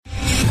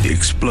The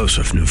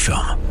explosive new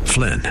film,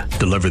 Flynn,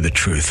 deliver the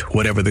truth,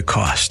 whatever the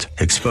cost,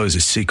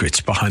 exposes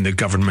secrets behind the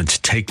government's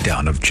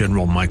takedown of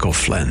General Michael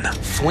Flynn.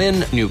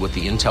 Flynn knew what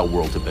the intel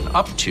world had been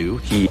up to.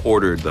 He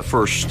ordered the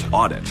first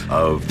audit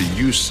of the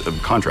use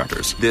of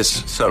contractors.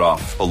 This set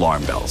off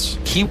alarm bells.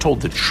 He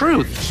told the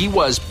truth. He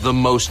was the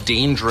most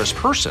dangerous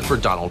person for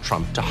Donald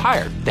Trump to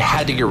hire. They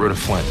had to get rid of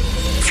Flynn.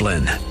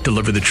 Flynn,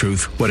 deliver the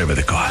truth, whatever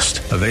the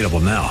cost. Available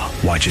now.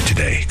 Watch it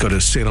today. Go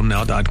to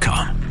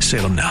salemnow.com.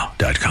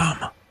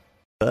 salemnow.com.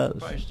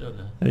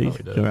 He's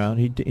around.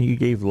 He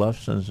gave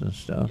lessons and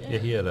stuff. Yeah,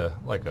 he had an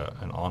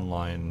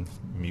online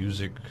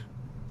music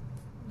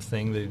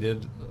thing that he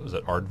did. Was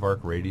it Aardvark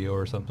Radio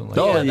or something like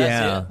that? Oh,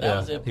 yeah. That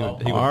was it, Paul.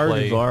 He would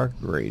play, Aardvark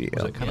Radio.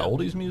 Was it kind of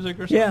oldies music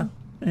or something?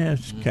 Yeah,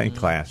 it's kind of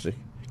classic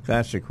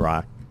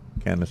rock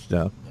kind of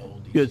stuff.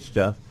 Good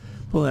stuff.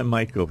 Pull that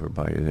mic over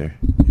by you there.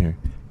 Here.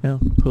 No,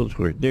 pull it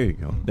toward. There you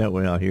go. That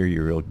way I'll hear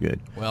you real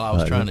good. Well, I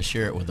was trying to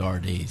share it with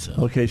RD. So.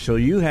 Okay, so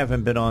you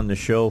haven't been on the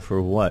show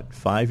for what,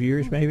 5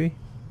 years maybe?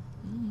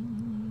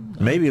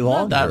 Maybe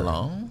longer. Not that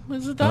long.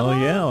 Is it that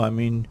long? Oh, yeah. I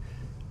mean,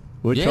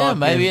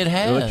 maybe it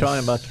has. We're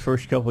talking about the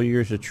first couple of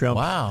years of Trump's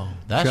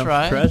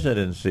right.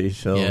 presidency.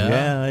 So,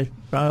 it's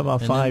probably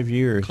about 5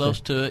 years.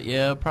 Close to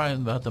it, probably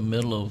about the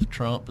middle of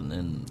Trump. And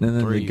then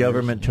the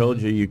government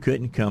told you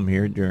couldn't come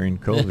here during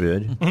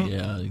COVID.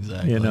 Yeah,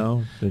 exactly. You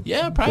know?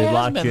 Probably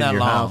hasn't been that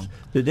long. House.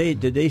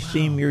 Did they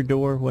seam your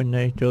door when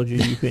they told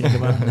you couldn't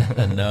come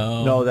out?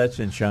 No. No, that's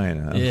in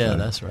China. I'm sorry.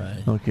 That's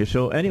right. Okay,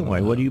 so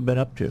anyway, what have you been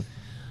up to?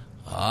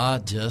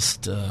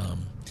 Just...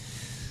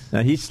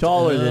 Now he's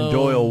taller than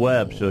Doyle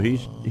Webb, so you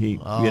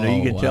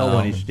can tell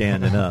when he's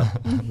standing up.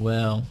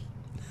 Well,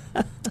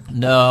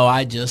 no,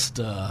 I just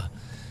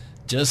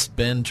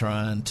been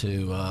trying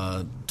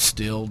to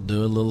still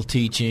do a little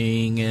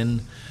teaching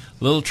and a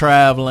little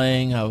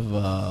traveling.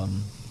 I've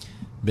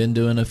been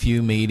doing a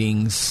few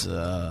meetings.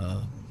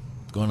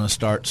 Going to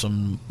start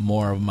some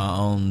more of my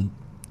own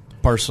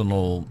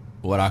personal,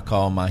 what I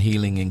call my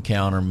healing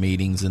encounter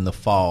meetings in the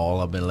fall.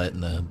 I've been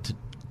letting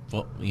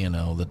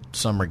the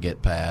summer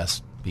get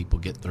past. People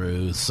get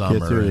through summer.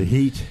 Get through the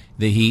heat.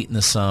 The heat in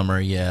the summer,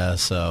 yeah.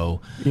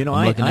 So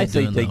I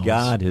think that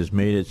God has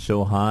made it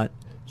so hot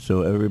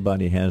so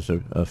everybody has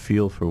a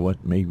feel for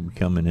what may be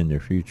coming in their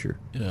future.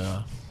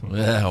 Yeah.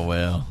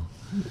 Well.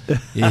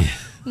 Yeah.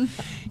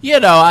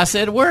 I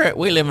said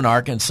we live in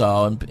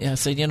Arkansas, and I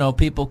said,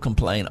 people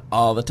complain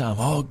all the time.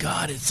 Oh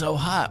God, it's so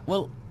hot.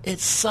 Well,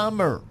 it's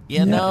summer.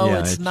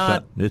 It's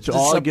not. It's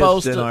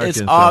August in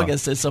Arkansas. It's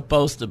August. It's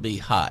supposed to be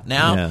hot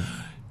now. Yeah.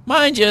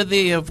 Mind you,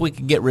 if we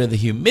could get rid of the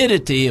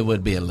humidity, it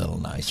would be a little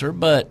nicer.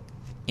 But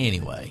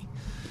anyway,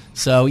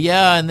 so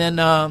and then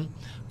of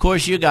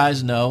course you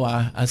guys know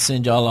I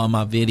send y'all all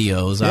my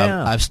videos.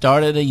 Yeah. I've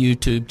started a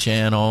YouTube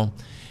channel.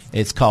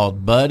 It's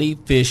called Buddy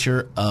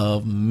Fisher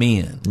of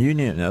Men. You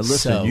need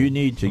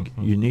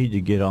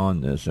to get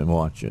on this and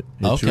watch it.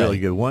 It's really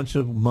good. Once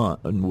a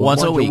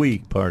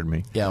week. Pardon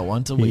me. Yeah,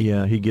 once a week.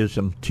 He gives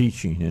some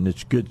teaching, and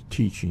it's good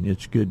teaching.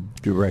 It's good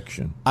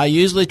direction. I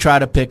usually try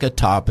to pick a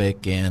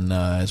topic, and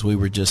as we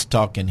were just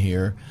talking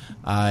here,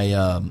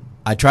 I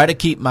try to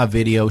keep my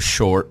videos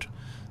short,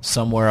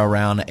 somewhere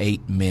around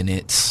 8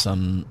 minutes,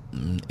 and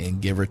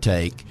give or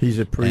take. He's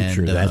a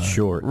preacher. That's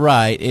short,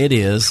 right? It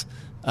is.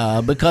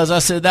 Because I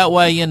said that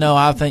way,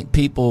 I think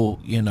people,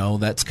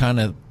 that's kind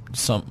of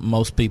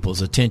most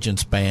people's attention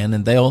span,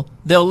 and they'll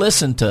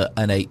listen to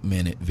an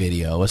 8-minute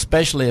video,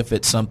 especially if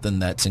it's something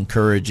that's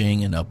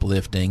encouraging and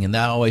uplifting. And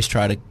I always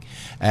try to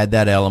add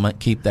that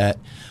element, keep that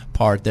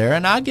part there.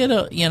 And I get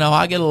a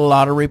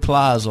lot of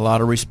replies, a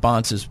lot of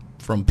responses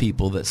from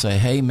people that say,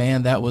 "Hey,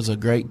 man, that was a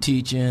great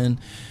teaching,"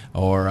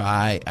 or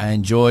I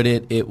enjoyed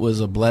it. It was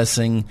a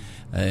blessing.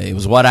 It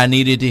was what I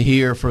needed to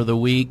hear for the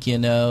week,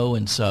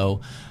 and so.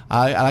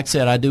 Like I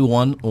said, I do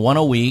one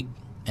a week,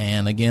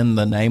 and again,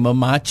 the name of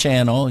my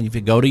channel, if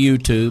you go to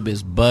YouTube,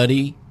 is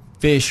Buddy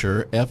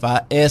Fisher,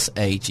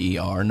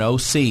 Fisher, no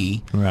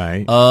C,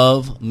 right,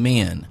 of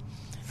Men.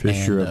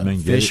 Fisher of Men.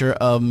 Fisher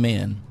of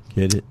Men.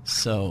 Get it?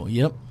 So,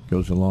 yep.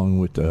 Goes along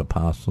with the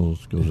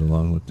apostles, goes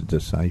along with the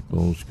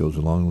disciples, goes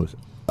along with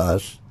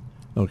us.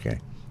 Okay.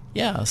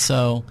 Yeah,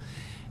 so,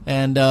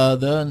 and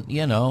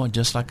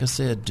just like I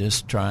said,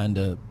 just trying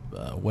to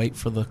wait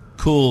for the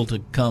cool to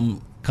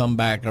come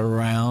back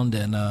around,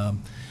 and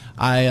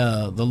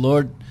the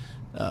Lord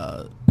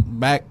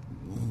back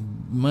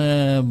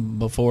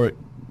before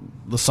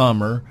the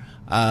summer,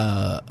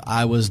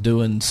 I was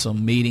doing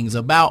some meetings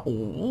about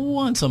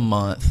once a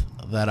month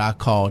that I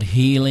called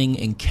healing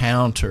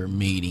encounter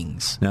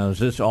meetings. Now, is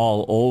this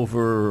all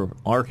over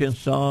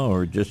Arkansas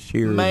or just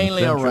here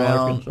mainly in Central around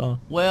Arkansas?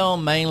 Well,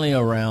 mainly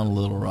around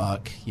Little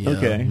Rock. Yeah,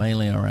 okay.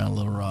 Mainly around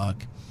Little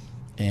Rock,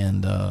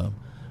 and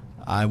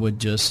I would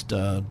just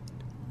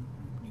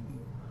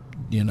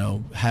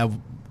have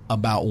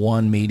about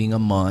one meeting a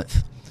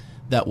month.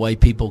 That way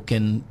people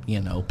can,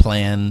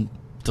 plan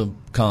to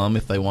come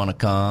if they want to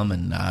come,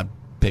 and I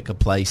pick a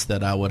place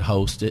that I would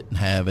host it and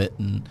have it.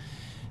 And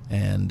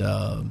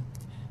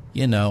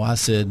I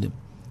said,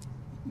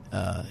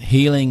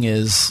 healing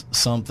is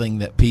something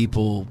that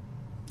people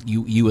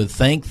you would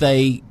think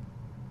they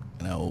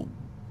know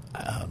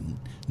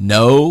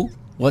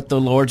what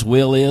the Lord's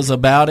will is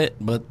about it,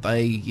 but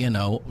they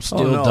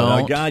still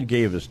don't. God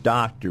gave us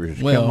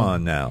doctors. Well, come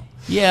on now.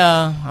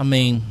 Yeah, I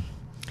mean,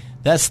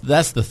 that's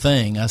the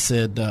thing. I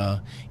said,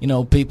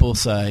 people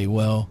say,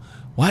 well,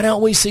 why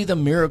don't we see the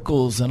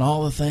miracles and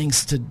all the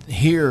things to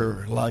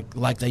here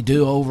like they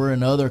do over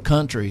in other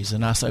countries?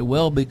 And I say,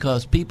 well,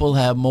 because people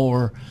have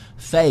more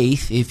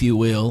faith, if you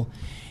will,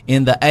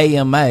 in the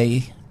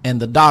AMA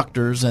and the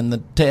doctors and the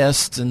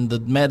tests and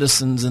the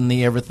medicines and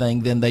the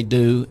everything than they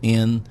do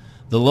in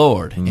the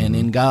Lord and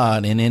in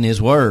God and in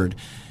His Word.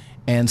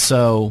 And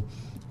so,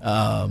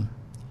 and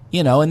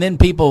then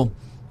people,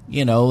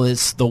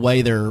 it's the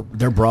way they're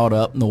brought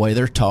up and the way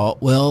they're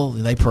taught. Well,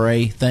 they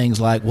pray things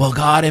like, well,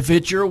 God, if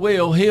it's your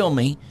will, heal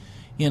me.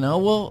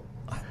 Well,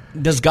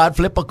 does God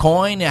flip a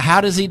coin? How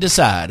does He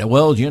decide?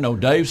 Well,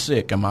 Dave's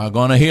sick. Am I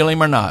going to heal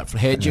him or not?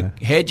 Had you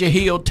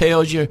healed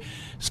tells you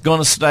it's going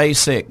to stay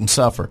sick and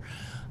suffer.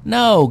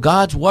 No,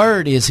 God's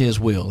Word is His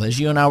will. As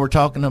you and I were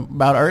talking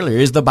about earlier,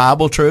 is the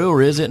Bible true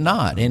or is it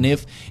not? And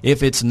if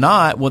it's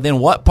not, well, then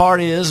what part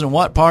is and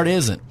what part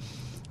isn't?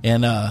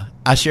 And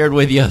I shared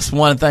with you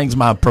one of the things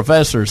my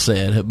professor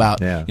said about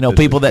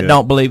people that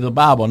don't believe the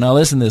Bible. Now,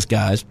 listen to this,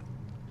 guys.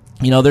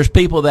 There's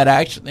people that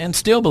actually and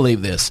still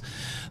believe this.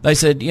 They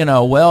said,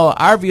 well,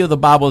 our view of the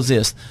Bible is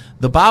this.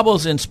 The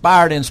Bible's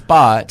inspired in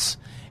spots,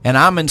 and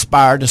I'm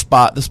inspired to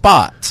spot the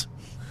spots.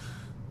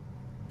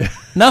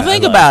 Now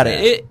think about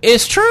it.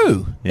 It's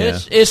true. Yeah.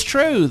 It's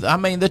true. I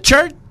mean, the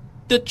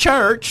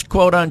church,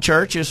 quote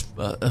unchurch,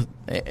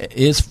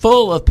 is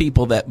full of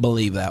people that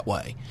believe that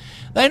way.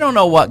 They don't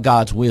know what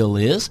God's will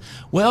is.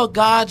 Well,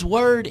 God's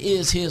Word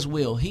is His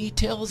will. He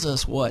tells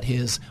us what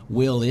His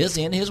will is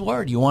in His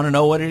Word. You want to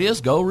know what it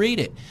is? Go read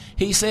it.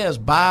 He says,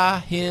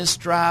 by His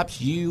stripes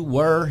you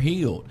were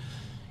healed.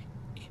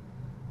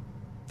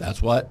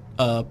 That's what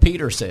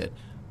Peter said.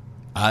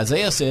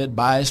 Isaiah said,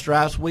 by His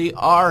stripes we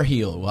are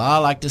healed. Well, I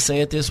like to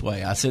say it this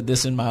way. I said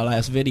this in my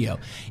last video.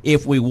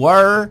 If we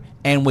were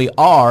and we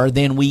are,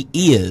 then we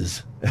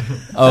is.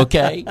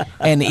 Okay?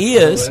 And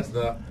is...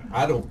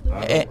 I don't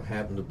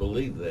happen to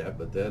believe that,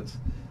 but that's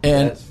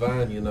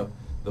fine.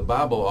 The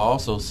Bible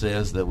also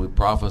says that we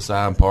prophesy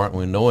in part and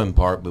we know in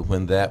part, but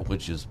when that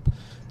which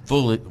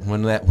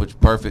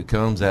perfect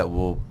comes,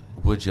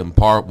 which in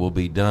part will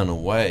be done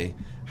away.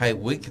 Hey,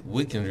 we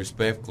can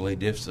respectfully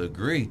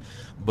disagree,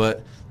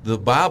 but the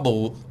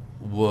Bible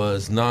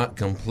was not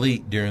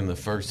complete during the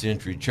first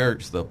century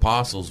church. The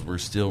apostles were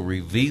still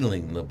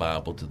revealing the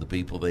Bible to the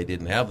people. They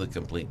didn't have the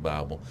complete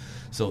Bible.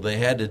 So they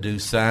had to do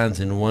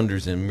signs and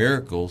wonders and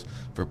miracles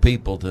for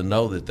people to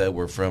know that they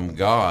were from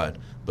God.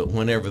 But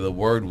whenever the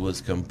Word was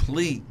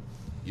complete,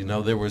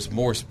 there was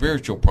more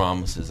spiritual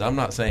promises. I'm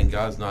not saying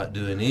God's not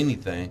doing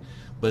anything,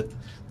 but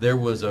there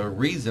was a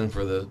reason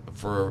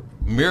for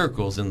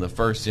miracles in the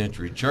first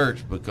century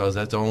church, because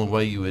that's the only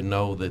way you would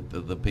know that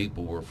the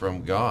people were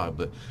from God.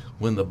 But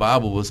when the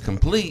Bible was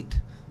complete,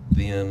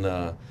 then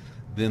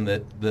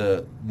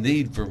the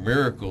need for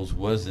miracles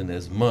wasn't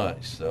as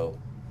much. So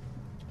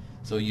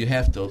you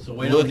have to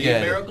we don't need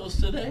miracles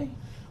today?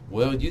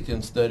 Well, you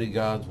can study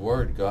God's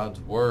Word. God's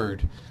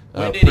Word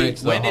when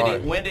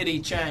did He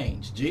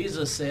change?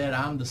 Jesus said,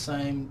 I'm the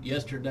same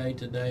yesterday,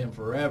 today, and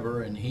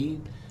forever, and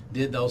He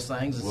did those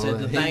things and said,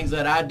 the things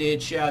that I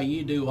did shall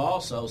you do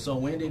also. So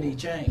when did He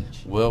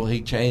change? Well,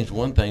 He changed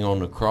one thing on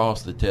the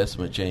cross. The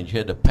Testament changed. You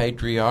had the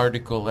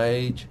patriarchal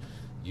age,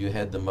 you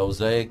had the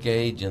Mosaic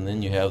age, and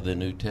then you have the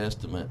New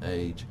Testament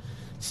age.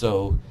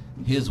 So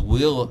His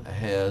will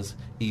has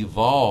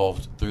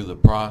evolved through the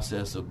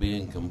process of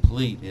being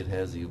complete. It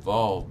has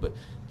evolved, but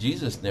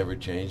Jesus never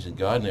changed and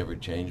God never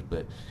changed,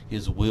 but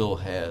His will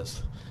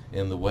has,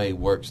 and the way He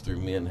works through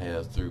men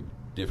has through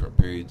different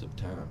periods of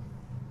time.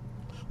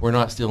 We're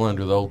not still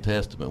under the Old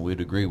Testament.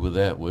 We'd agree with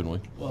that, wouldn't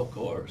we? Well, of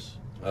course.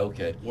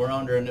 Okay. We're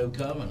under a new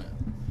covenant,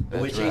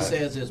 which right. He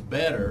says is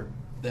better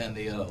than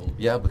the old.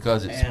 Yeah,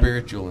 because it's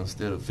spiritual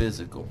instead of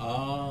physical.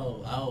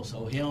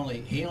 So he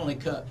only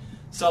cut.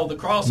 So the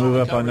cross move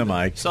only up on the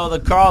mic. So the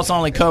cross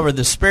only covered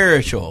the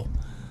spiritual.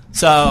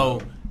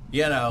 So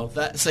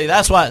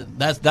that's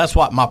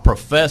what my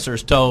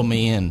professors told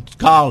me in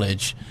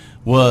college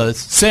was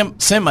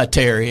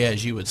cemetery,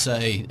 as you would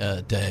say,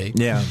 Dave.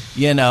 Yeah.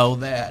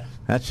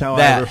 That's how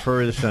I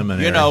refer to the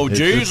seminary.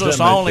 Jesus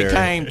only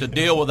came to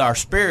deal with our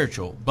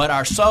spiritual, but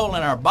our soul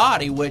and our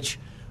body, which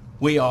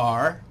we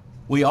are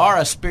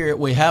a spirit,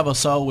 we have a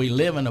soul, we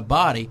live in a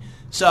body.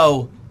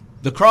 So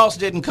the cross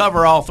didn't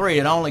cover all three.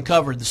 It only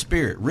covered the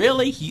spirit.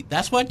 Really?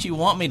 That's what you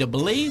want me to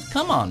believe?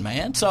 Come on,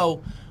 man.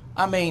 So,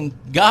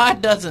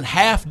 God doesn't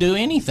have to do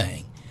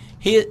anything.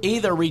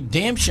 Either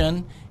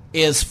redemption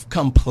is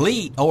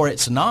complete or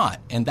it's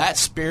not, and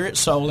that's spirit,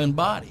 soul, and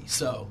body.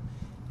 So,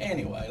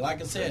 anyway, like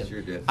I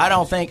said, I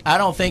don't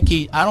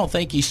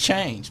think he's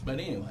changed. But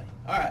anyway,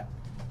 all right.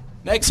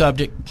 Next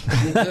subject.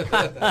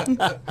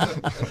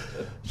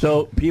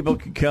 So people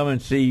can come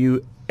and see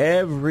you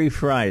every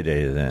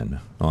Friday then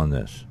on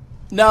this.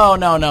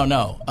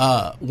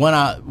 No. When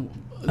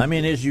I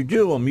mean, as you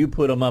do them, you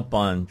put them up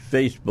on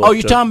Facebook. Oh,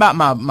 you're talking about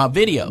my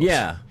videos?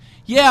 Yeah.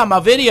 Yeah, my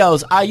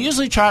videos, I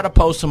usually try to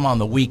post them on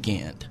the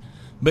weekend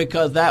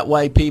because that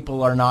way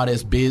people are not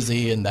as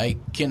busy and they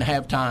can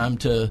have time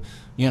to,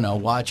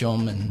 watch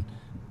them and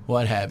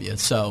what have you.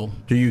 So,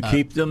 do you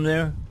keep them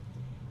there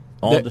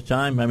all the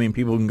time? I mean,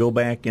 people can go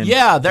back and they're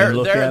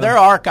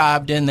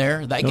archived in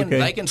there. They can Okay.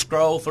 they can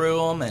scroll through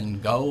them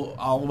and go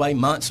all the way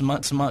months and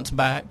months and months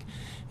back.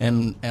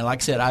 And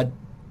like I said, I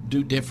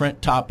do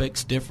different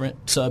topics,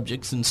 different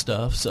subjects and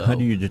stuff. So how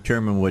do you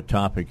determine what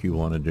topic you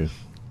want to do?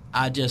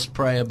 I just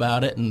pray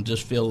about it and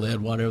just feel led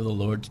whatever the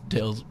Lord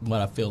tells,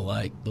 what I feel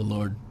like the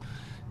Lord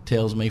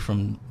tells me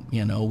from,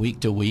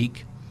 week to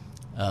week.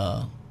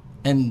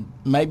 And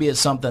maybe it's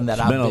something that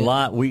It's been a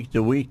lot week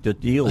to week to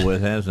deal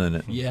with, hasn't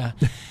it? Yeah.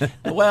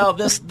 Well,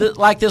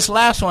 this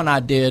last one I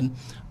did,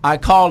 I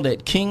called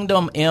it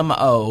Kingdom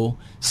MO,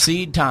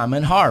 Seed Time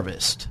and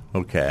Harvest.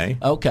 Okay.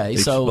 Okay,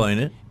 Explain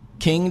it.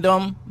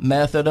 Kingdom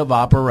Method of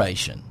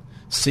Operation,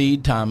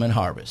 Seed Time and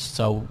Harvest.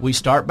 So we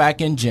start back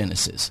in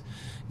Genesis.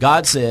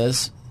 God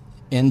says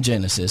in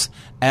Genesis,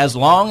 as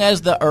long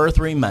as the earth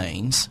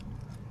remains,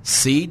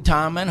 seed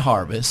time and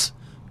harvest,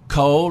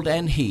 cold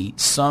and heat,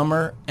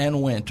 summer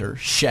and winter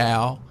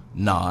shall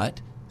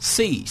not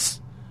cease.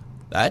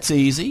 That's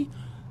easy.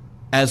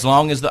 As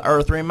long as the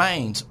earth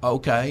remains.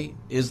 Okay,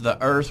 is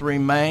the earth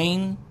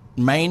remaining?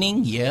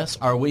 Yes.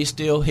 Are we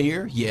still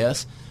here?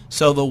 Yes.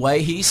 So the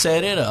way he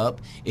set it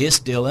up is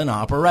still in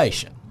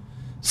operation.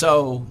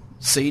 So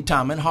seed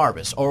time and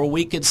harvest. Or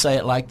we could say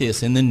it like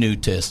this in the New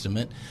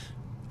Testament,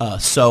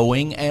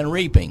 sowing and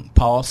reaping.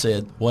 Paul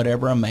said,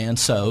 whatever a man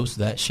sows,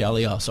 that shall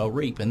he also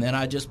reap. And then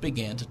I just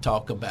began to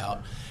talk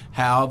about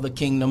how the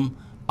kingdom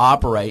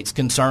operates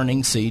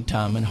concerning seed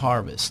time and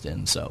harvest.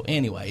 And so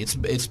anyway,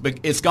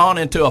 it's gone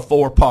into a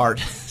 4-part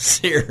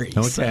series.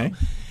 Okay. So,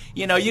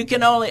 you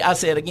can only, I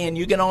said again,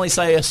 you can only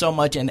say so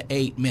much in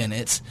 8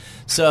 minutes.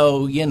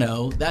 So,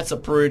 that's a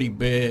pretty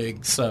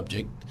big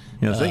subject.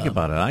 Think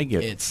about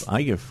it.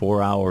 I get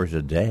 4 hours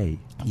a day.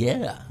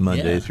 Yeah.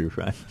 Monday through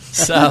Friday.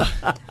 So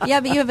yeah,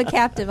 but you have a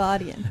captive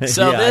audience.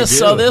 So Yeah,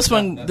 this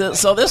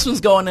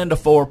one's going into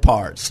 4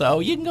 parts.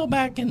 So you can go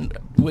back and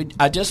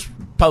I just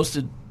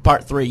posted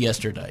part 3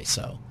 yesterday.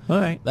 So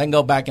All right. they can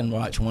go back and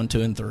watch 1,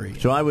 2, and 3.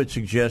 So I would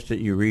suggest that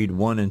you read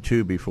 1 and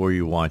 2 before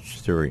you watch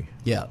 3.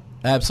 Yeah,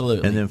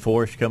 absolutely. And then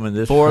 4 is coming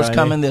this 4 is Friday?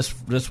 coming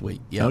this week.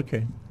 Yeah.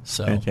 Okay.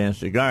 So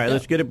fantastic. All right, yeah.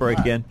 let's get a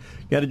break in.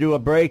 Got to do a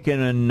break,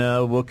 and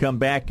we'll come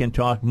back and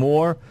talk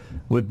more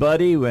with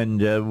Buddy,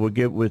 and we'll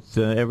get with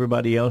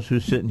everybody else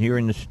who's sitting here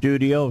in the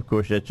studio. Of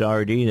course, that's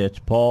RD, that's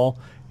Paul,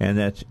 and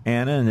that's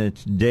Anna, and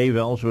it's Dave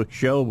Elswick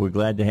Show. We're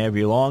glad to have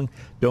you along.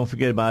 Don't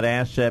forget about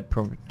asset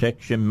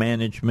protection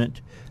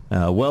management,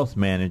 wealth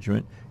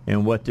management,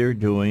 and what they're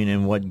doing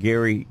and what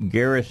Gary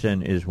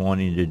Garrison is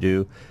wanting to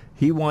do.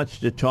 He wants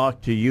to talk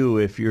to you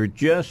if you're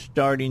just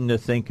starting to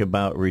think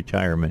about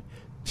retirement.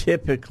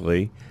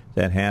 Typically,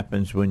 that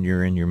happens when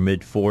you're in your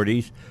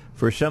mid-40s.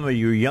 For some of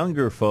you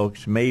younger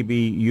folks, maybe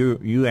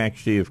you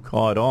actually have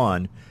caught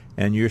on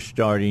and you're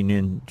starting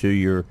into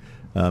your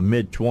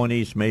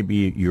mid-20s,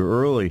 maybe your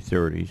early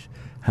 30s.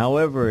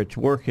 However, it's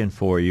working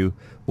for you.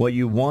 What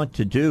you want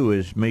to do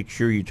is make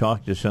sure you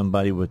talk to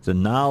somebody with the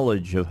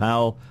knowledge of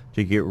how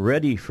to get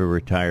ready for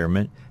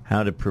retirement,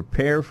 how to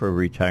prepare for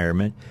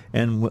retirement,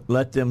 and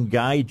let them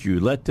guide you.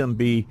 Let them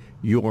be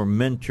your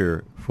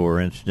mentor,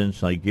 for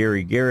instance, like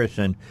Gary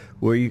Garrison,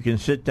 where you can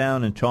sit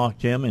down and talk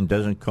to him and it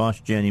doesn't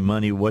cost you any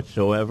money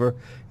whatsoever,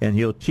 and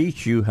he'll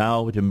teach you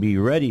how to be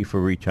ready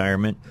for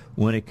retirement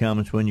when it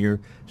comes when you're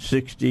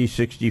 60,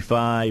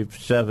 65,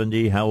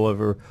 70,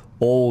 however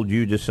old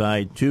you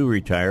decide to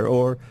retire.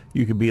 Or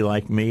you could be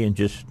like me and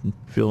just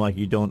feel like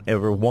you don't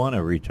ever want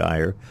to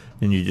retire,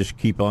 and you just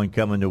keep on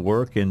coming to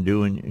work and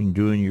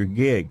doing your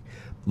gig.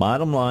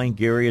 Bottom line,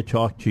 Gary will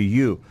talk to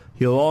you.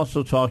 He'll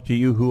also talk to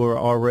you who are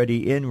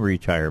already in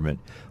retirement.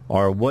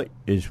 Or what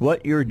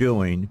you're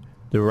doing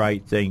the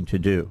right thing to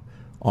do?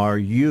 Are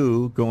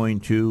you going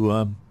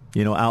to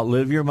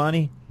outlive your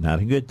money? Not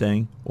a good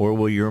thing. Or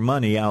will your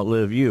money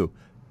outlive you?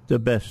 The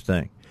best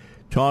thing.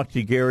 Talk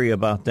to Gary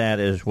about that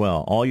as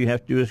well. All you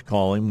have to do is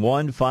call him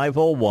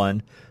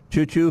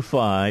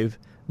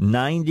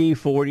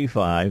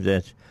 1-501-225-9045.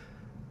 That's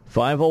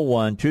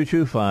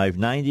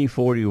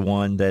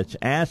 501-225-9041. That's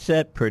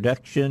Asset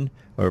Protection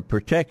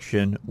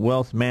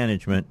Wealth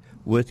Management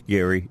with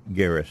Gary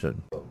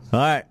Garrison. All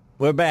right,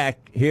 we're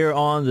back here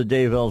on the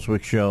Dave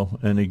Elswick Show.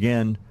 And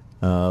again,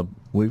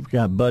 we've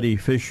got Buddy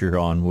Fisher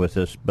on with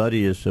us.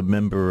 Buddy is a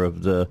member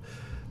of the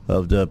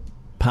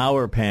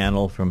power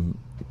panel from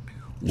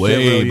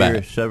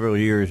several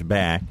years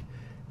back.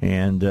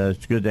 And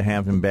it's good to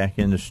have him back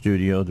in the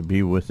studio to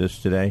be with us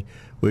today.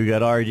 We've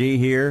got RD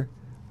here.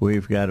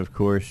 We've got, of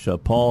course,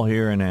 Paul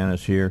here and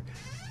Anna's here.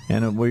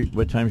 Anna,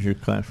 what time's your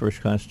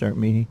first class start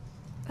meeting?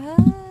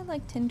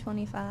 Like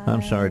 10:25.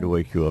 I'm sorry to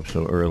wake you up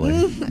so early.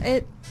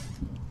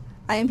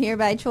 I am here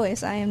by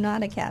choice. I am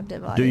not a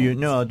captive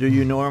audience. Do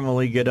you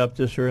normally get up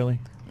this early?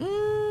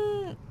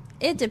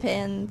 It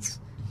depends.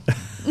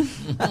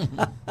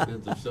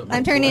 Depends if something-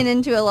 I'm turning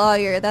into a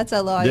lawyer. That's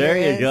a lawyer. There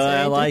you answer. go.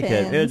 I It like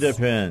it. It depends.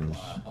 depends.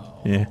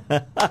 Yeah.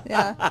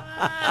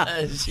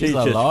 Yeah. She's a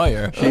just-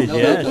 lawyer. She's, No,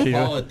 yeah, that's a she's,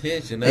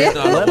 politician. That's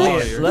not a let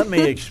lawyer.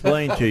 me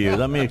explain to you.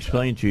 Let me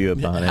explain to you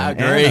about it. I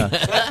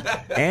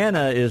agree.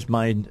 Anna is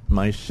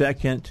my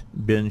second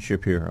Ben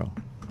Shapiro.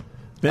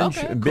 Ben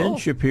cool.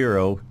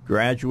 Shapiro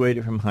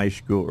graduated from high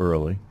school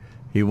early.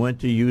 He went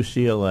to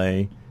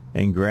UCLA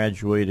and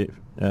graduated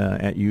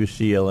at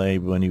UCLA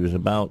when he was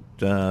about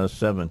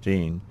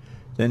 17.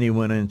 Then he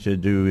went in to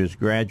do his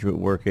graduate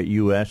work at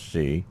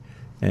USC,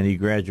 and he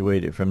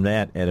graduated from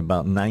that at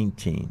about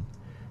 19.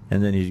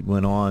 And then he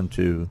went on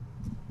to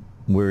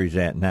where he's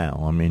at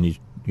now. I mean, he's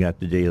got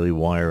the Daily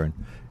Wire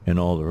and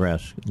all the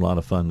rest. A lot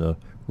of fun to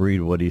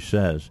read what he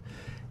says.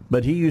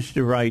 But he used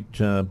to write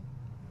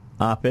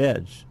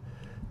op-eds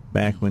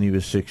back when he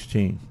was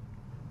 16.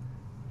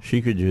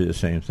 She could do the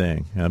same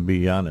thing. I'll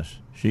be honest.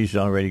 She's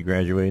already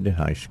graduated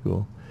high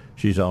school.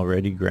 She's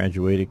already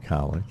graduated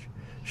college.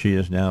 She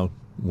is now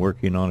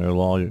working on her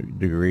law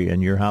degree.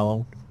 And you're how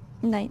old?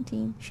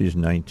 19. She's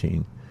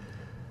 19.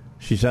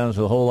 She sounds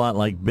a whole lot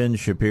like Ben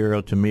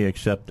Shapiro to me,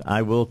 except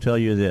I will tell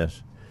you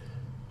this.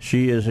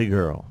 She is a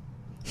girl,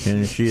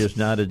 and she is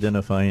not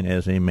identifying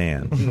as a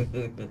man.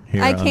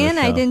 Here I on can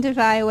the show.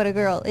 identify what a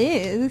girl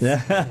is.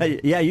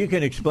 Yeah, you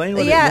can explain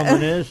what Yeah. a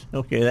woman is?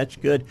 Okay, that's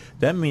good.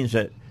 That means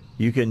that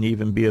you can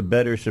even be a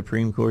better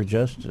Supreme Court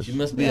justice. She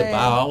must be a Yeah.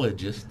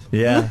 biologist.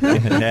 Yeah,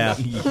 yeah.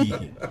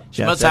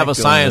 She must have a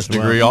science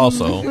degree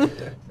also.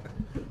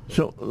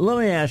 So let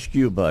me ask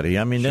you, buddy.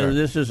 I mean, Sure.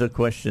 this is a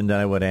question that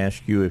I would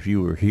ask you if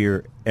you were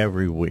here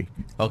every week.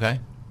 Okay.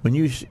 When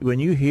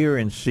you hear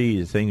and see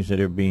the things that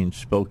are being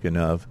spoken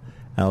of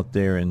out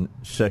there in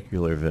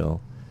Secularville,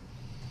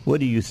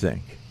 what do you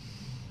think?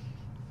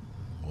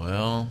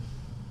 Well,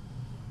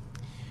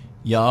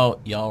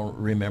 y'all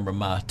remember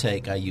my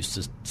take. I used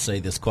to say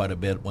this quite a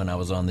bit when I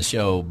was on the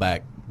show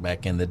back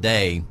in the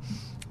day,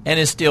 and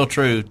it's still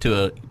true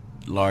to a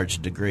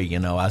large degree. You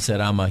know, I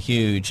said I'm a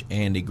huge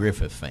Andy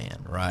Griffith fan,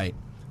 right?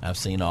 I've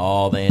seen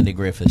all the Andy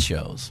Griffith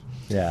shows.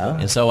 Yeah.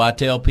 And so I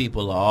tell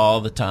people all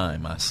the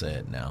time, I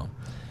said,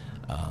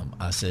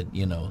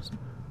 you know,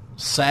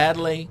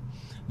 sadly,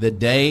 the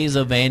days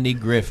of Andy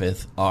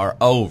Griffith are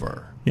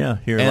over. Yeah,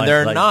 here, And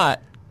they're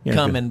not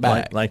coming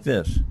back. like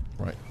this.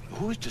 Right.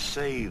 Who's to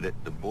say that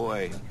the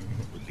boy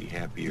would be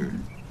happier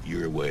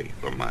your way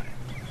or mine?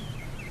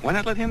 Why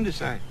not let him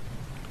decide?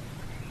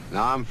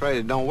 No, I'm afraid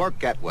it don't work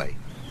that way.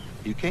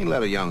 You can't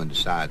let a young'un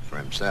decide for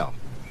himself.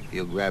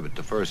 He'll grab at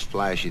the first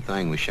flashy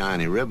thing with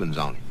shiny ribbons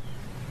on it.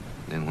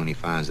 Then when he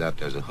finds out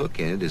there's a hook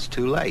in it, it's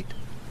too late.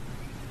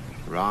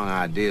 The wrong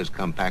ideas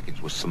come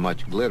packaged with so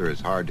much glitter,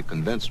 it's hard to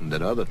convince them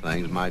that other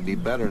things might be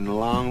better in the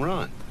long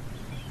run.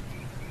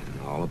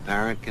 And all a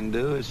parent can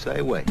do is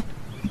say, wait,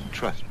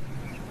 trust me,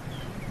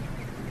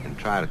 and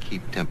try to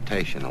keep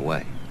temptation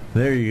away.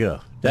 There you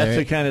go. That's There-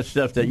 the kind of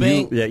stuff that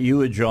Bing. you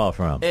would draw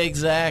from.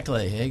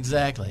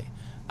 Exactly.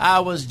 I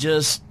was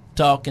just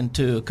talking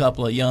to a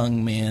couple of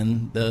young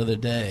men the other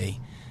day.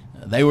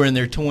 They were in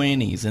their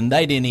 20s, and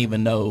they didn't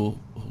even know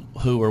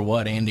who or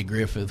what Andy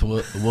Griffith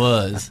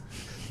was.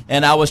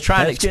 And I was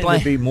trying That's to explain.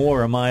 getting to be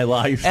more of my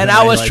life. And than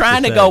I was like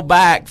trying to say. go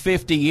back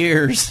 50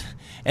 years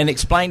and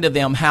explain to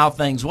them how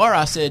things were.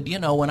 I said, you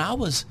know, when I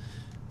was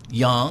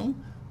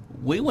young,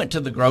 we went to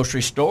the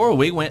grocery store.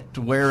 We went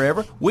to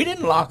wherever. We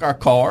didn't lock our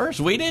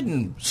cars. We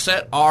didn't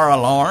set our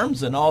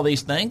alarms and all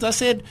these things. I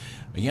said,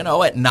 you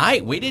know, at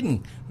night we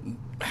didn't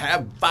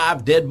have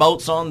 5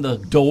 deadbolts on the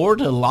door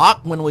to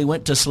lock when we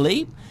went to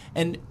sleep.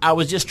 And I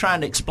was just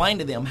trying to explain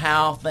to them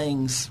how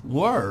things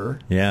were.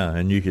 Yeah,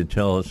 and you can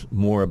tell us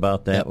more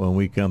about that when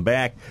we come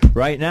back.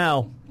 Right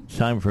now, it's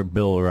time for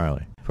Bill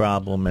O'Reilly.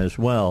 Problem as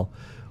well,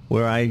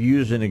 where I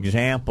use an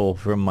example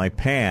from my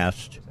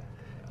past,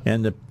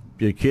 and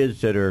the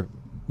kids that are,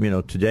 you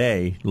know,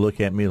 today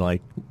look at me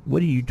like,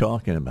 what are you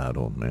talking about,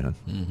 old man?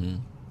 Mm-hmm.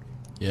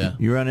 Yeah.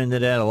 You run into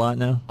that a lot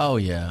now? Oh,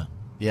 yeah.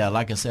 Yeah,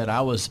 like I said,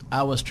 I was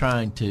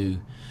trying to,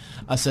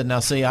 I said, now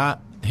see, I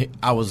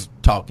was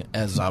talking,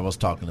 as I was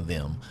talking to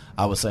them,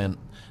 I was saying,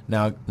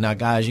 now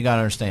guys, you got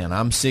to understand,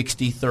 I'm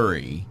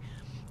 63,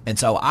 and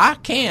so I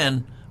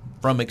can,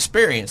 from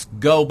experience,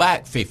 go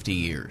back 50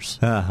 years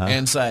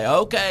and say,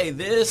 okay,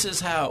 this is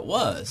how it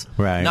was.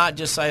 Right. Not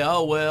just say,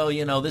 oh, well,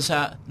 you know, this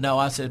how, no,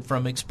 I said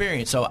from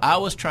experience. So I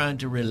was trying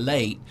to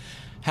relate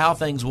how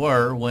things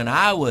were when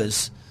I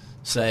was,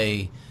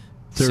 say,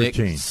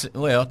 13.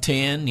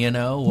 10, you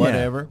know,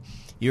 whatever,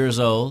 years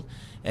old.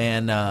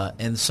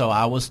 And so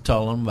I was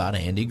telling them about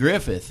Andy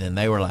Griffith, and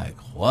they were like,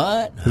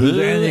 what? Who's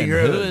Andy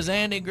Griffith? Who is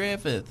Andy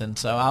Griffith? And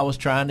so I was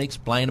trying to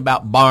explain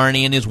about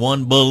Barney and his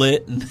one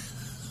bullet, and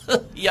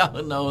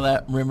y'all know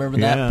that, remember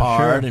that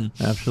part. Sure. And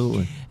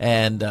absolutely.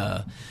 And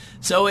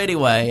so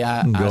anyway,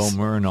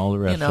 Gomer and all the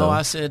rest you know, of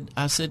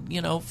I said,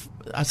 you know,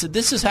 I said,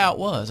 this is how it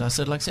was. I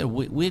said, like I said,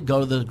 we'd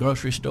go to the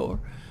grocery store.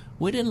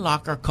 We didn't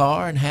lock our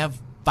car and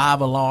have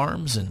 5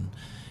 alarms, and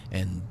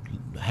and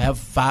have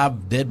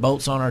 5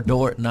 deadbolts on our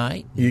door at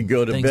night. You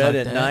go to things bed like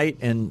at that. night,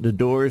 and the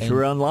doors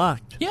were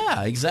unlocked.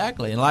 Yeah,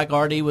 exactly. And like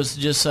R.D. was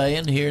just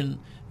saying here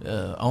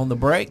on the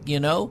break,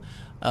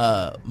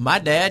 my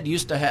dad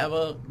used to have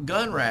a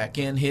gun rack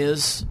in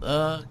his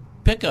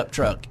pickup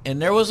truck, and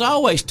there was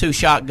always 2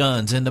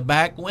 shotguns in the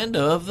back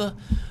window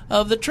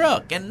of the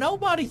truck, and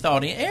nobody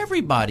thought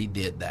everybody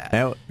did that.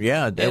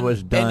 That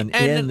was done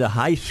in the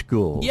high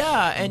school.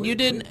 Yeah, and you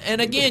didn't.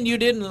 And again, you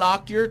didn't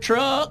lock your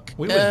truck.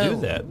 We would do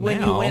that when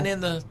now. you went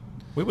in the.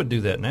 We would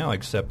do that now,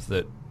 except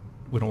that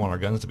we don't want our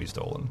guns to be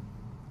stolen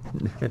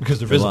because they're There's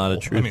visible. a lot of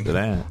truth to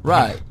that.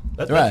 Right.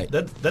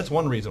 That's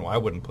one reason why I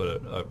wouldn't put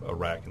a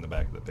rack in the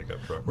back of the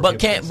pickup truck.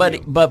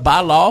 But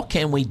by law,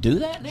 can we do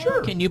that now?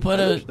 Sure. Can you put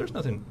There's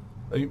nothing.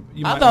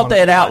 I thought they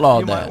had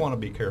outlawed that. You might want to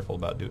be careful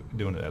about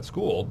doing it at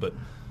school, but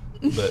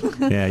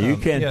yeah, you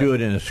can't do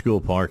it in a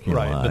school parking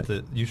lot. Right,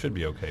 but you should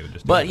be okay with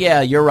just. But doing yeah,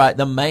 you're right.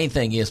 The main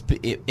thing is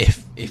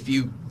if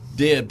you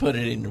did put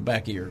it in the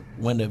back of your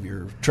window of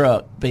your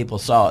truck, people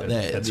saw it.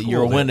 That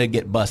your window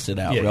get busted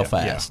out real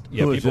fast.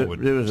 Yeah,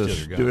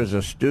 there was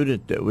a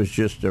student that was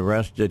just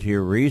arrested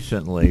here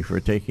recently for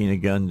taking a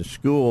gun to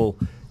school,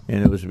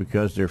 and it was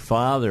because their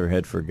father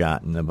had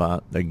forgotten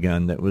about the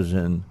gun that was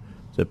in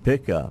the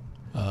pickup.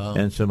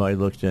 And somebody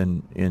looked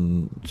inside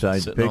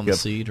the Sitting on the pickup,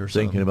 seat or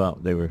thinking something.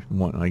 about they were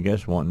wanting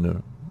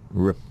to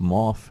rip them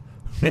off,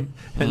 and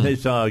they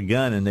saw a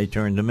gun and they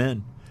turned them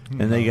in,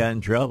 and they got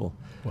in trouble.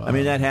 Wow. I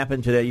mean, that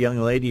happened to that young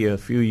lady a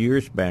few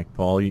years back,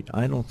 Paul.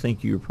 I don't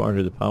think you were part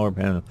of the power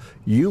panel.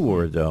 You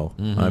were, though,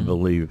 I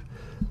believe.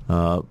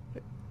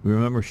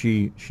 Remember,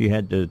 she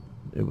had I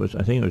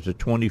think it was a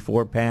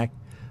 24-pack.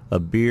 A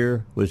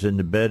beer was in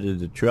the bed of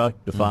the truck.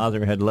 The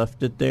father had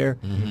left it there,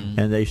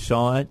 and they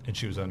saw it. And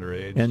she was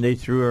underage. And they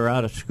threw her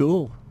out of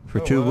school for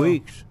 2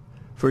 weeks.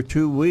 For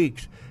 2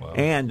 weeks. Wow.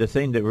 And the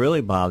thing that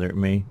really bothered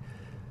me,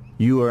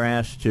 you were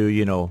asked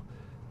to,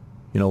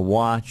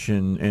 watch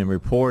and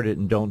report it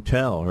and don't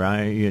tell,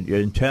 right? You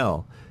didn't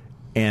tell.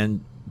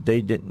 And they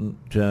didn't.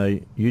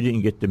 You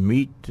didn't get to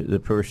meet the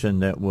person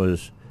that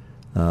was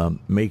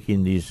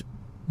making these,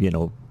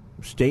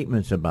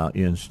 statements about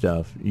you and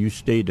stuff. You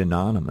stayed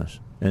anonymous.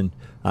 And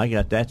I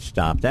got that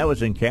stopped. That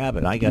was in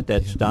Cabot. I got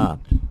that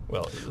stopped.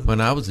 Well,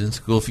 when I was in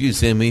school, if you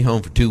send me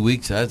home for 2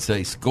 weeks, I'd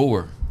say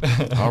score.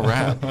 All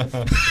right.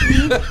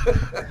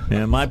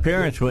 Yeah, my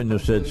parents wouldn't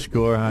have said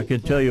score. I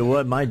can tell you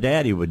what, my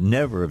daddy would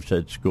never have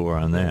said score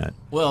on that.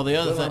 Well, the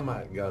other I thing. might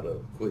have got a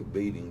quick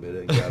beating, but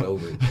it got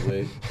over it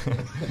quick.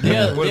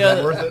 was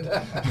that worth it?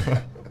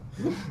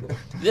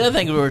 The other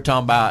thing we were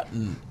talking about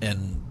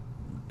and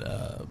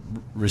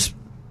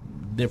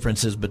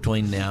differences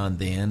between now and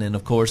then, and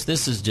of course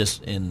this is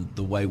just in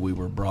the way we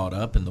were brought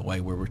up and the way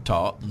we were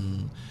taught,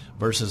 and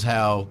versus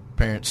how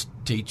parents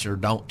teach or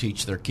don't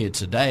teach their kids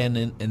today,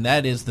 and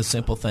that is the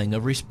simple thing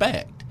of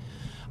respect.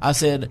 I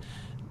said,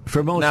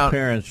 for most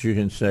parents, you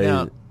can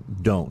say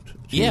don't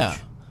teach. Yeah,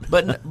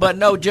 but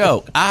no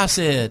joke. I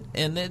said,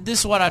 and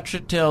this is what I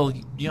tell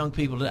young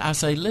people. I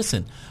say,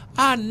 listen,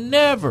 I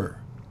never,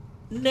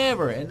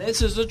 and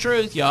this is the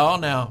truth, y'all.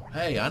 Now,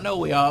 hey, I know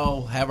we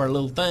all have our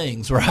little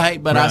things,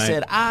 right? But I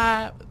said,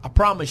 I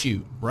promise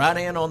you, right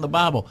in on the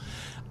Bible,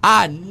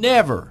 I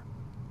never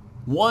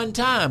one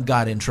time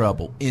got in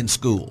trouble in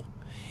school.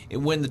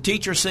 When the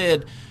teacher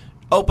said,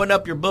 open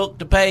up your book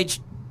to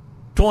page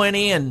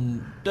 20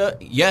 and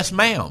yes,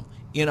 ma'am.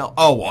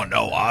 Oh, well,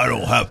 no, I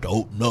don't have to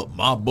open up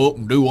my book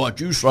and do what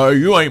you say.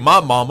 You ain't my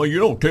mama. You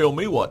don't tell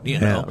me what,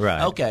 Yeah,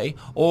 right. Okay.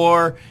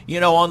 Or,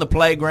 on the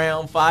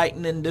playground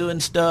fighting and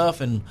doing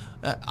stuff. And,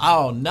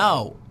 oh,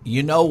 no.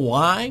 You know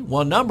why?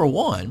 Well, number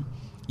one,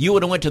 you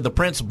would have went to the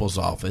principal's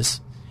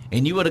office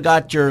and you would have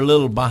got your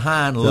little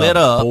behind lit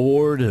up.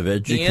 Board of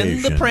Education.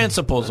 In the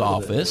principal's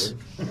office.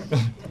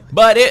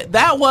 But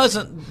that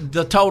wasn't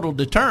the total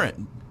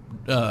deterrent,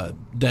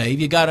 Dave.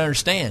 You got to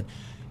understand.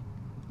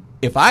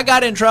 If I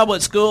got in trouble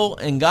at school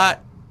and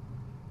got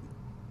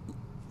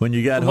when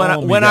you got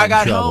home, when I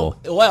got home,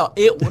 well,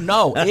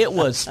 it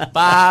was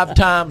 5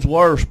 times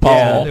worse,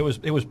 Paul. Yeah,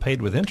 it was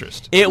paid with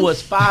interest. It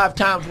was 5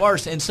 times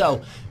worse, and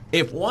so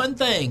if one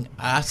thing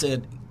I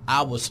said,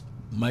 I was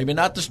maybe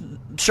not the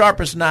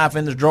sharpest knife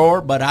in the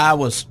drawer, but I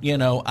was,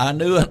 I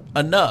knew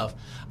enough.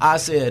 I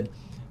said,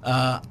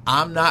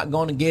 I'm not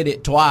going to get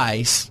it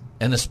twice,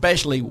 and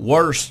especially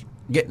worse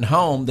getting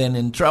home than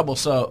in trouble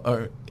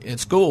or at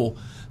school.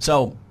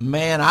 So,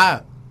 man,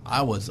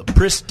 I was a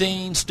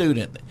pristine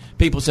student.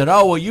 People said,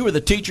 oh, well, you were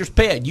the teacher's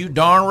pet. You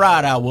darn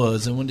right I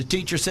was. And when the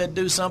teacher said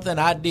do something,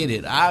 I did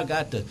it. I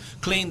got to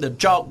clean the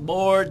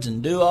chalkboards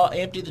and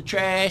empty the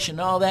trash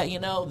and all that,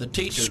 The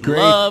teachers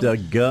loved the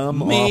gum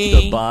me.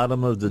 off the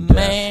bottom of the desk.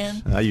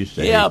 Man. I used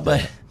to Yeah, hate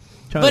but... that.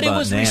 But it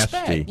was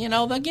nasty.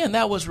 respect. Again,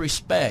 that was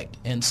respect.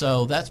 And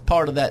so that's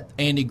part of that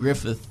Andy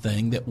Griffith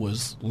thing that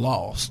was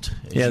lost.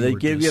 Yeah, they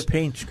give you a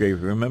paint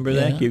scraper. Remember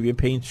that? Give you a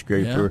paint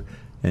scraper,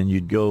 and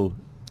you'd go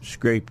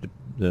scrape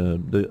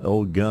the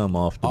old gum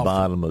off the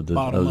bottom of the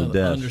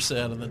desk.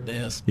 Underside of the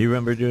desk. You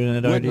remember doing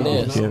that, R.D.?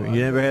 Wooden desk. You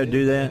never had to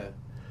do that?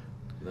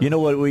 You know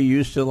what we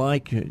used to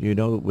like? You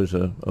know, it was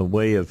a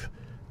way of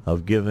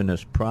giving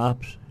us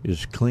props,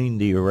 is clean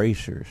the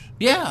erasers.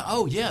 Yeah.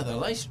 Oh, yeah. The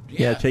lace.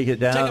 Yeah, take it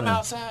down. Take them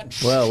outside.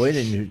 Well, we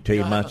didn't take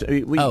them outside.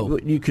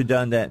 You could have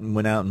done that and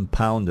went out and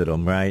pounded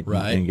them, right?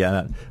 Right. And got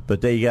out.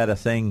 But they got a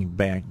thing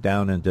back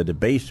down into the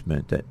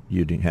basement that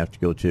you didn't have to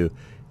go to,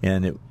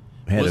 and it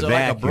had Was a it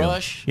like a vacuum.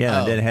 brush? Yeah, Oh.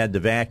 and then it had the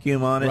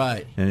vacuum on it.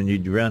 Right. And then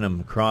you'd run them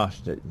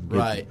across it.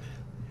 Right.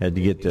 Had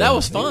to get the. That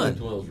was He went fun.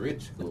 to one of those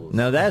rich schools.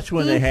 Now that's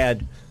when they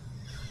had.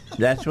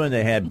 That's when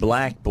they had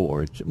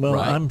blackboards. Well,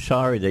 Right. I'm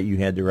sorry that you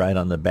had to write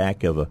on the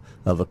back of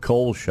a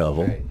coal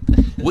shovel. Right.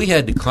 We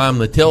had to climb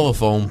the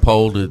telephone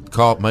pole to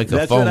make a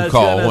That's what I phone was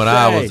call gonna when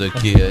I say. was a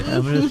kid.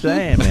 I'm just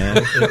saying, man.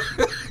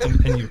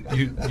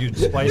 and you'd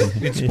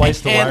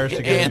splice the wires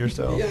together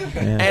yourself.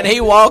 And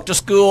he walked to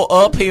school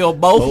uphill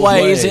both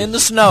ways in the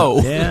snow.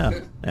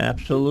 Yeah,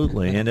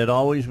 absolutely. And it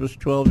always was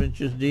 12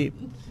 inches deep.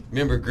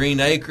 Remember Green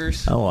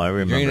Acres? Oh, I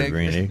remember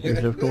Green Green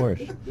Acres, of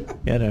course.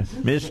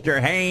 Mr.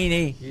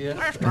 Haney. Yeah.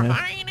 Mr.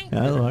 Haney.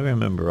 Oh, I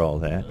remember all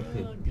that.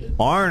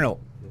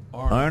 Arnold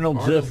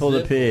Ziffel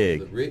the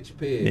pig. The rich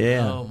pig.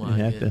 Yeah, Oh, my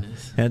you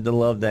goodness. had to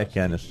love that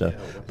kind of stuff.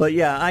 But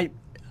yeah,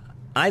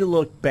 I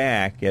look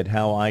back at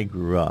how I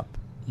grew up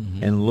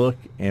and look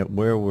at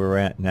where we're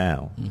at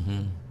now,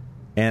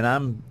 and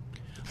I'm,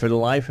 for the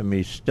life of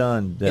me,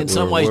 stunned that In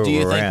some we're ways, where do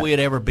you we're think at. we'd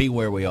ever be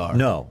where we are?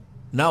 No,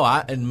 No,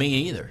 and me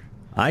either.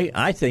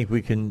 I think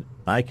we can.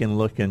 I can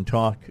look and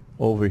talk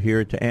over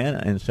here to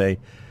Anna and say,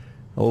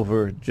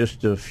 over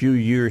just a few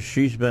years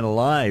she's been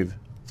alive,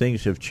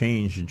 things have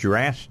changed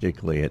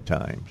drastically at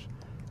times.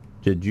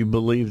 Did you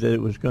believe that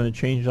it was going to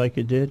change like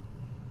it did?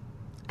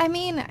 I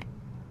mean,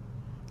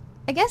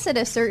 I guess at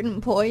a certain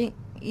point,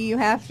 you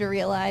have to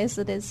realize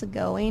that it's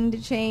going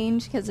to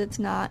change because it's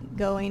not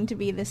going to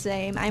be the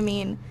same. I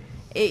mean,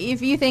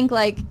 if you think,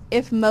 like,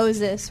 if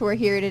Moses were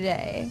here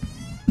today,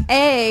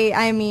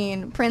 I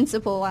mean,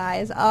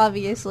 principle-wise,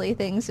 obviously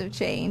things have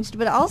changed,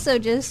 but also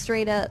just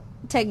straight-up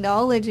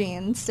technology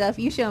and stuff.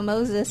 You show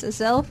Moses a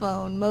cell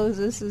phone,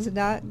 Moses is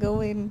not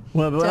going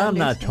Well, but to I'm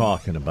not understand.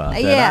 talking about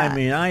that. Yeah. I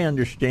mean, I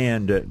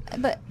understand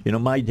that. But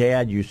My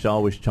dad used to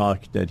always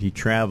talk that he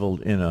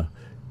traveled in a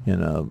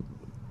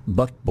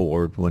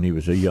buckboard when he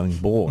was a young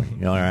boy.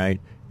 All right,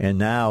 and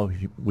now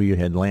we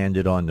had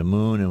landed on the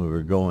moon and we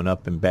were going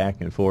up and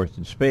back and forth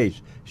in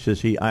space. He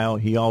says he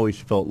always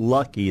felt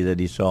lucky that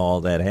he saw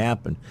all that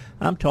happen.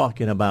 I'm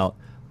talking about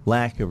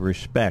lack of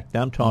respect.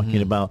 I'm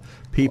talking about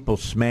people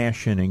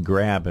smashing and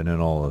grabbing and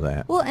all of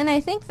that. Well, and I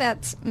think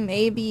that's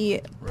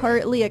maybe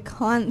partly a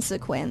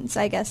consequence,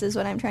 I guess is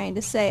what I'm trying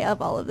to say,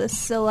 of all of this.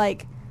 So,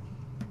 like,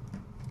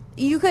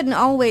 you couldn't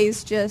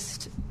always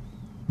just...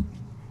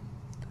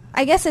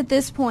 I guess at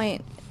this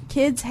point,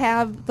 kids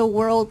have the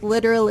world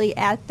literally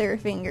at their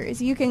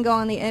fingers. You can go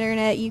on the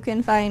internet, you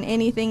can find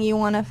anything you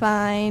want to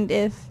find.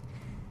 If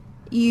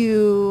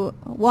you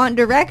want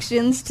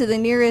directions to the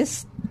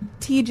nearest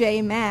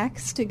TJ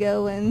Maxx to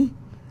go and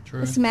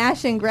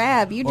smash and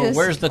grab, you just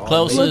where's the look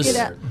closest? it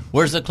up.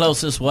 Where's the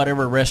closest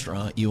whatever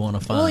restaurant you want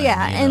to find? Well,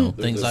 yeah, you know, and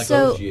things like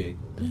so that.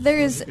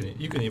 there's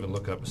You can even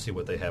look up and see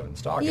what they have in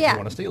stock if Yeah. you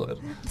want to steal it.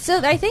 So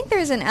I think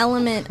there's an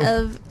element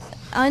of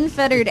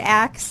unfettered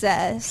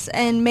access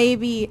and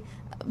maybe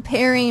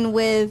pairing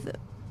with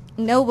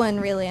no one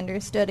really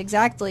understood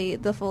exactly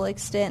the full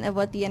extent of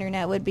what the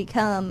internet would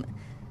become.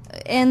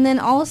 And then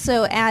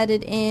also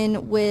added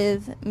in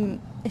with,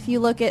 if you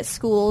look at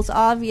schools,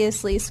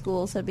 obviously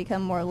schools have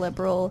become more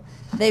liberal.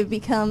 They've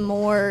become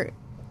more,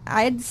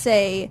 I'd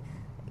say,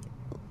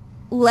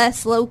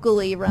 less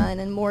locally run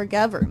and more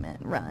government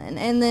run.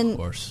 And then Of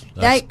course,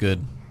 that's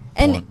good.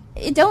 And point.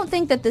 I don't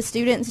think that the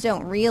students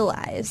don't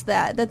realize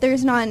that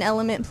there's not an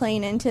element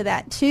playing into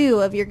that too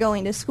of you're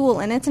going to school,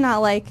 and it's not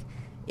like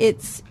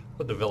it's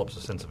It develops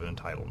a sense of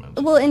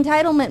entitlement. well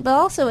entitlement, but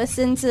also a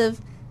sense of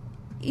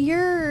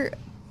you're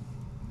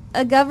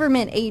a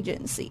government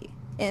agency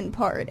in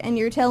part, and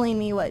you're telling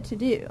me what to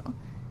do.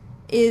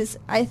 Is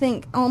I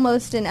think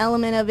almost an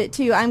element of it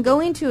too. I'm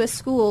going to a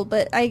school,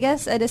 but I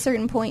guess at a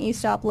certain point you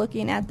stop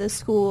looking at the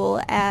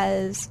school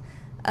as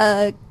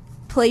a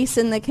place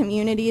in the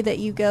community that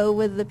you go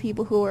with the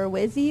people who are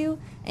with you,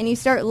 and you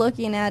start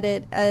looking at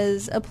it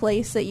as a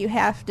place that you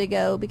have to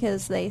go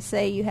because they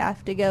say you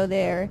have to go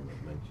there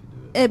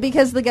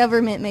because the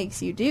government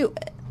makes you do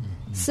it.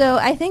 So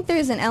I think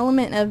there's an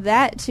element of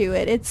that to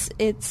it.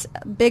 It's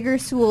bigger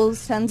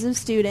schools, tons of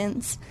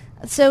students.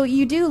 So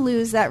you do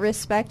lose that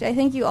respect. I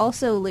think you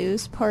also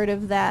lose part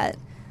of that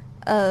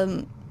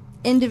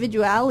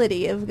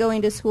individuality of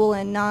going to school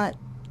and not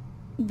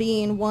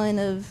being one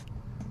of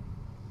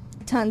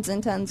tons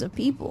and tons of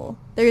people.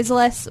 There's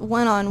less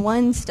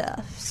one-on-one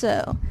stuff.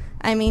 So,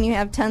 I mean, you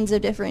have tons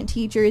of different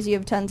teachers. You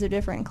have tons of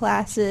different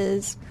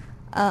classes.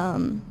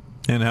 And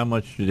how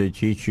much do they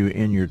teach you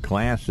in your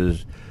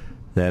classes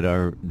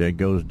that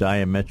goes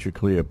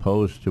diametrically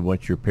opposed to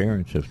what your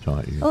parents have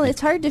taught you? Well,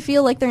 it's hard to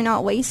feel like they're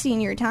not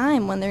wasting your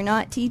time when they're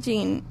not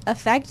teaching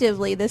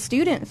effectively. The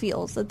student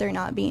feels that they're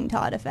not being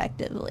taught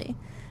effectively.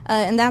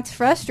 And that's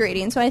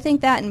frustrating. So I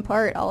think that in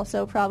part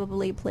also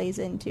probably plays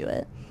into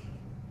it.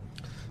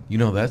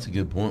 That's a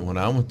good point. When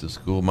I went to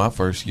school, my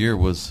first year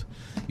was,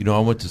 I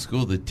went to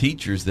school. The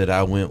teachers that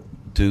I went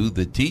to,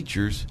 the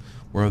teachers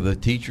were the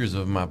teachers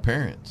of my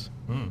parents.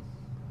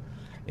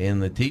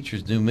 And the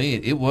teachers knew me.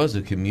 It was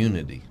a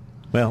community.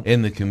 Well,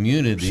 and the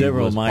community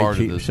was part of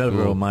the school.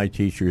 Several of my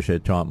teachers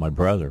had taught my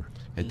brother.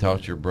 Had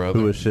taught your brother.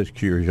 Who was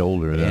 6 years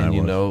older than I was.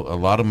 And, a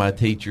lot of my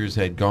teachers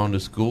had gone to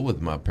school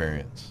with my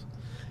parents.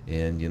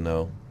 And,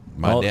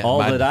 all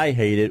that I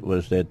hated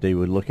was that they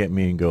would look at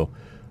me and go,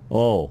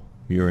 "Oh,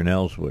 you're in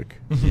Elswick."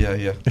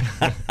 Yeah.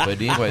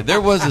 But anyway,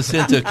 there was a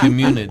sense of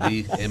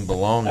community and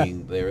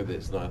belonging there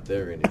that's not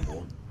there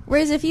anymore.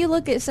 Whereas if you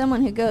look at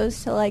someone who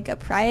goes to like a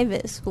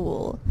private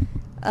school,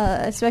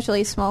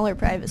 especially a smaller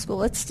private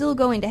school, it's still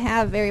going to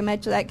have very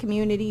much that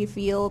community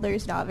feel.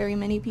 There's not very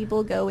many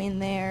people go in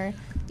there.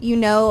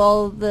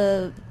 All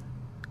the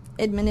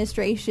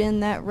administration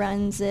that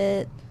runs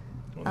it.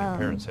 Well,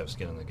 parents have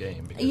skin in the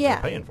game because they're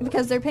paying for it.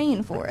 Because they're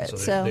paying for it.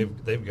 So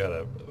they've got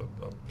a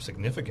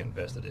significant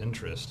vested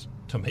interest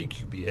to make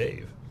you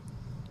behave.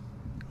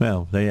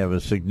 Well, they have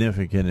a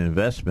significant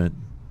investment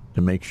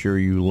to make sure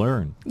you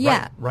learn.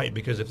 Yeah, right.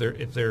 Because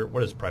if they're what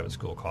does private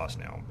school cost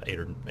now?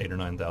 $8,000 or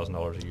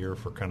 $9,000 a year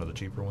for kind of the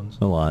cheaper ones.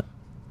 A lot.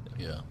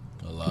 Yeah,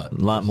 a lot. A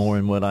lot more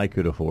than what I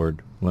could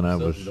afford when I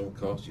was. Don't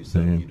cost you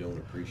something you don't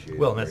appreciate.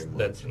 Well, that's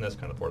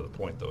kind of part of the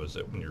point, though, is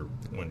that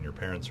when your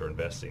parents are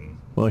investing.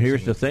 Well,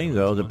 here's the thing,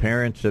 though: the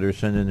parents that are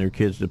sending their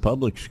kids to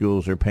public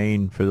schools are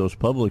paying for those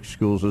public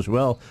schools as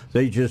well.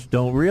 They just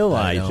don't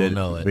realize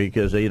it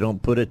because they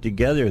don't put it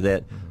together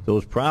that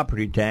those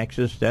property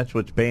taxes, that's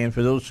what's paying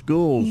for those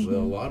schools. Well, a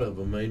lot of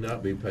them may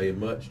not be paying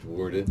much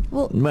toward it.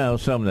 Well,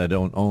 some that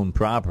don't own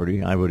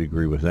property, I would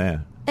agree with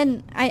that.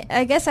 And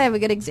I guess I have a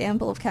good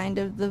example of kind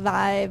of the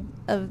vibe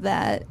of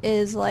that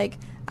is like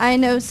I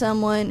know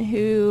someone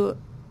who,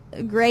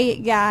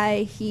 great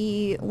guy,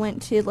 he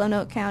went to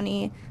Lonoke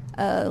County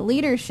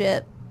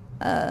leadership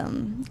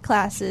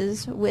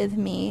classes with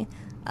me,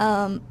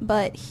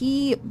 but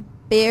he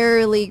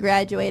barely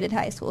graduated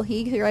high school.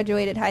 He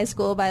graduated high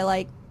school by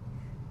like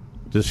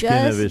the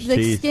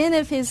skin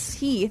of his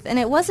teeth. And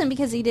it wasn't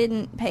because he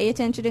didn't pay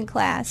attention in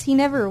class. He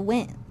never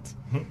went.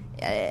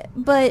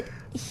 But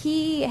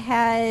his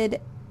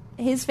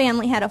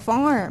family had a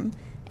farm,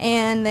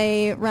 and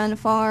they run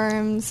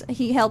farms.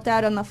 He helped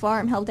out on the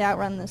farm, helped out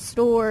run the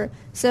store.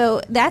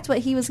 So that's what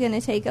he was going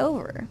to take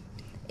over.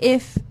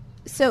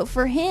 So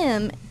for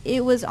him,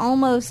 it was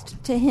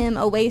almost to him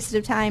a waste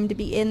of time to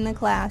be in the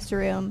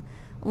classroom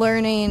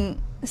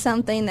learning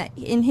something that,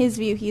 in his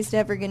view, he's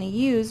never going to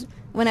use.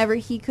 Whenever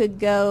he could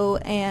go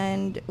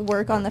and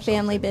work on the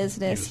family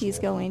business, he's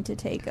going to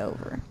take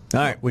over. All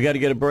right, we got to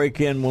get a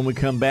break in. When we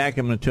come back,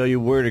 I'm going to tell you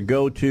where to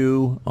go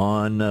to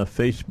on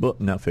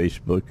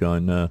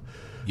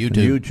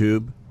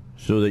YouTube,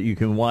 so that you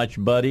can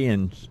watch Buddy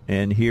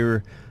and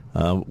hear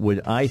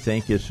what I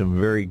think is some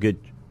very good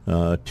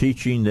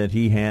teaching that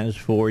he has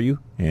for you.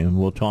 And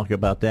we'll talk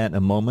about that in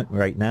a moment.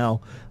 Right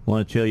now, I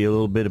want to tell you a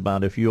little bit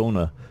about if you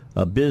own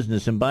a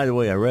business. And by the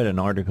way, I read an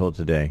article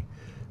today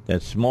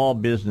that small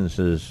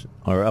businesses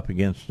are up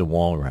against the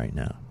wall right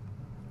now.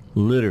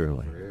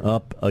 Literally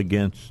up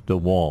against the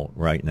wall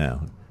right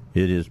now.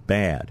 It is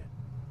bad.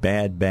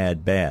 Bad,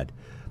 bad, bad.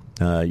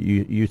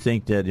 You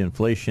think that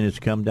inflation has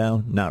come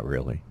down? Not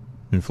really.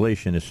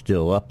 Inflation is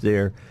still up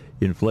there.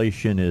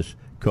 Inflation has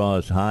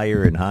caused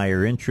higher and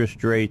higher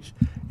interest rates,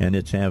 and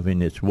it's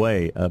having its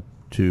way up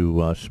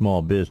to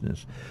small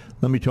business.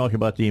 Let me talk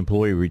about the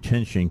employee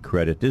retention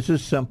credit. This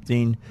is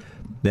something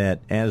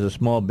that as a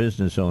small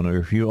business owner,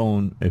 if you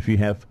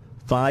have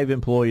 5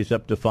 employees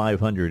up to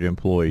 500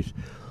 employees,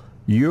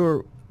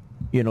 you're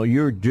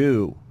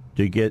due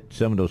to get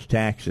some of those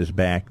taxes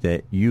back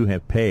that you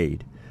have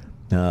paid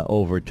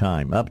over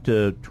time. Up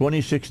to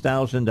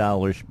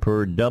 $26,000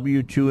 per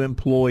W-2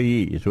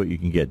 employee is what you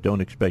can get.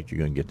 Don't expect you're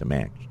going to get the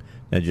max.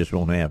 That just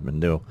won't happen.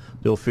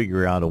 They'll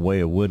figure out a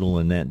way of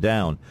whittling that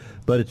down.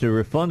 But it's a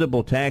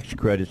refundable tax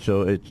credit,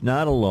 so it's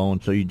not a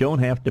loan, so you don't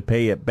have to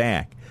pay it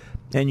back.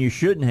 And you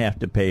shouldn't have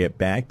to pay it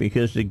back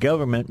because the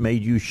government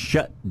made you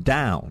shut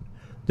down.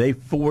 They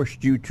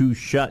forced you to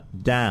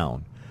shut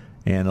down.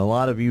 And a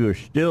lot of you are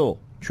still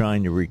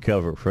trying to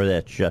recover for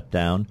that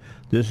shutdown.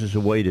 This is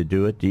a way to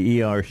do it. The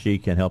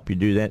ERC can help you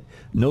do that.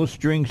 No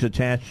strings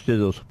attached to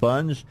those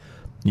funds.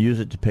 Use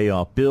it to pay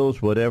off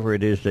bills, whatever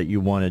it is that you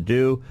want to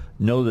do.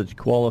 Know that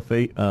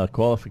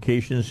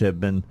qualifications have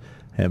been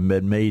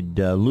made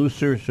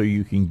looser so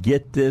you can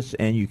get this,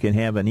 and you can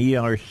have an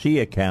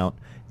ERC account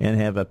and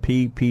have a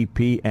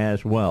PPP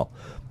as well.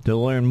 To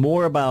learn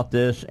more about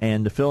this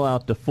and to fill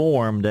out the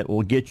form that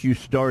will get you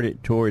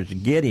started towards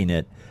getting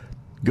it,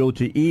 go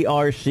to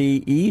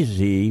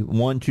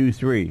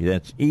ERCEZ123.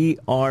 That's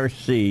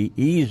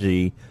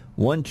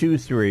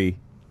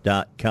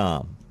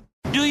ERCEZ123.com.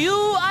 Do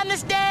you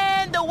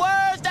understand the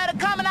words that are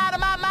coming out of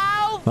my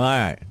mouth? All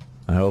right.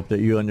 I hope that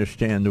you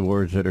understand the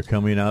words that are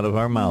coming out of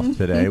our mouth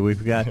today.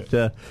 We've got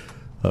a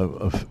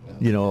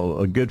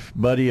good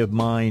buddy of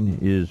mine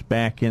is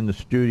back in the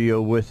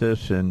studio with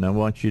us, and I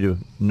want you to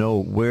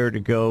know where to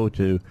go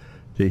to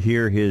to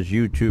hear his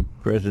YouTube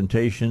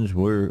presentations,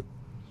 what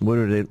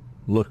do they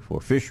look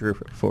for? Fisher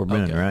for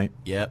Men, right?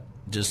 Yep.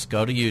 Just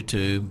go to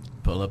YouTube,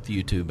 pull up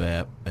the YouTube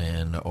app,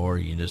 or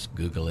you just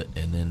Google it,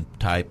 and then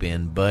type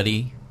in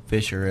Buddy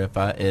Fisher,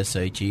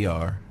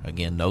 Fisher.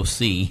 Again, no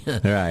C.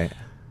 Right.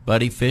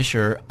 Buddy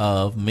Fisher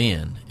of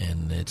Men,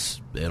 and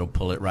it'll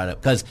pull it right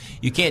up. Because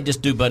you can't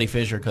just do Buddy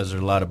Fisher because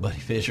there's a lot of Buddy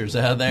Fishers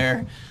out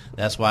there.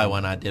 That's why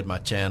when I did my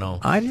channel,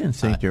 I didn't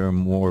think there were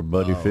more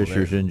Buddy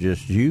Fishers than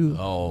just you.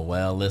 Oh,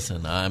 well,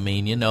 listen, I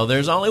mean,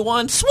 there's only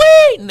one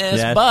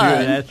sweetness,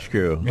 That's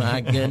true.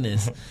 My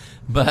goodness.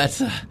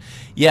 But,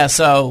 yeah,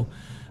 so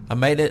I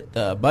made it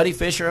Buddy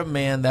Fisher of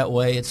Men. That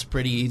way it's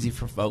pretty easy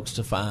for folks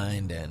to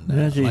find. And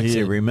that's easy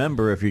to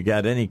remember. If you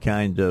got any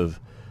kind of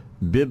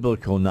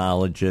biblical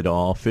knowledge at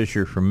all,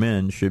 Fisher for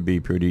Men should be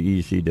pretty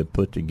easy to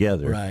put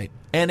together. Right.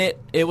 And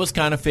it was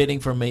kind of fitting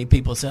for me.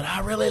 People said, I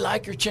really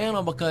like your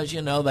channel because,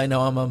 they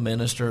know I'm a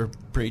minister,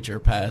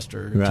 preacher,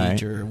 pastor,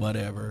 teacher,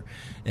 whatever.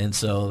 And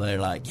so they're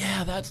like,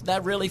 yeah,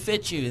 that really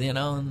fits you,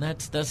 and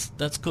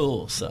that's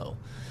cool. So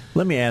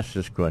let me ask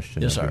this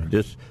question. Yes, sir.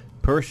 This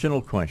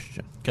personal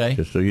question. Okay.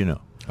 Just so you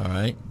know. All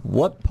right.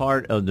 What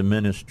part of the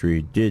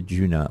ministry did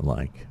you not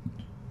like?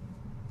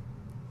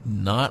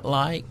 Not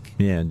like?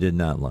 Yeah, did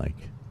not like.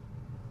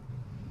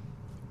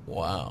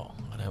 Wow.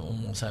 I'd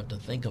almost have to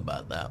think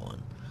about that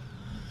one.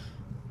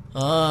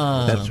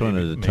 That's one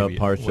of the tough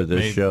parts of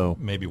this show.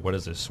 Maybe what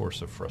is a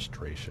source of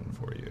frustration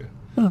for you?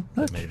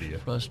 Maybe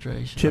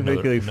frustration.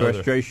 Typically,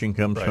 frustration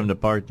comes from the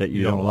part that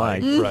you don't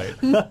like. Right.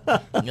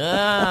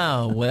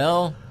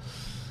 Well,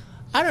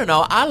 I don't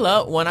know. I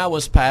love when I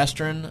was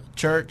pastoring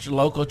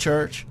local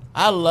church.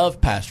 I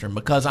love pastoring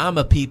because I'm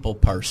a people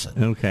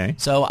person. Okay.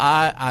 So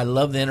I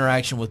love the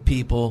interaction with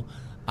people.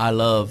 I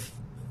love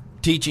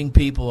teaching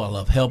people. I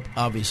love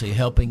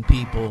helping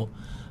people.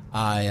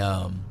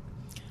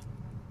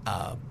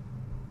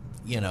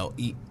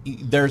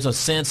 There's a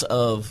sense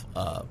of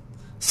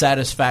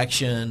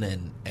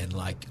satisfaction and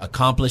like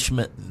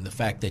accomplishment, and the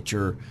fact that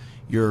you're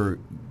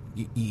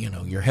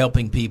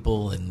helping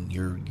people and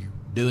you're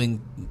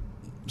doing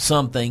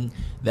something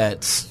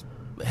that's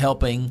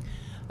helping.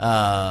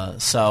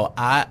 So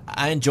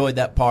I enjoyed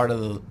that part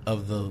of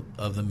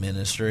the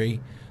ministry.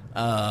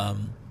 Oh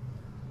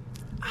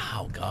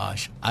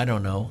gosh, I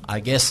don't know. I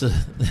guess could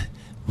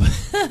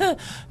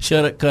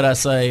I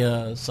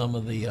say some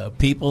of the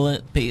people?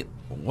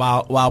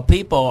 While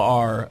people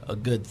are a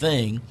good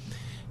thing,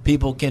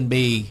 people can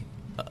be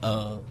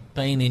a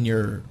pain in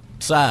your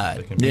side.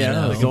 They can be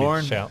challenging.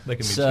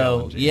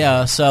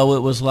 Yeah, so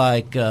it was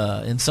like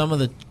in some of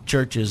the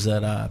churches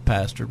that I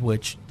pastored,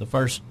 which the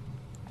first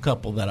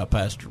couple that I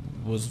pastored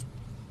was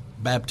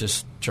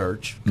Baptist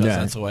church because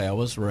that's the way I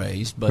was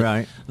raised.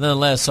 But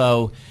nonetheless,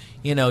 so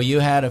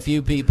you had a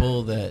few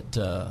people that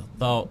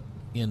thought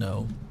they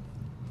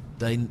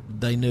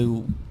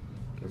knew.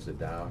 There's a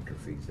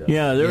diatrophy.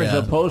 Yeah, there was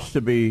supposed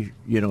to be,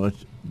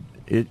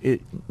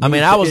 it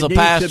I was a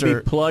pastor. Needs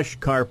to be plush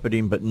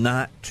carpeting, but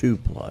not too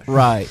plush.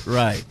 Right.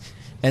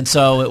 And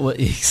so it was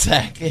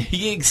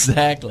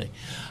exactly.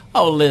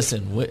 Oh,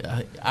 listen,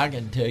 I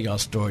can tell y'all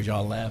stories.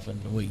 Y'all laughing.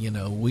 We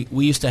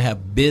used to have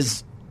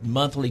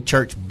monthly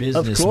church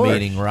business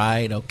meeting,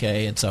 right?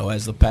 Okay, and so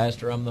as the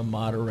pastor, I'm the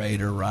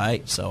moderator,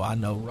 right? So I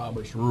know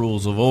Robert's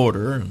Rules of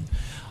Order and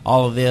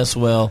all of this.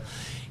 Well,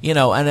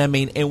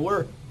 and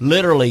we're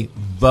literally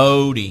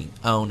voting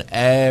on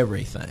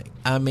everything.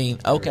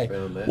 Okay,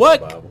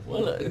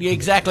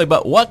 exactly?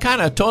 But what kind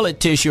of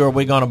toilet tissue are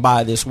we going to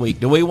buy this week?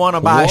 Do we want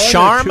to buy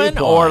Charmin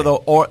or do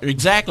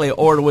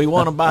we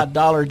want to buy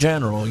Dollar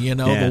General?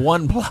 The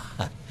one ply.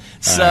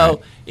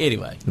 So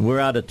anyway, we're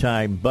out of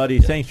time, buddy.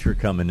 Thanks for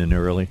coming in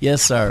early.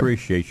 Yes, sir.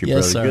 Appreciate you,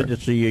 yes, brother. Sir. Good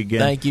to see you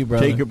again. Thank you,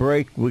 brother. Take a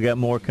break. We got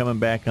more coming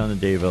back on the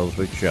Dave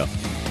Elswick Show.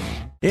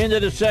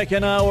 Into the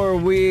second hour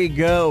we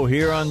go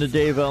here on the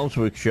Dave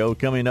Elswick Show.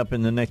 Coming up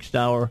in the next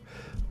hour,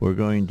 we're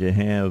going to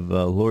have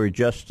Lori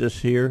Justice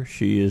here.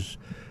 She is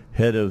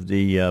head of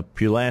the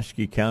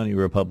Pulaski County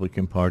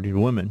Republican Party,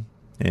 women,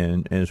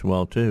 and as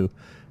well, too.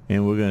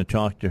 And we're going to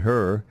talk to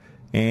her.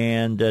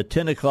 And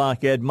 10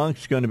 o'clock, Ed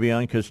Monk's going to be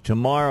on because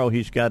tomorrow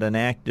he's got an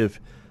active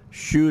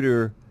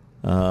shooter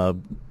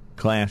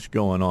class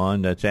going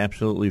on that's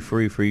absolutely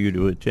free for you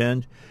to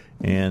attend.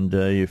 And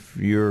if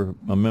you're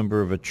a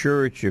member of a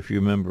church, if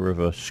you're a member of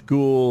a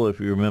school, if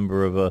you're a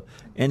member of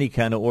any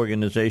kind of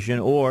organization,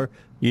 or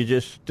you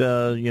just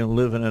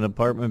live in an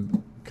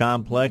apartment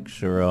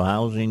complex or a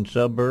housing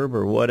suburb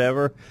or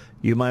whatever,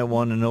 you might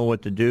want to know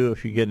what to do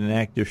if you get an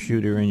active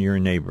shooter in your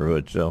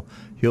neighborhood. So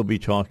he'll be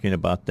talking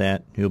about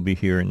that. He'll be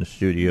here in the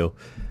studio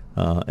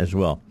as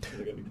well. Is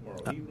it going to be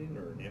tomorrow evening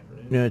or in the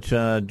afternoon? It's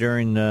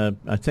during,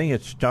 I think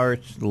it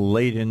starts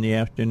late in the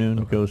afternoon.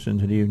 It goes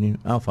into the evening.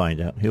 I'll find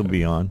out. He'll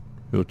be on.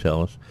 He'll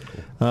tell us.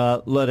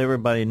 Let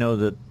everybody know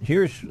that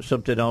here's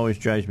something that always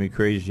drives me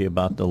crazy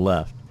about the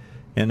left.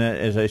 And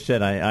as I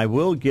said, I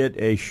will get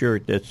a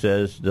shirt that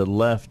says the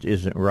left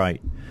isn't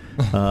right.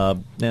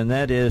 And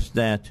that is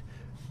that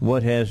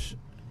what has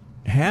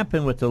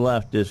happened with the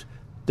left is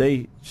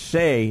they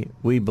say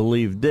we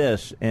believe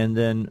this, and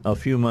then a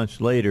few months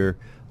later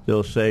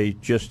they'll say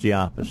just the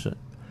opposite.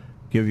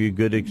 Give you a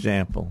good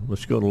example.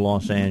 Let's go to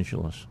Los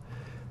Angeles.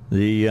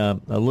 A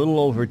little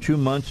over 2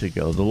 months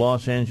ago, the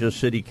Los Angeles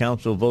City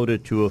Council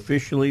voted to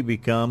officially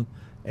become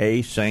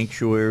a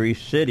sanctuary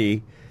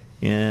city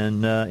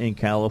in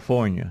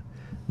California.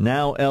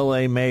 Now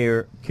L.A.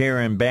 Mayor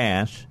Karen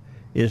Bass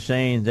is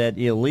saying that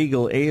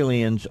illegal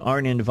aliens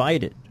aren't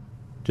invited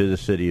to the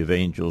City of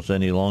Angels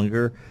any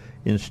longer.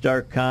 In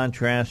stark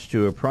contrast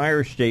to her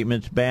prior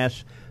statements,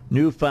 Bass'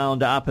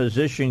 newfound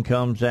opposition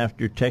comes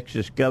after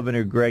Texas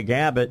Governor Greg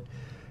Abbott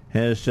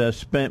has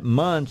spent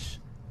months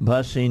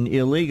busing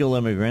illegal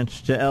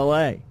immigrants to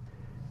L.A.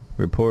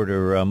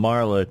 Reporter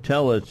Marla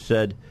Tellett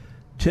said,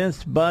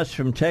 10th bus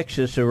from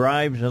Texas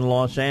arrives in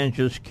Los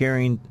Angeles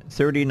carrying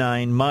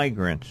 39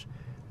 migrants.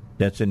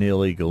 That's an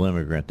illegal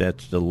immigrant.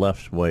 That's the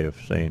left's way of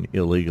saying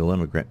illegal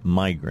immigrant,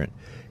 migrant,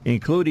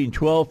 including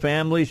 12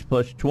 families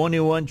plus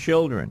 21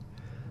 children.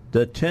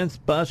 The 10th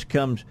bus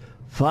comes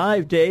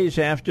 5 days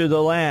after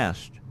the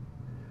last.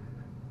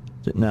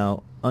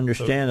 Now,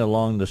 understand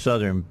along the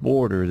southern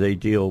border, they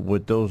deal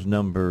with those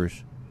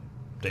numbers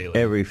daily,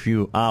 every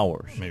few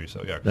hours. Maybe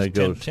so, yeah. That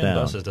 10 goes down.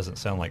 buses doesn't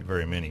sound like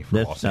very many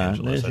for Los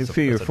Angeles. If you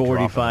figure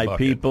 45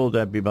 people,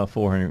 that'd be about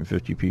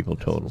 450 people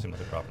total. Seems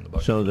like a drop in the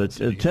bucket. So the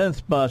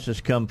 10th bus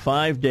has come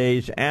 5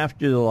 days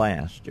after the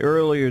last.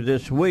 Earlier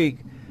this week,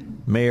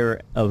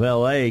 Mayor of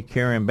L.A.,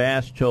 Karen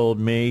Bass, told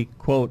me,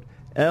 quote,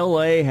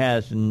 L.A.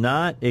 has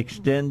not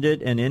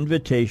extended an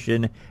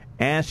invitation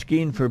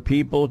asking for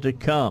people to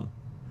come.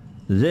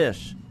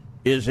 This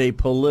is a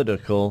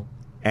political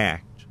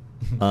act,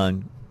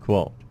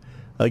 unquote.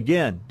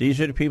 Again,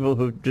 these are the people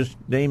who just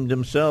named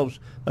themselves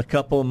a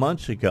couple of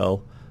months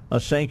ago a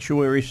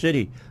sanctuary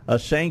city. A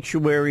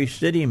sanctuary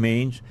city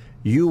means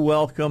you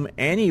welcome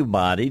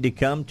anybody to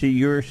come to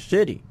your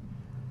city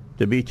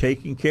to be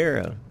taken care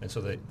of. And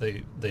so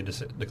they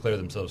declare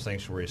themselves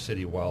sanctuary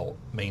city while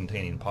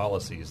maintaining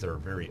policies that are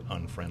very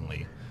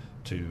unfriendly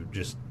to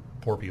just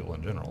poor people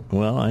in general.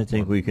 Well, I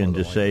think we can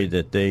just say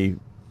that they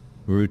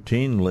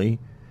routinely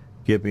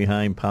get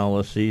behind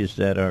policies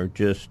that are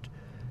just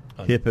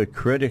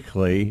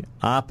hypocritically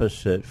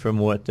opposite from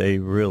what they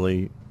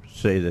really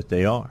say that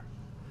they are.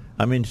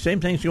 I mean, same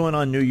thing's going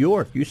on in New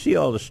York. You see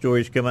all the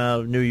stories coming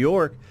out of New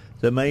York.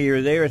 The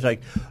mayor there is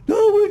like,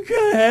 no, we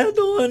can't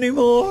handle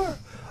anymore.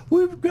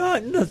 We've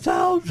gotten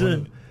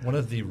 1,000. One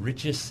of the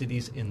richest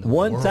cities in the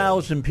world.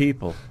 1,000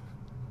 people.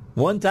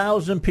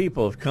 1,000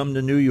 people have come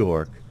to New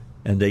York,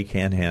 and they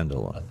can't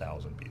handle it.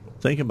 1,000 people.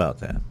 Think about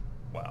that.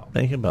 Wow.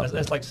 Think about that.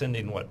 That's like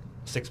sending,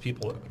 6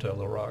 people to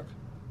Little Rock?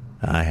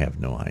 I have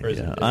no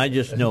idea. I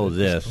just know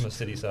this. From a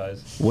city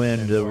size.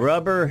 When the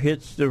rubber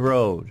hits the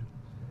road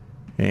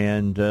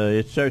and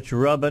it starts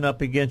rubbing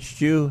up against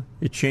you,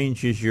 it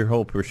changes your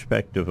whole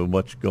perspective of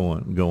what's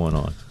going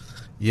on.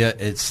 Yeah,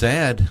 it's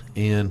sad.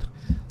 In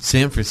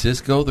San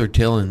Francisco, they're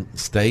telling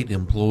state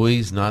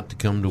employees not to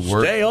come to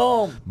work. Stay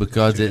home.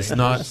 Because it's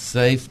not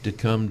safe to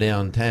come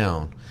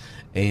downtown.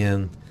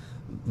 And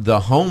the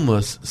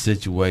homeless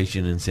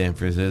situation in San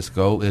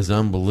Francisco is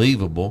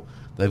unbelievable.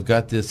 They've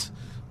got this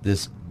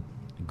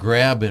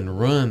grab and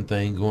run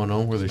thing going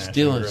on where they're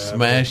stealing,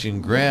 smash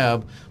and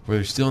grab, where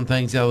they're stealing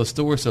things out of the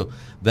store. So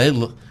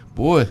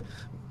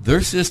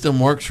their system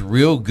works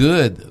real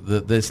good.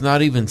 It's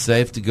not even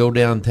safe to go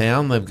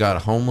downtown. They've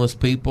got homeless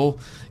people,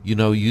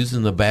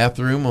 using the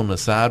bathroom on the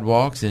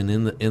sidewalks and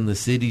in the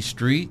city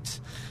streets.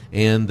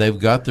 And they've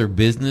got their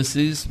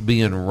businesses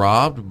being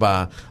robbed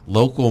by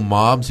local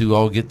mobs who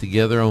all get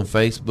together on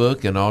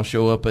Facebook and all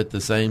show up at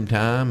the same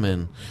time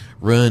and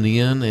run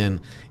in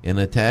and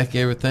attack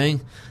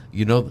everything.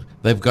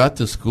 They've got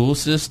the school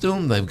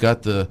system, they've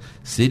got the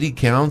city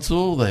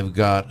council, they've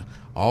got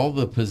all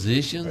the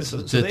positions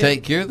to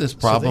take care of this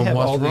problem.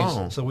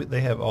 What's wrong?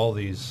 They have all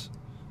these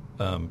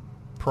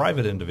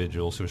private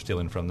individuals who are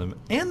stealing from them,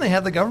 and they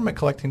have the government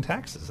collecting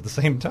taxes at the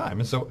same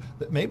time. And so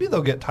maybe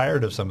they'll get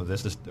tired of some of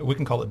this. We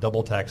can call it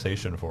double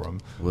taxation for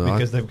them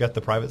because they've got the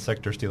private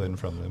sector stealing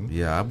from them.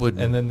 Yeah, I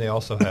wouldn't. And then they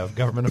also have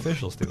government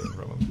officials stealing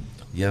from them.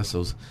 Yeah,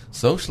 so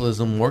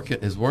socialism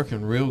is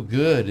working real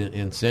good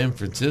in San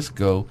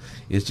Francisco.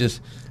 It's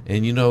just,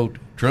 and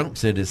Trump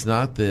said it's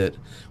not that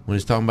when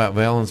he's talking about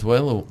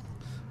Valenzuela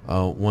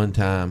one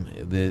time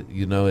that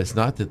it's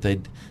not that they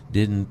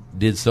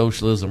did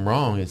socialism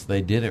wrong; it's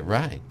they did it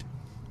right.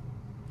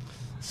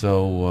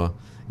 So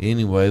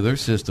anyway, their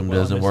system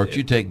doesn't work.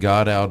 You take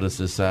God out of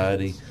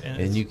society,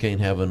 and you can't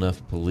have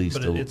enough police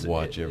to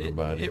watch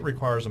everybody. It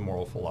requires a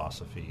moral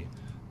philosophy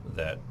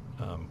that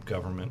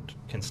government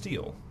can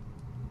steal.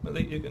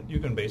 You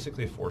can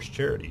basically force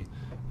charity,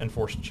 and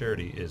forced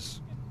charity is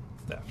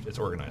theft. It's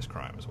organized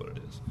crime, is what it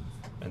is,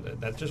 and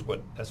that's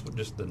what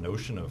just the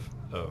notion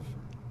of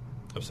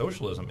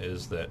socialism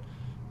is, that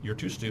you're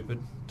too stupid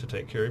to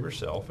take care of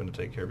yourself and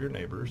to take care of your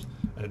neighbors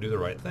and to do the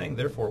right thing.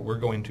 Therefore, we're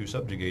going to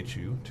subjugate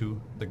you to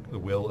the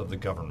will of the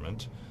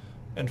government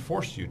and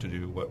force you to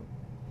do what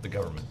the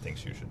government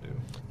thinks you should do.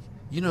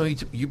 You know,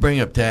 you bring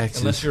up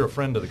taxes. Unless you're a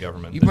friend of the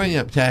government. You bring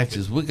up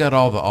taxes. We got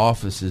all the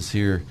offices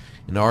here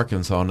in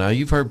Arkansas now.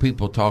 You've heard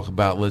people talk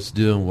about let's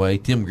do away.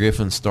 Tim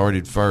Griffin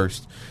started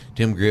first.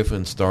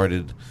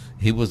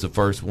 He was the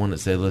first one that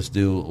said let's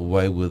do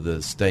away with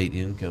the state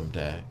income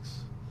tax.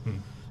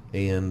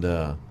 And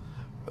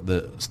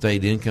the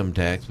state income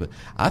tax, but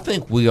I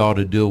think we ought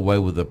to do away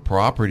with the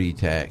property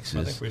taxes.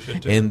 I think we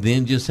should too. And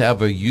then just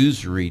have a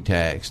usury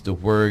tax to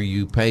where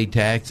you pay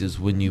taxes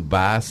when you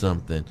buy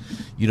something.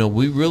 You know,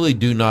 we really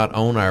do not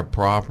own our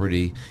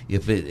property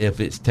if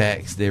it's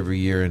taxed every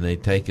year and they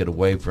take it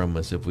away from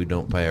us if we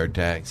don't pay our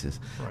taxes.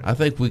 Right. I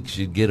think we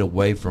should get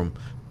away from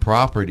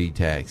property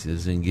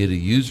taxes and get a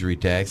usury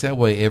tax. That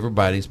way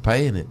everybody's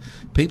paying it.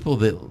 People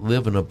that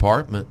live in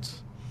apartments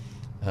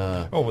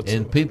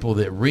and people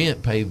that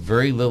rent pay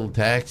very little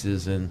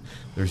taxes, and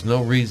there's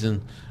no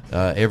reason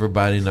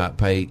everybody not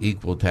pay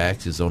equal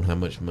taxes on how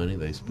much money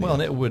they spend.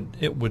 Well, and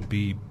it would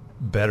be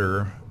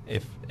better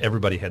if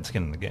everybody had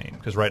skin in the game.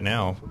 Because right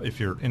now, if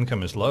your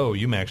income is low,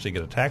 you may actually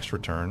get a tax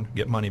return,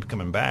 get money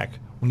coming back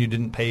when you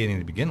didn't pay any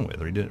to begin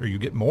with, or you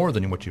get more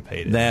than what you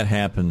paid. That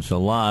happens a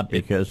lot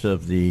because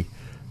of the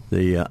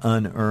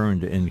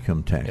unearned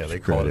income tax. Yeah, they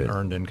call it an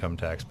earned income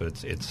tax,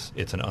 but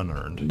it's an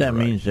unearned. That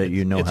means that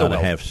you know how to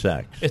have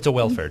sex. It's a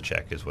welfare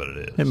check, is what it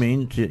is. It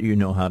means that you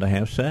know how to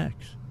have sex.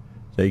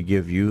 They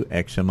give you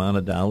X amount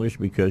of dollars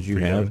because you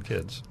have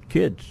kids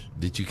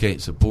that you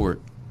can't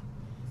support.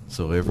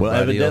 So everybody well,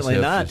 evidently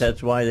else not.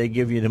 That's why they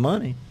give you the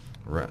money.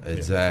 Right,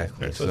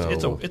 exactly. Yeah.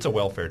 So it's a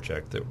welfare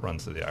check that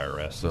runs to the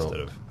IRS instead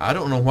of. I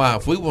don't know why.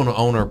 If we want to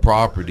own our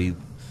property,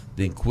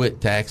 then quit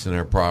taxing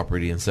our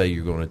property and say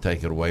you're going to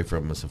take it away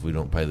from us if we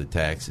don't pay the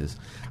taxes.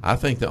 I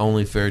think the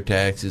only fair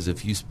tax is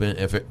if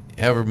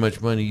however much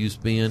money you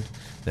spend,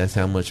 that's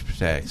how much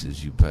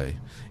taxes you pay,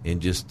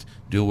 and just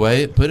do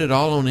away. Put it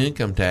all on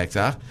income tax.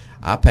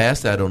 I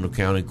passed that on the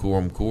county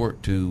quorum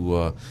court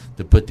to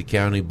put the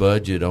county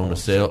budget on a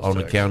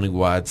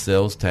countywide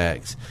sales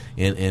tax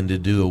and to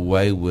do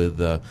away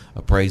with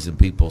appraising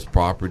people's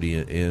property,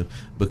 and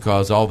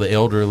because all the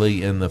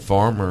elderly and the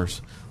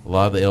farmers. A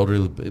lot of the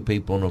elderly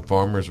people and the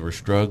farmers were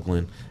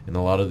struggling, and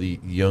a lot of the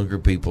younger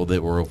people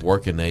that were of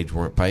working age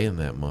weren't paying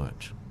that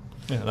much.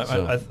 Yeah,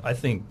 so, I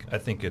think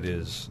it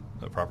is.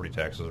 Property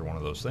taxes are one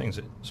of those things.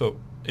 So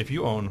if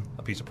you own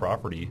a piece of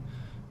property,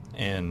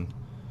 and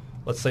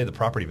let's say the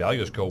property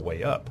values go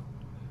way up,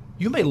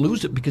 you may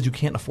lose it because you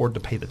can't afford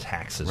to pay the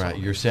taxes. Right,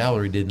 your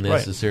salary didn't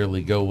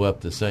necessarily go up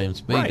the same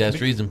speed. Right. That's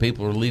the reason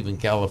people are leaving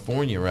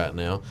California right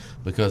now,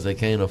 because they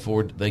can't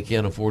afford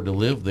to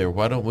live there.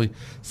 Why don't we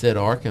set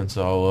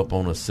Arkansas up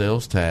on a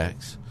sales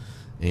tax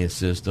and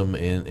system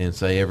and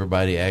say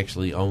everybody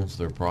actually owns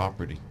their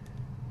property?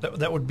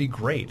 That would be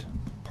great.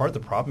 Part of the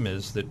problem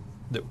is that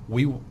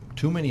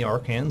too many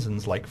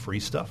Arkansans like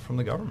free stuff from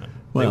the government.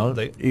 Well,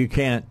 you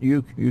can't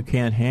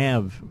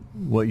have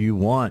what you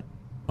want,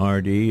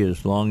 RD,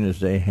 as long as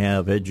they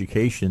have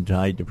education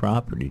tied to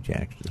property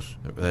taxes.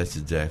 That's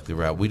exactly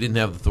right. We didn't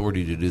have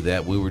authority to do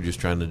that. We were just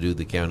trying to do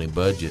the county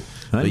budget.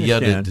 But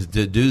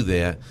to do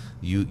that,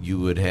 you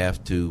would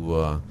have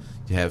to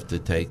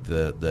take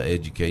the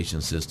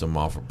education system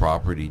off of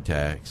property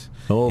tax.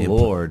 Oh,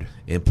 Lord!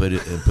 Put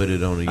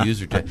it on a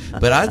user tax.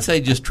 But I'd say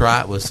just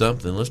try it with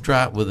something. Let's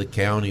try it with a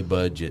county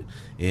budget,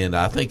 and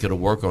I think it'll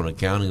work on a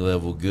county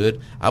level good.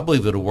 I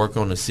believe it'll work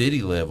on a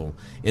city level.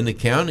 In the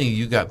county,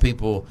 you got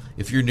people.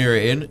 If you're near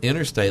an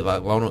interstate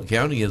like Lonoke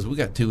County is, we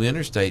got 2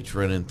 interstates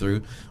running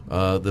through.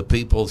 The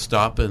people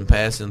stopping,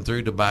 passing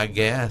through to buy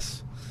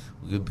gas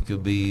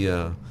could be.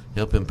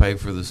 Helping pay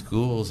for the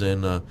schools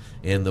and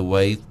the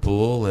wave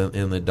pool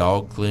and the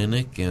dog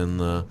clinic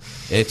and the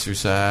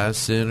exercise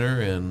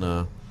center and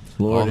all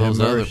those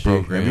other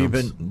programs. Have you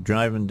been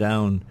driving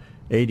down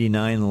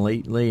 89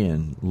 lately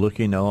and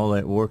looking at all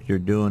that work they're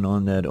doing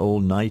on that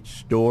old Knight's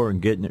store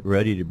and getting it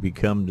ready to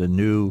become the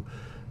new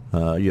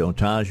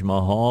Taj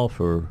Mahal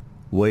for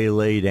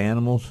waylaid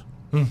animals?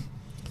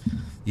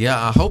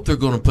 Yeah, I hope they're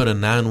going to put a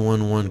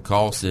 911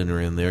 call center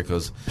in there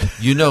because,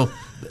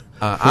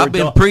 I've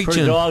been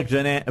preaching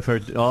for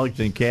dogs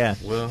and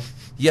cats. Well,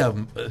 yeah,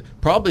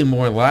 probably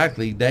more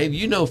likely, Dave.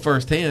 You know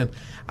firsthand.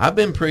 I've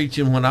been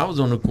preaching when I was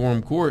on the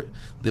quorum court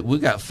that we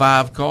got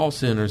 5 call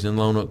centers in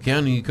Lonoke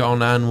County. You call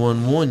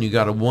 911, you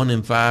got a 1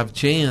 in 5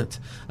 chance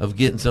of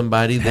getting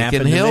somebody that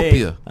can help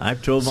you.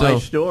 I've told my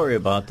story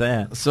about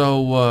that.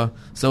 So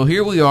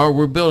here we are.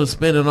 We're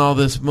spending all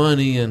this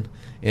money, and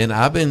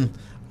I've been.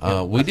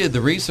 We did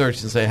the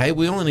research and say, hey,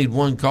 we only need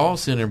 1 call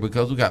center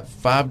because we got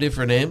 5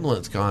 different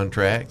ambulance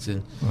contracts,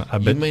 and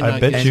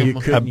you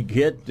couldn't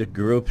get the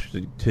groups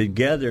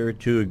together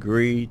to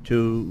agree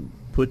to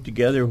put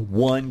together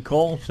 1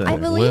 call center. I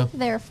believe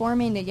they're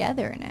forming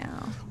together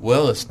now.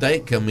 Well, a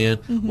state come in.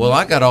 Mm-hmm. Well,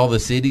 I got all the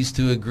cities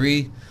to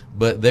agree,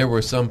 but there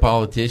were some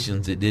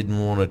politicians that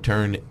didn't want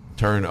to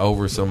turn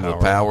over some of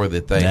the power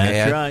that they had.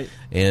 That's right.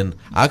 And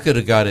I could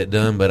have got it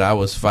done, but I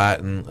was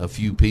fighting a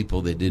few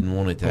people that didn't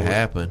want it to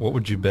happen. What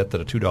would you bet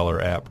that a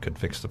 $2 app could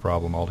fix the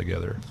problem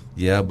altogether?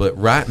 Yeah, but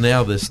right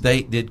now the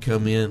state did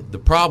come in. The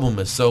problem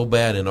is so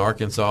bad in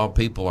Arkansas,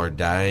 people are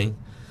dying.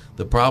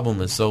 the problem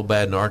is so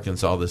bad in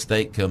Arkansas, the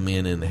state come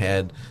in and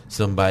had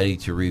somebody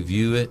to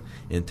review it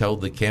and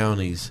told the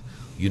counties,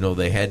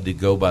 they had to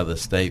go by the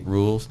state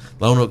rules.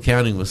 Lone Oak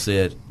County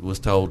was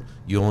told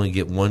you only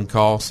get one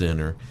call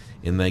center,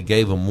 and they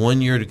gave them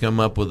 1 year to come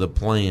up with a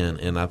plan,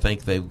 and I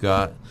think they've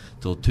got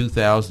till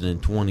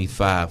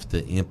 2025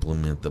 to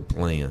implement the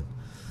plan.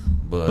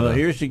 But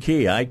here's the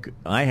key. I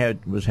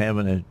was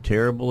having a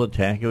terrible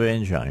attack of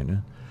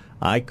angina.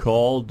 I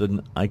called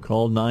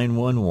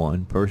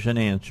 911. Person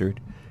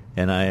answered,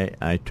 and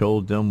I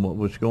told them what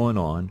was going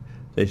on.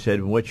 They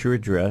said, "What's your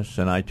address?"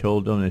 And I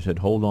told them. They said,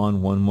 "Hold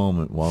on one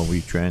moment while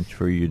we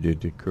transfer you to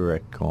the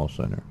correct call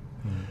center."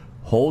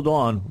 Hold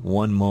on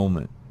one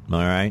moment, all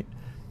right?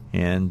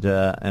 And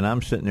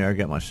I'm sitting there. I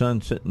got my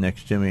son sitting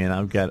next to me, and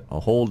I've got a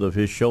hold of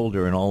his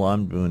shoulder, and all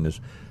I'm doing is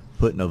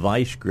putting a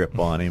vice grip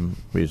on him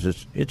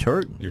because it's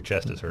hurting. Your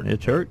chest is hurting.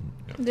 It's hurting.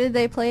 Did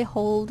they play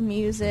hold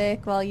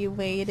music while you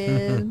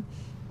waited?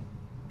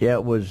 Yeah,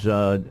 it was.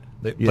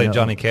 They played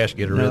Johnny Cash,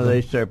 Get a Rhythm. No,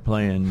 they started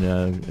playing,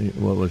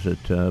 what was it,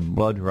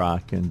 Blood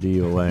Rock and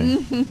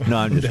DOA. No,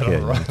 I'm just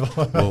kidding.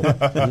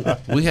 Well,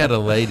 we had a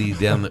lady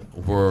down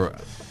where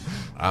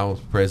I was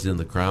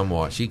president of the crime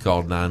watch. She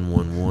called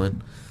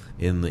 911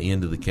 in the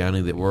end of the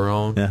county that we're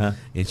on,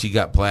 and she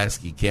got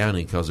Pulaski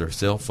County because her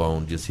cell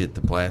phone just hit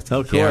the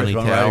Pulaski County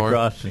tower. Right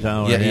across the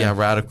tower. Yeah,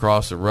 right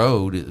across the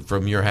road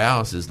from your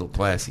house is the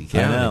Pulaski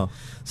County. I know.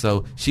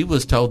 So she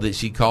was told that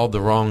she called the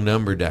wrong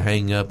number to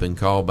hang up and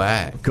call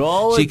back.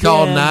 She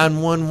called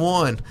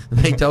 911.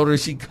 They told her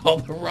she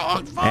called the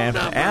wrong phone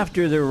number.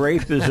 After the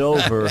rape is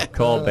over,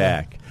 call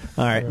back.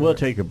 All right, we'll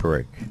take a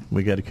break.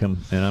 We got to come,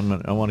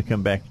 and I want to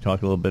come back and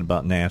talk a little bit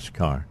about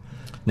NASCAR.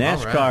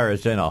 NASCAR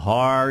is in a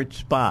hard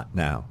spot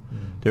now.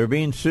 They're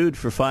being sued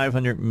for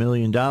 $500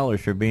 million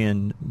for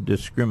being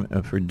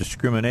for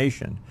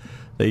discrimination.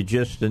 They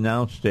just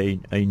announced a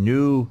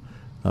new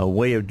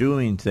way of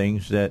doing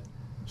things that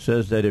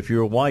says that if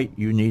you're white,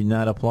 you need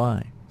not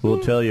apply.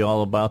 We'll tell you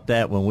all about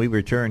that when we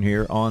return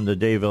here on the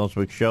Dave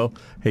Elswick Show.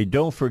 Hey,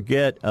 don't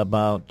forget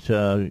about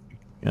QX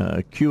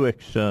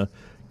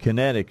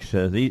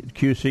Kinetics, the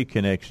QC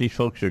Kinetics. These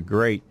folks are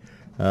great.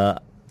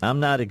 I'm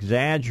not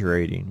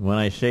exaggerating when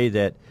I say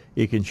that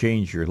it can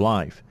change your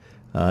life.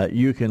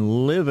 You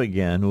can live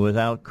again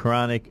without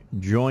chronic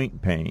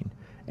joint pain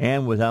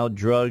and without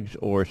drugs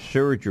or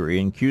surgery.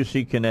 And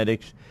QC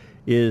Kinetics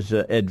is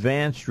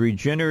advanced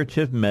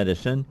regenerative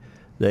medicine.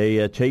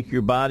 They take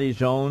your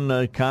body's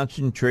own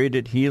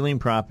concentrated healing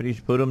properties,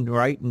 put them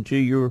right into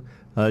your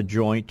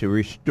joint to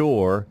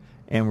restore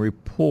and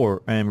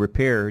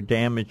repair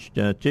damaged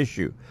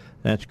tissue.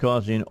 That's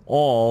causing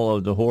all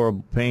of the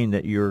horrible pain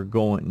that you're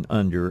going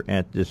under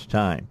at this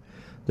time.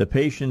 The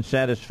patient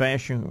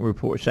satisfaction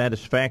reports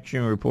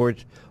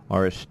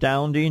are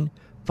astounding.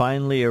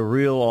 Finally, a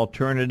real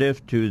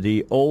alternative to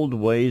the old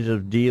ways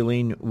of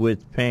dealing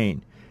with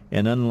pain.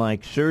 And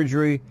unlike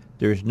surgery,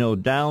 there's no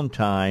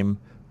downtime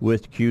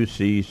with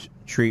QC's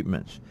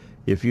treatments.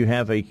 If you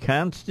have a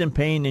constant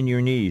pain in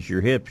your knees,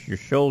 your hips, your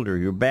shoulder,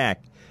 your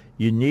back,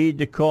 you need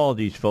to call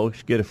these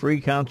folks. Get a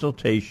free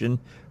consultation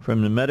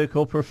from the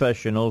medical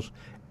professionals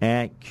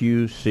at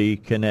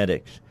QC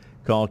Kinetics.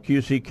 Call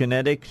QC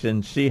Kinetics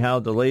and see how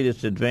the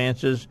latest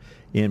advances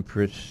in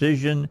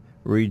precision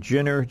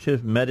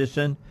regenerative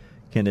medicine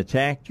can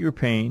attack your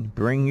pain,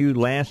 bring you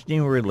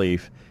lasting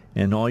relief,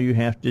 and all you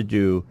have to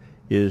do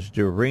is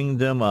to ring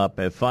them up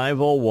at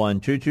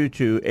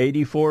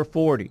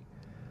 501-222-8440.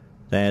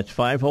 That's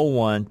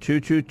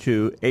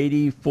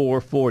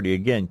 501-222-8440.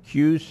 Again,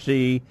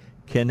 QC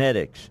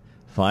Kinetics,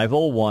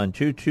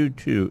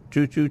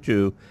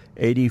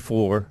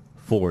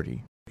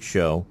 501-222-8440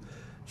 show.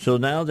 So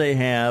now they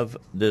have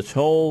this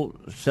whole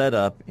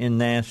setup in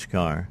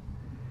NASCAR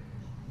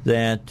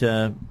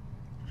that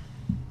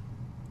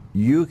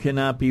you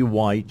cannot be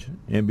white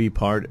and be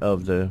part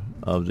of the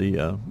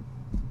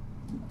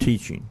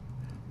teaching.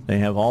 They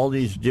have all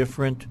these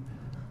different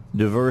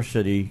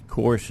diversity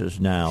courses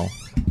now,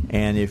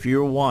 and if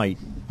you're white,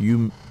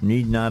 you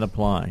need not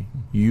apply.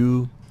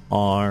 You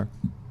are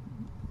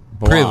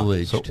blocked.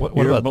 Privileged. So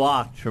You're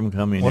blocked from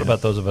coming What in.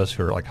 about those of us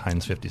who are like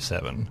Heinz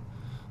 57?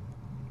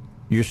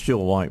 You're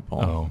still white,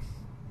 Paul. Oh.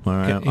 All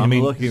right. You I'm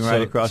mean- looking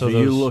right across. so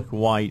you those- look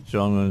white,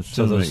 so I'm going to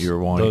assume that you're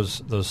white.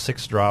 Those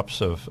 6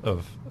 drops of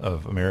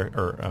American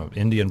or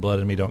Indian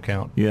blood in me don't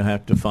count. You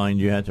have to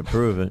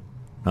prove it.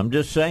 I'm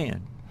just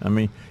saying. I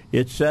mean,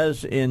 it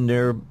says in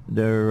the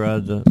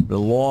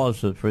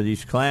laws for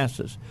these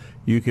classes,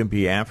 you can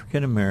be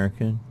African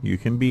American, you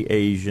can be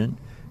Asian,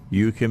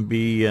 you can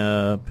be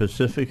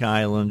Pacific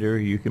Islander,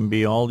 you can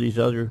be all these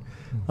other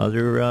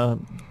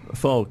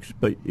folks,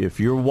 but if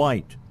you're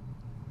white,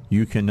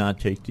 you cannot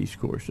take these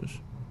courses.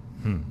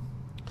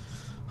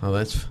 Oh,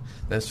 that's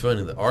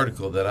funny. The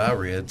article that I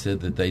read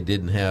said that they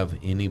didn't have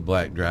any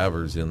black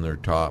drivers in their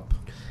top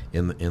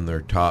in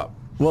their top.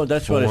 Well,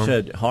 that's what I form.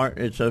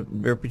 said.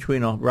 They're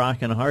between a rock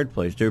and a hard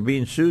place. They're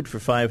being sued for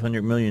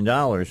 $500 million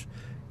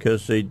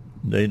because they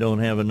don't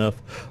have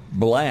enough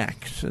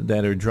blacks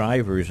that are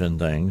drivers and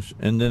things.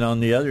 And then on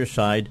the other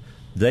side,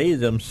 they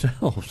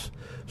themselves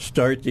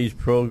start these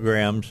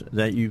programs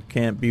that you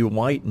can't be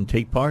white and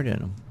take part in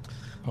them.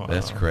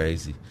 That's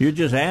crazy. You're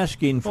just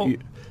asking for,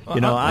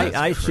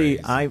 I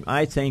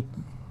think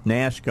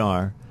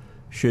NASCAR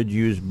should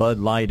use Bud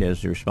Light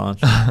as their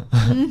sponsor.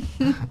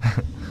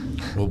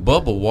 Well,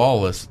 Bubba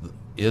Wallace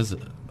is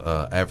an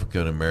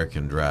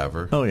African-American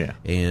driver. Oh, yeah.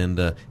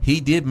 And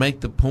he did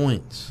make the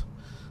points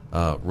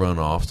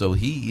runoff, so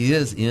he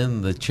is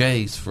in the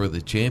chase for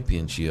the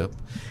championship.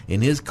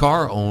 And his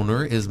car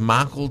owner is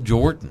Michael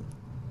Jordan.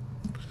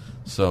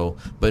 So,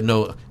 but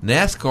no,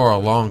 NASCAR a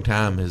long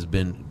time has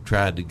been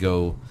tried to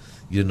go,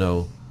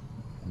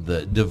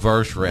 the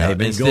diverse route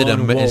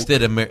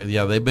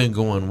they've been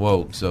going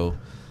woke. So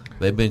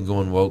they've been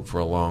going woke for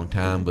a long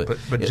time. But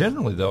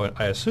generally, though,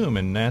 I assume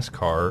in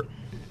NASCAR,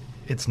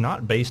 it's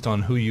not based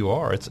on who you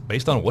are. It's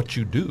based on what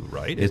you do,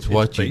 right? It's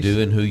what you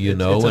do and who you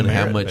know and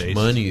how much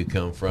money you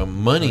come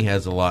from. Money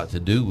has a lot to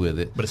do with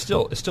it. But it's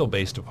still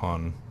based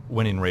upon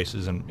winning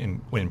races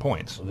and winning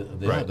points.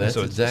 Right. That's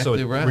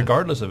exactly right.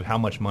 Regardless of how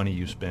much money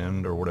you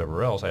spend or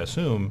whatever else, I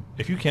assume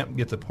if you can't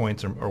get the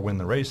points or win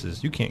the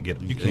races, you can't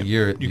get.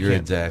 You're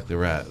exactly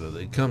right.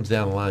 It comes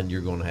down the line.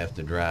 You're going to have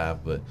to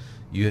drive, but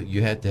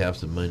you have to have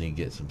some money to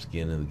get some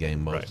skin in the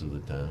game most of the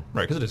time.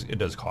 Right, because it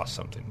does cost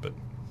something, but.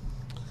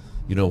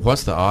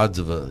 What's the odds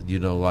of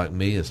like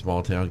me, a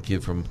small town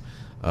kid come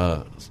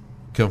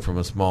from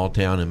a small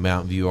town in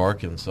Mountain View,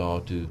 Arkansas,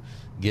 to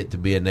get to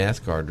be a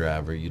NASCAR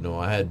driver?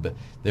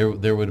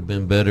 There would have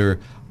been better.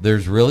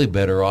 There's really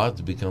better odds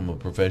to become a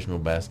professional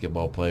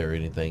basketball player or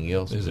anything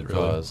else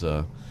because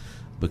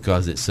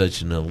it's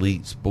such an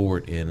elite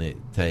sport and it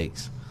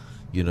takes.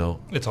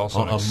 It's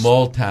also a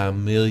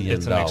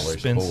multi-million dollar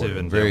expensive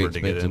sport, very to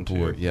get expensive into.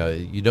 sport. Yeah,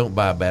 you don't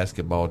buy a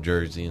basketball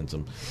jersey and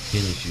some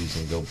tennis shoes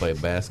and go play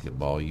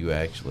basketball. You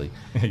actually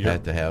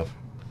have to have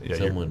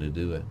someone to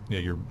do it. Yeah,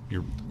 you're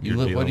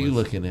what are you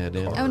looking at,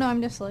 Anna? Oh no,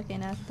 I'm just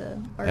looking at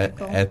the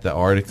article. At the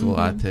article,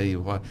 I tell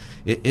you what,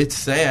 it's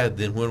sad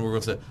then when we're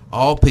going to say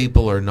all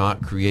people are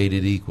not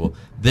created equal.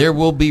 There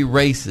will be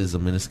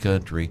racism in this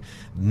country.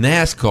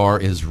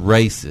 NASCAR is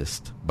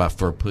racist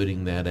for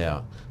putting that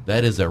out.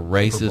 That is a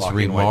racist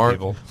remark.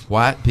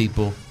 White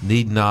people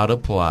need not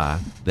apply.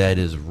 That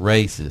is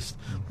racist.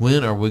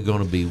 When are we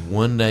going to be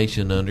one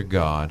nation under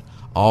God?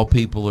 All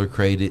people are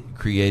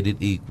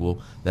created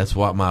equal. That's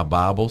what my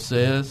Bible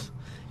says.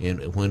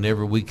 And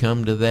whenever we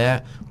come to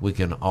that, we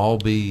can all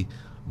be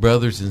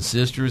brothers and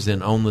sisters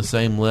and on the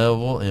same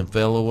level and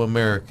fellow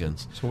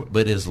Americans.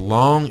 But as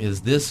long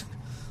as this,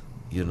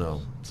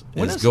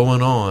 is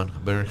going on, I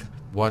better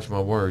watch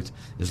my words.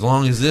 As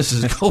long as this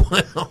is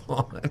going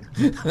on,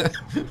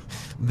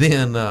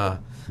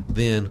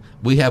 then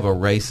we have a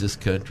racist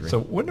country.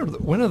 So when are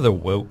the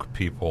woke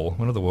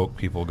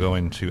people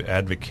going to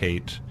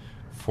advocate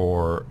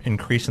for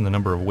increasing the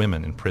number of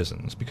women in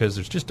prisons? Because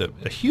there's just a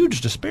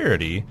huge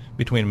disparity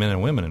between men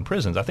and women in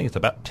prisons. I think it's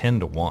about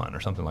 10-1 or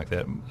something like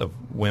that of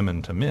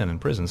women to men in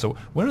prison. So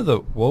when are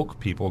the woke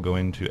people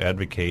going to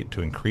advocate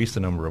to increase the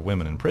number of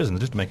women in prison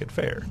just to make it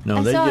fair?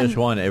 No, they just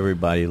want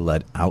everybody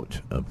let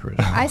out of prison.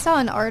 I saw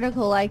an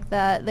article like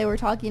that. They were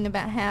talking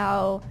about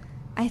how,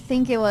 I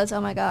think it was,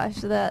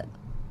 that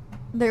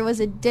there was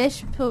a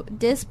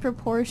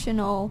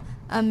disproportional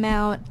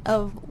amount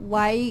of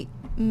white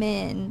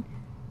men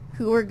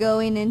who were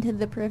going into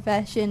the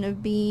profession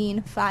of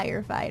being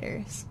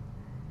firefighters.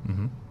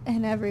 Mm-hmm.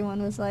 And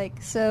everyone was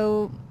like,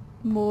 so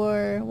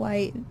more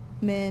white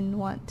men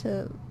want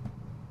to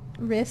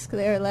risk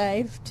their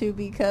life to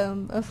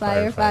become a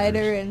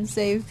firefighter and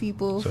save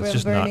people from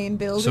burning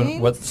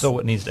buildings? So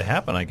what needs to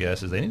happen, I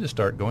guess, is they need to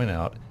start going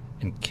out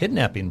and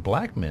kidnapping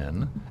black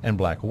men and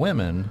black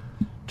women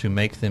to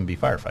make them be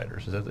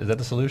firefighters. Is that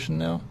the solution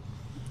now?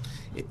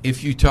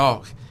 If you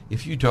talk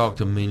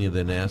to many of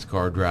the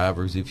NASCAR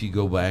drivers, if you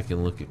go back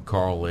and look at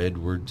Carl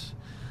Edwards,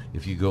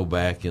 if you go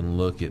back and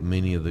look at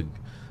many of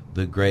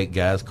the great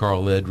guys,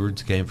 Carl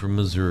Edwards came from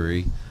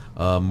Missouri.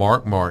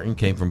 Mark Martin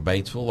came from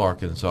Batesville,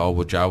 Arkansas,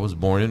 which I was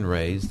born and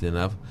raised, and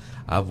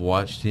I've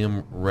watched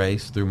him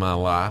race through my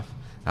life.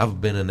 I've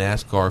been a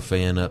NASCAR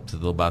fan up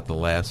to about the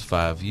last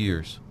 5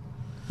 years.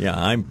 Yeah,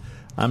 I'm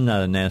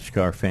not a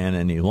NASCAR fan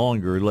any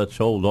longer. Let's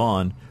hold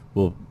on.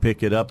 We'll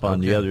pick it up on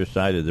the other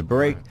side of the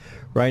break.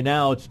 Right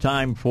now, it's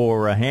time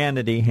for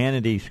Hannity.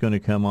 Hannity's going to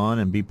come on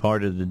and be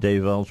part of the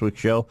Dave Elswick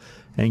Show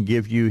and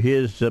give you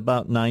his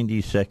about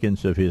 90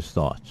 seconds of his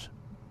thoughts.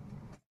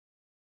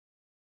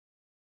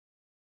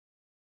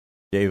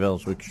 Dave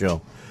Elswick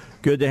Show.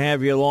 Good to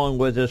have you along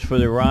with us for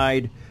the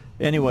ride.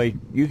 Anyway,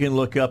 you can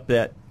look up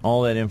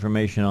all that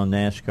information on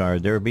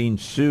NASCAR. They're being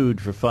sued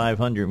for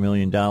 $500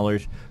 million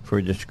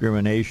for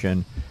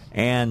discrimination,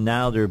 and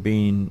now they're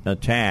being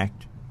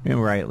attacked,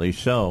 and rightly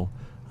so,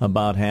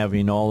 about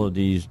having all of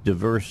these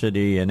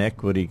diversity and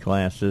equity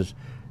classes,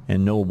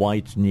 and no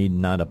whites need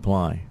not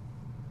apply.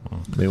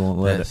 They won't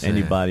let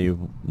anybody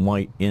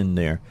white in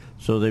there.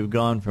 So they've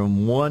gone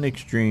from one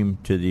extreme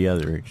to the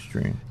other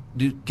extreme.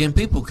 Can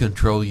people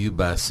control you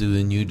by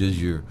suing you?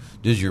 Does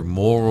your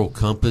moral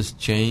compass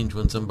change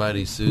when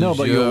somebody sues you? No,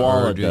 but your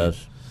wallet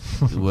does.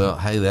 Well,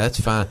 hey, that's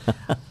fine.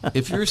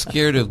 If you're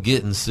scared of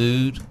getting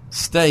sued,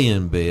 stay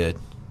in bed.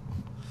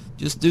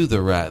 Just do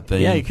the right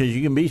thing. Yeah, because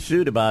you can be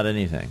sued about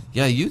anything.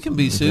 Yeah, you can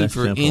be sued That's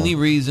for simple. any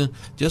reason.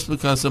 Just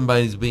because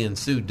somebody's being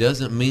sued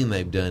doesn't mean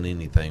they've done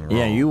anything wrong.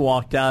 Yeah, you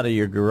walked out of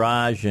your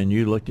garage and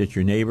you looked at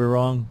your neighbor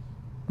wrong,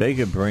 they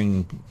could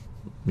bring,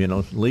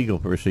 legal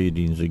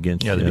proceedings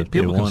against you. Yeah, if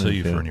people they can wanted sue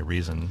you to. for any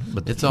reason.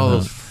 But It's all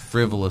those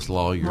frivolous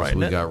lawyers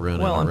we got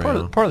running well, around.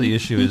 And part of the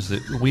issue is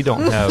that we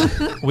don't have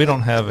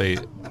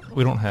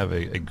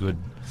a good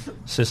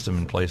system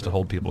in place to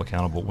hold people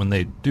accountable when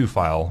they do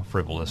file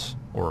frivolous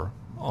or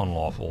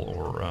unlawful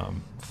or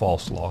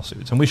false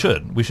lawsuits. And we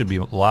should be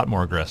a lot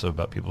more aggressive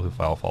about people who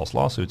file false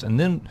lawsuits, and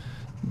then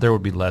there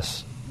would be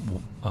less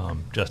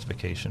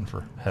justification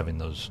for having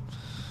those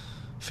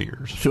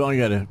fears. So I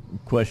got a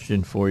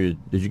question for you.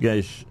 Did you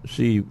guys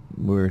see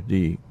where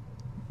the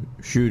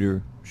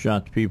shooter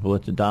shot the people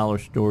at the dollar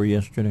store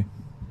yesterday?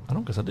 I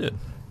don't guess I did.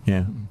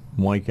 Yeah.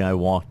 White guy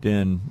walked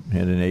in,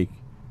 had an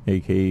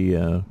AK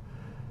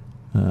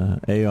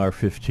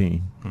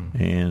AR-15,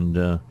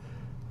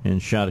 and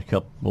shot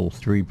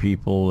three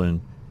people,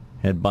 and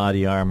had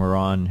body armor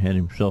on, had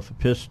himself a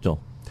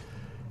pistol.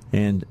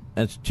 And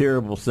that's a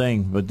terrible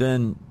thing. But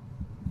then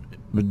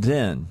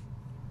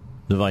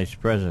the vice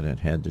president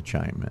had to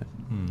chime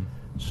in.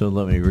 So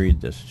let me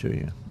read this to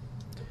you.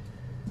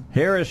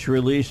 Harris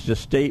released a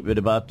statement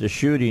about the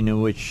shooting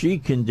in which she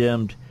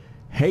condemned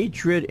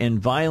hatred and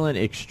violent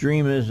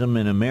extremism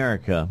in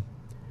America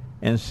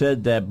and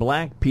said that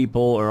black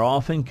people are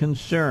often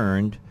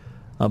concerned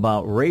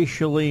about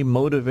racially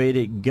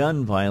motivated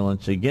gun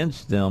violence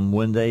against them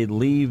when they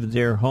leave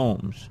their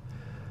homes.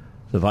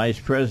 The vice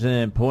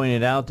president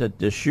pointed out that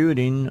the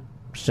shooting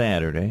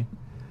Saturday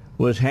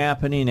was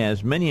happening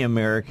as many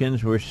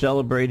Americans were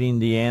celebrating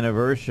the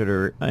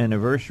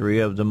anniversary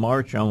of the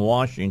March on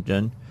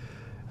Washington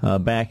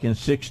back in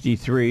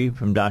 '63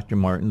 from Dr.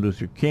 Martin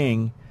Luther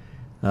King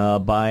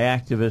by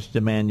activists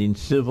demanding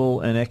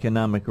civil and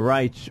economic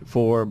rights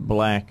for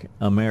black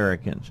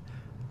Americans.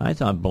 I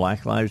thought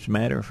Black Lives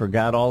Matter.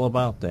 Forgot all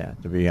about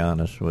that, to be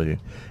honest with you.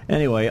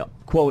 Anyway,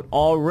 quote,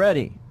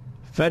 already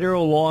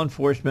federal law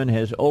enforcement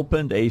has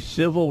opened a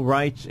civil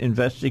rights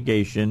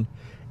investigation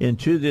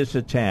into this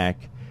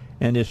attack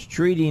and is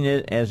treating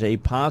it as a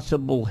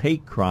possible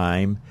hate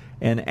crime,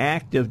 an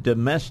act of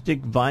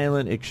domestic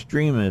violent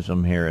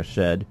extremism, Harris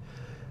said.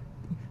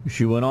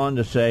 She went on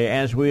to say,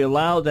 as we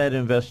allow that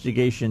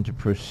investigation to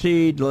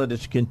proceed, let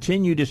us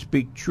continue to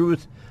speak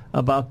truth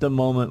about the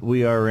moment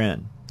we are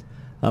in.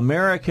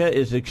 America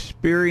is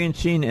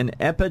experiencing an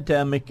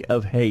epidemic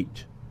of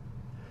hate.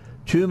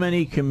 Too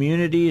many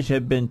communities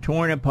have been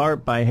torn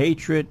apart by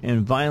hatred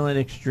and violent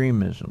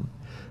extremism.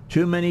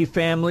 Too many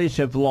families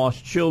have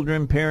lost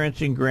children,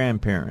 parents, and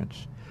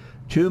grandparents.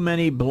 Too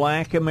many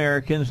black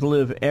Americans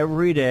live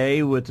every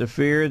day with the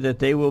fear that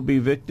they will be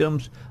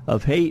victims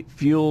of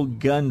hate-fueled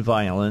gun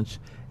violence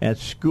at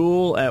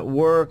school, at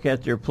work,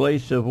 at their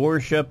place of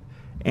worship,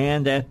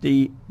 and at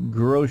the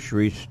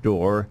grocery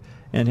store.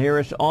 And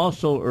Harris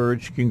also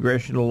urged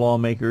congressional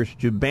lawmakers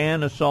to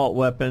ban assault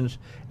weapons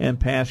and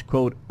pass,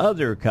 quote,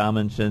 other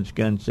common-sense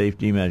gun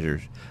safety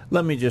measures.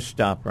 Let me just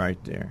stop right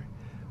there.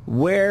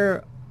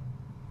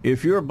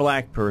 If you're a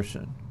black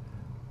person,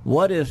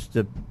 what is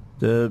the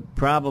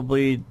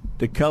probably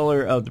the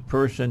color of the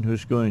person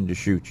who's going to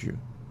shoot you?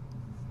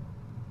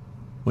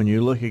 When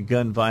you look at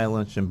gun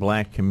violence in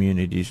black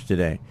communities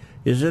today,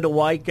 is it a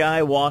white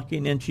guy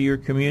walking into your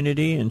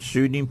community and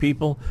shooting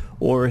people,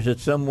 or is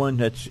it someone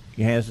that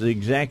has the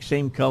exact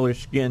same color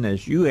skin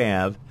as you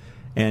have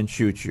and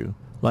shoots you,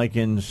 like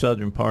in the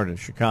southern part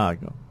of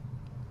Chicago?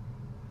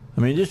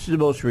 I mean, this is the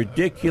most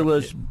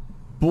ridiculous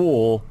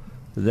bull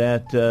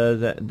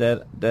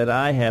that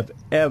I have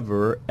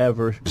ever.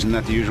 Isn't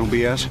that the usual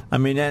BS? I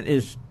mean, that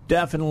is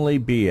definitely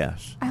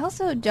BS. I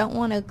also don't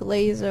want to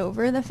glaze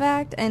over the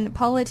fact, and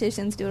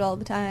politicians do it all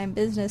the time,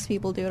 business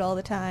people do it all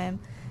the time.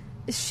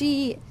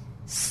 She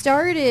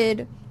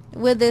started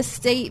with this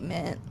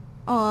statement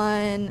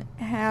on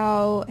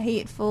how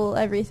hateful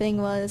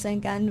everything was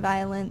and gun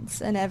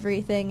violence and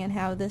everything, and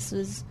how this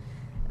was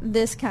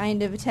this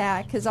kind of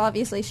attack, because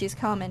obviously she's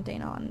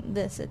commenting on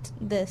this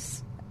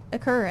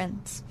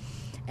occurrence.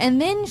 And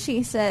then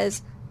she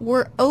says,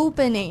 we're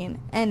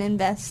opening an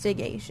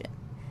investigation.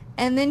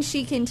 And then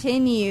she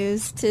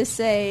continues to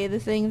say the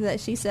things that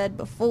she said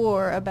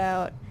before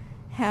about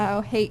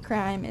how hate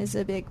crime is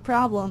a big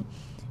problem.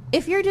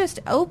 If you're just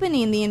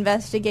opening the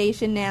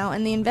investigation now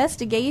and the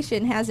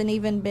investigation hasn't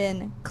even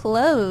been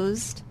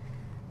closed,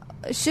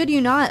 should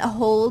you not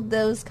hold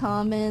those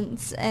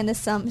comments and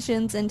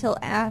assumptions until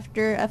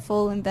after a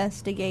full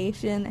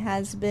investigation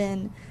has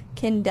been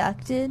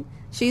conducted?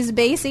 She's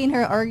basing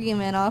her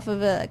argument off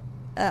of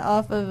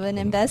an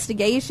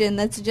investigation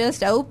that's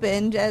just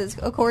opened, as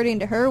according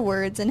to her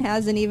words, and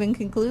hasn't even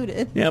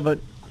concluded. Yeah, but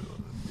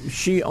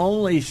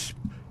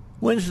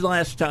when's the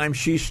last time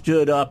she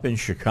stood up in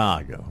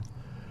Chicago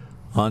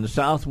on the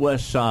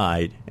southwest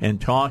side and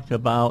talked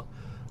about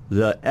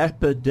the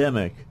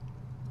epidemic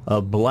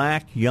of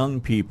black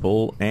young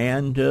people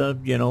and,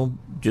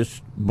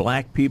 just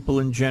black people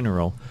in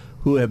general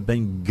who have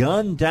been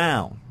gunned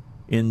down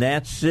in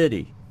that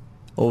city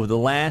over the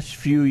last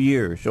few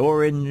years,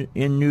 or in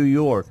New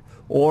York,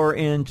 or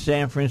in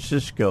San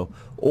Francisco,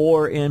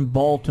 or in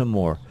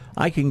Baltimore.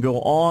 I can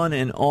go on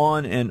and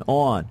on and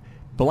on.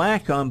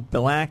 Black on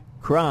black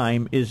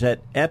crime is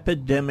at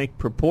epidemic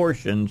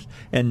proportions,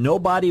 and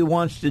nobody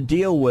wants to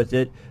deal with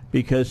it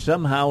because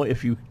somehow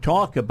if you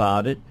talk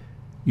about it,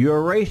 you're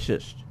a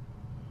racist.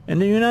 And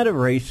you're not a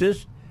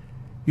racist.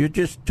 You're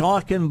just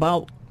talking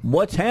about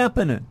what's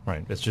happening.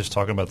 Right. It's just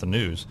talking about the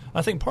news.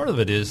 I think part of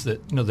it is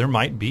that there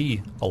might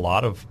be a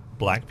lot of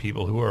black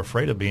people who are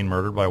afraid of being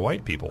murdered by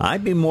white people.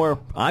 I'd be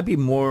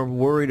more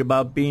worried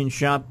about being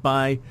shot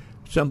by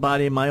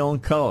somebody in my own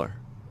color.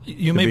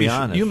 You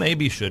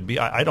maybe should be.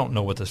 I don't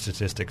know what the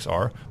statistics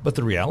are, but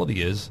the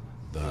reality is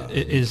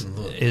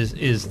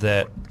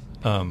that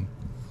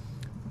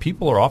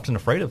people are often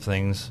afraid of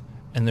things,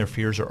 and their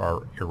fears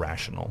are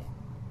irrational.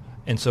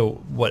 And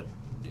so, what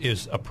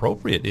is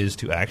appropriate is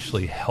to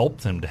actually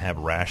help them to have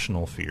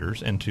rational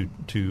fears, and to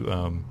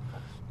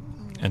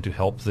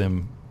help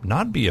them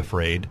not be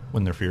afraid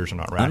when their fears are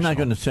not rational. I'm not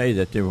going to say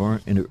that there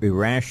weren't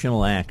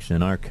irrational acts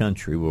in our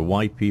country where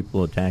white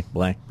people attack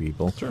black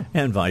people, sure,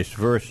 and vice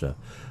versa.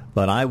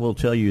 But I will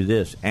tell you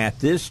this. At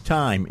this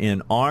time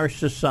in our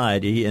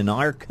society, in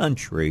our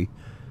country,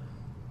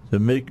 the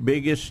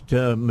biggest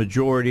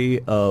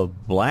majority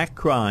of black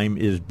crime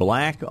is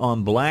black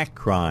on black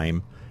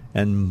crime,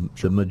 and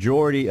the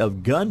majority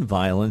of gun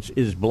violence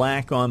is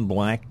black on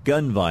black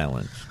gun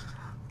violence.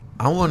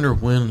 I wonder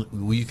when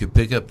you could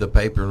pick up the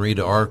paper and read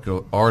an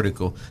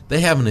article. They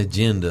have an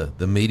agenda.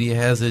 The media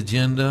has an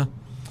agenda.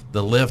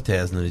 The left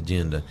has an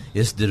agenda.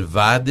 It's to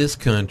divide this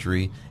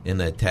country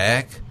and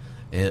attack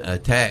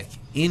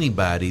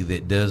anybody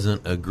that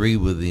doesn't agree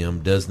with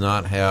them, does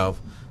not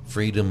have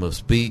freedom of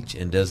speech,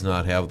 and does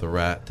not have the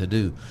right to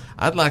do.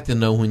 I'd like to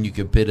know when you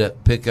could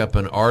pick up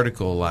an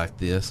article like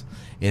this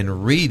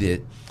and read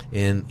it,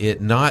 and it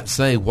not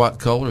say what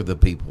color the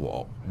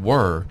people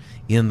were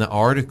in the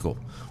article.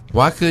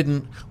 Why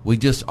couldn't we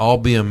just all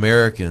be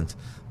Americans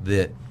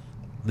that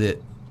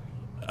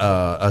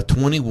a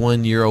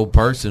 21-year-old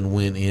person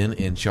went in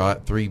and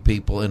shot 3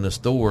 people in a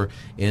store,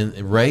 and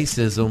race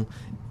is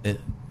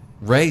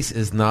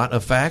not a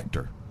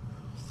factor.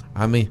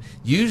 I mean,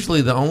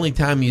 usually the only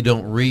time you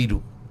don't read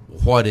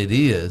what it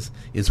is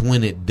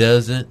when it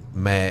doesn't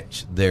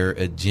match their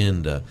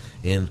agenda.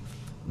 And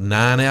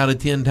 9 out of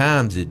 10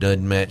 times it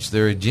doesn't match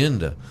their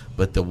agenda.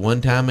 But the one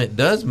time it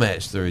does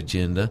match their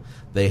agenda,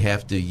 they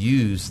have to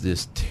use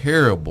this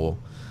terrible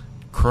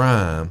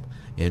crime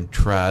and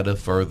try to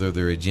further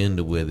their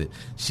agenda with it.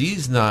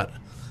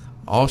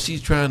 All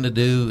she's trying to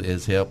do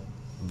is help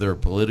their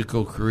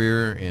political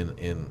career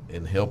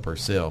and help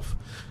herself.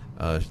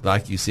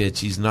 Like you said,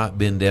 she's not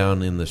been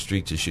down in the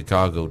streets of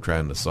Chicago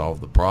trying to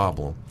solve the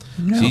problem.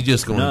 No, she's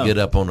just going to get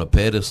up on a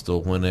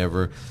pedestal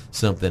whenever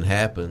something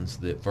happens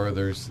that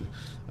furthers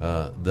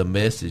the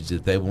message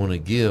that they want to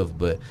give.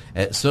 But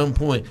at some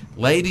point,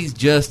 ladies'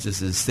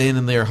 justices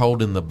standing there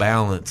holding the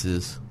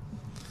balances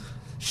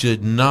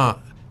should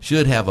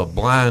have a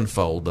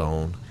blindfold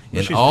on,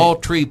 and all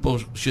people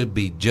should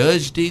be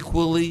judged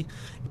equally,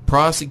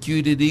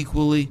 prosecuted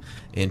equally,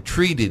 and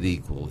treated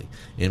equally.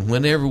 And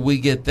whenever we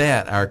get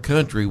that, our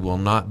country will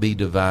not be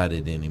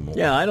divided anymore.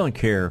 Yeah, I don't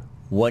care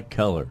what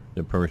color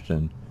the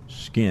person's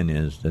skin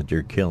is that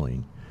they're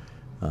killing.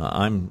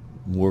 I'm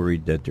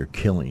worried that they're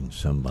killing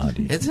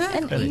somebody.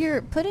 Exactly.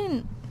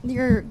 And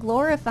you're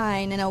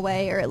glorifying in a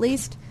way, or at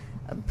least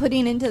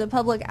putting into the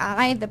public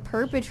eye, the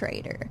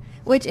perpetrator.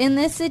 Which in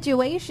this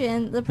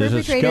situation, the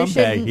perpetrator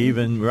shouldn't.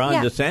 Even Ron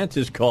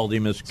DeSantis called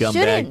him a scumbag.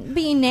 Shouldn't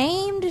be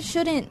named.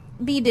 Shouldn't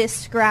be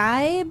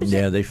described.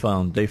 Yeah, they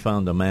found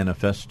a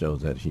manifesto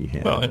that he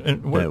had. Well,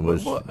 that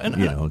was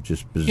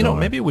just bizarre.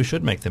 Maybe we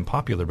should make them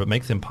popular, but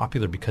make them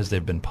popular because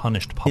they've been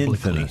punished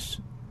publicly.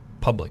 Infamous.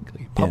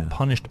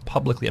 Punished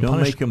publicly. And Don't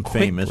punished make them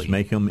quickly. famous.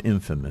 Make them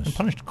infamous. And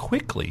punished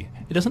quickly.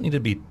 It doesn't need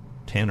to be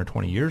 10 or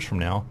 20 years from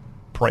now.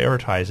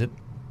 Prioritize it.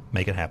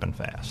 Make it happen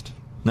fast.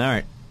 All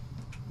right.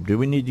 Do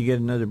we need to get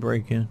another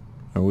break in?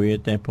 Are we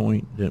at that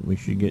point that we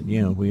should get?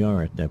 Yeah, we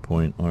are at that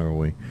point, are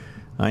we?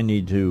 I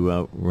need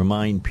to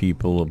remind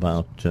people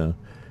about,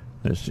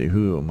 let's see,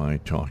 who am I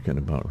talking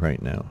about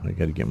right now? I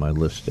got to get my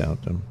list out.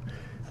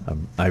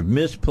 I've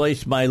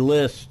misplaced my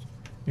list,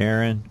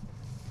 Aaron.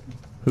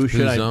 Who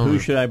should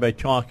I be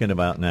talking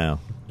about now?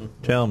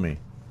 Tell me.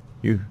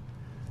 Who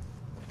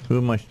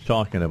am I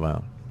talking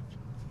about?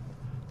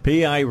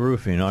 P.I.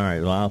 Roofing. All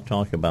right, well, I'll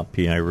talk about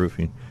P.I.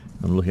 Roofing.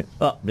 I'm looking.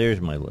 Oh, there's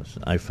my list.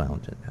 I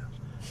found it now.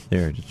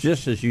 There it is.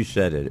 Just as you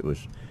said it,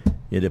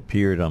 it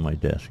appeared on my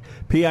desk.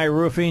 P.I.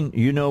 Roofing,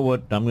 you know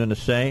what I'm going to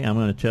say. I'm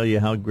going to tell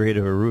you how great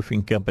of a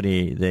roofing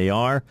company they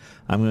are.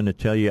 I'm going to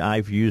tell you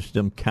I've used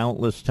them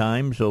countless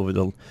times over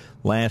the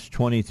last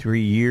 23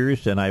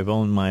 years that I've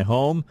owned my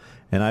home,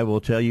 and I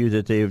will tell you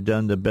that they have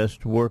done the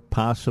best work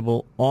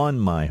possible on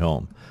my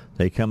home.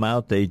 They come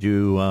out, they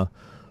do,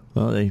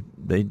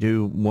 they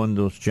do one of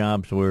those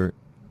jobs where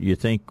you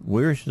think,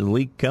 where's the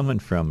leak coming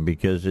from?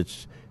 Because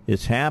it's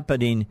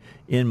happening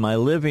in my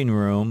living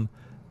room,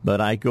 but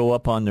I go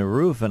up on the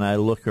roof and I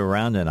look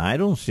around and I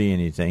don't see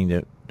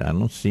anything. I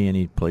don't see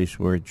any place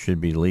where it should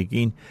be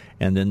leaking.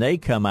 And then they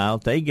come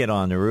out, they get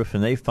on the roof,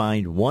 and they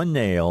find one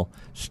nail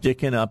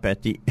sticking up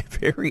at the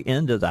very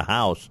end of the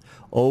house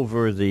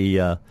over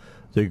the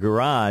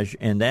garage,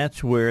 and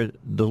that's where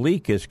the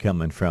leak is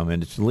coming from.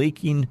 And it's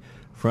leaking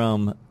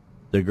from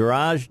the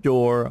garage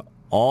door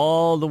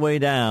all the way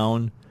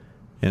down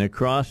and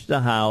across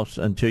the house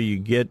until you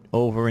get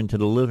over into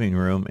the living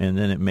room, and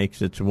then it makes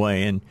its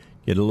way and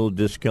get a little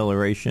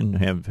discoloration.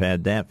 Have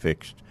had that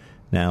fixed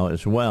now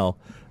as well.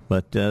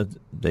 But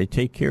they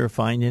take care of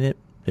finding it.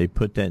 They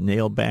put that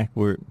nail back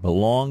where it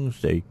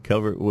belongs. They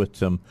cover it with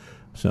some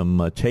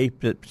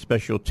tape,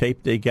 special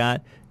tape they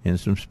got, and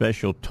some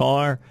special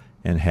tar,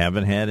 and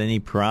haven't had any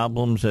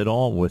problems at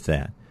all with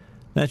that.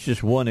 That's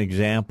just one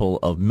example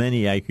of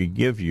many I could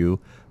give you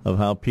of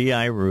how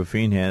PI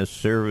Roofing has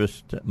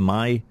serviced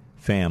my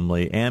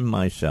family and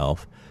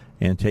myself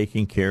and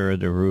taking care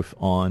of the roof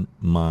on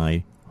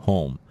my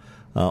home.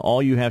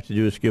 All you have to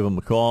do is give them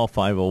a call,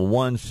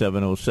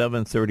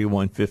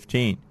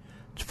 501-707-3115.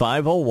 It's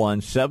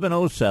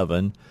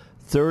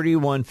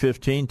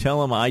 501-707-3115.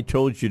 Tell them I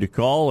told you to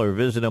call, or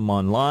visit them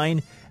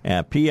online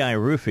at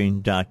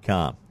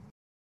piroofing.com.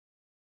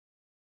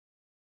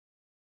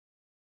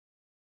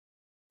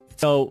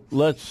 So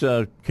let's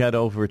cut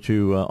over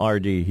to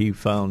RD. He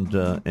found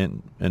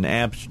an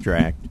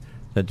abstract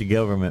that the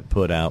government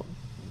put out.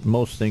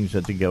 Most things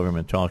that the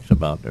government talks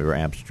about are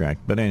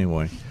abstract. But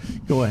anyway,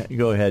 go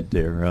ahead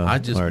there. I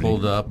just RD.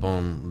 pulled up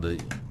on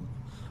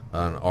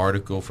an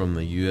article from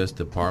the U.S.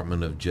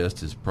 Department of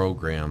Justice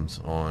programs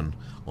on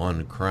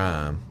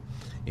crime,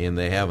 and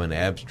they have an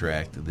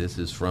abstract. This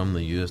is from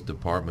the U.S.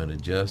 Department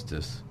of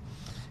Justice.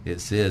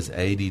 It says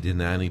 80 to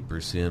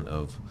 90%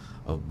 of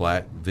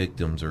black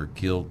victims are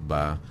killed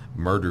by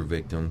murder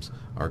victims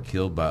are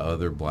killed by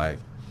other black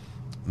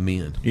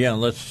men. Yeah,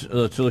 let's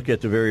look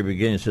at the very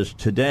beginning. It says,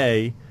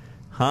 today,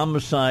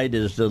 homicide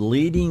is the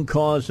leading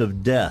cause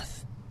of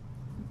death.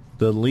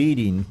 The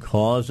leading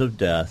cause of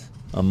death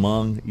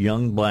among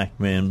young black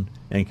men,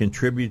 and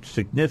contributes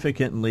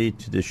significantly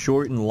to the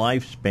shortened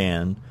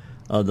lifespan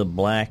of the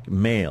black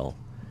male.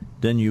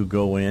 Then you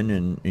go in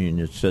and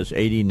it says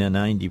 80 to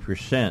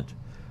 90%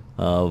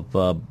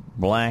 of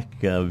black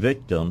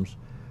victims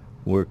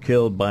were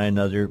killed by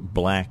another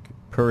black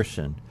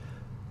person.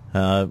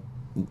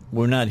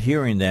 We're not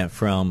hearing that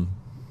from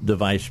the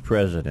vice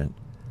president.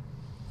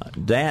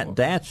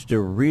 That's the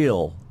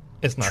real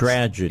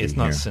tragedy. It's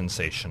not here.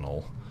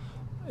 sensational.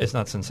 It's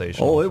not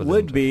sensational. Oh, it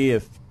would be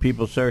if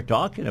people start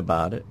talking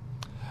about it.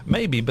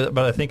 Maybe, but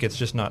I think it's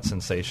just not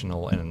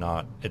sensational, and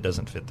it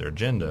doesn't fit their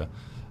agenda.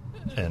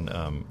 And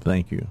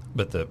thank you.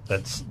 But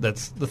that's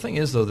the thing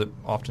is, though, that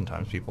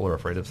oftentimes people are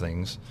afraid of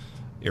things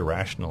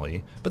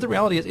irrationally. But the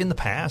reality is, in the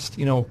past,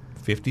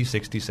 50,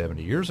 60,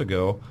 70 years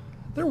ago,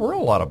 there were a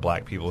lot of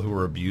black people who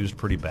were abused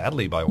pretty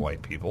badly by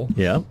white people.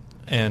 Yeah.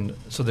 And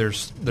so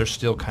there's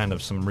still kind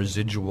of some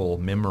residual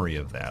memory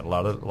of that. A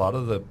lot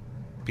of the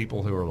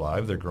people who are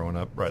alive, they're growing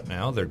up right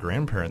now, their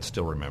grandparents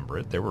still remember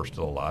it. They were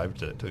still alive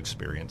to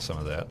experience some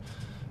of that.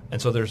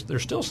 And so there's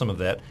still some of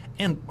that.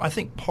 And I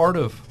think part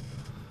of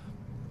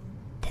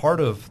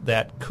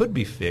that could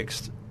be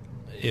fixed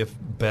if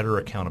better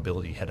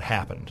accountability had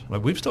happened.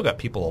 Like, we've still got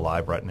people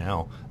alive right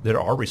now that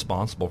are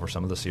responsible for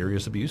some of the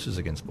serious abuses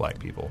against black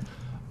people.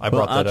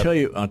 I'll tell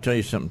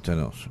you something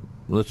else.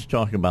 Let's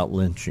talk about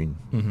lynching.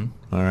 Mm-hmm.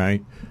 All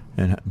right,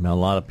 and a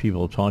lot of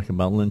people talk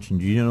about lynching.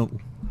 Do you know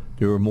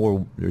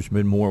there's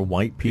been more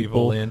white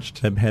people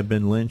lynched that have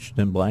been lynched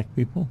than black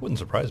people? Wouldn't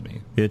surprise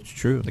me. It's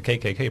true. The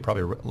KKK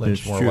probably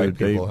lynched more true. white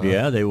people.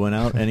 Yeah, they went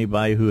out.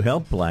 Anybody who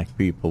helped black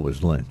people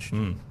was lynched.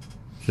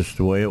 Just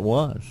the way it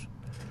was.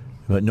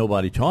 But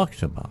nobody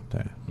talks about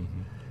that.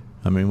 Mm-hmm.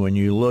 I mean, when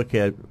you look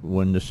at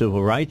when the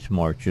civil rights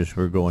marches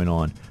were going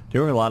on,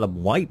 there were a lot of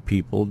white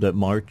people that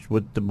marched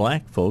with the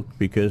black folk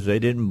because they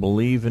didn't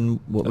believe in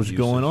what was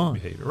going on.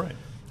 Behavior, right.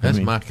 That's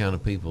my kind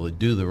of people that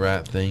do the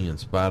right thing in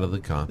spite of the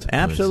consequences.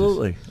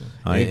 Absolutely.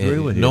 I agree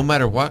with you. No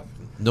matter what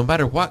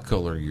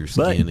color your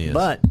skin is.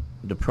 But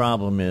the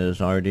problem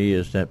is, RD,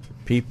 is that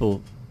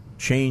people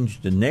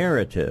change the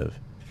narrative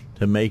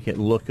to make it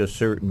look a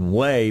certain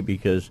way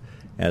because,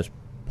 as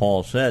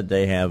Paul said,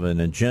 they have an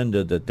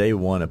agenda that they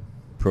want to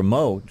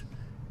promote,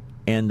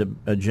 and the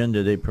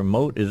agenda they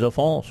promote is a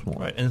false one.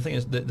 Right, and the thing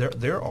is that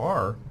there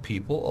are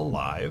people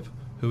alive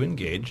who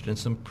engaged in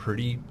some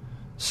pretty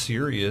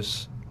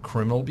serious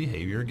criminal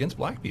behavior against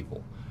black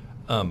people.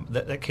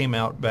 That came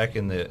out back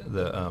in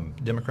the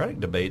Democratic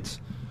debates,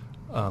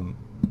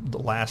 the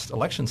last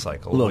election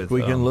cycle. Look,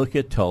 we can look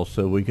at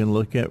Tulsa. We can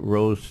look at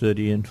Rose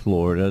City in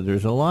Florida.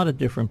 There's a lot of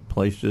different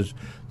places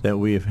that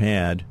we have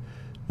had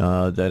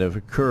that have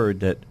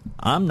occurred that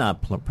I'm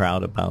not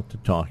proud about to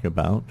talk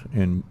about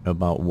and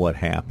about what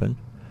happened.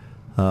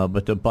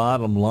 But the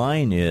bottom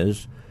line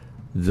is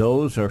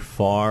those are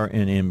far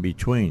and in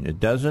between.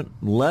 It doesn't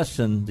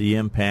lessen the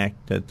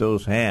impact that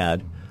those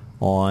had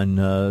on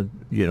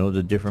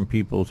the different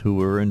peoples who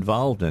were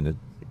involved in it.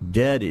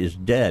 Dead is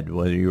dead,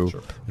 whether you're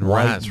white,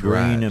 Right's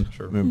green,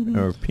 right.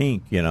 or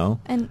pink.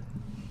 And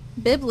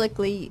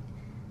biblically,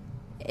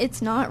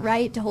 it's not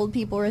right to hold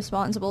people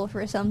responsible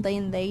for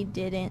something they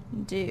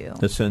didn't do.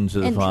 The sins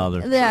of the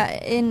father. Yeah,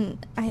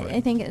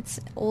 I think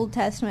it's Old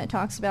Testament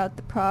talks about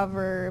the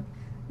proverb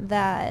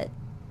that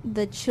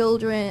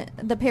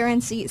the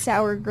parents eat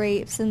sour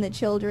grapes and the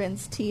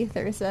children's teeth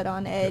are set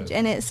on edge. Good.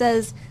 And it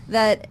says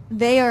that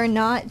they are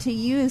not to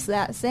use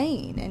that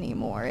saying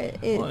anymore.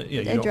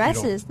 It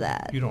addresses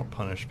that. You don't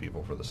punish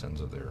people for the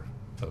sins of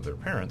their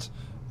parents,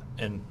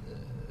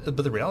 but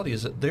the reality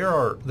is that there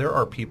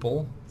are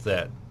people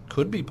that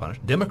could be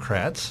punished,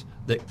 Democrats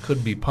that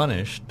could be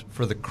punished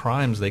for the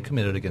crimes they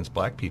committed against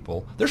black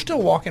people. They're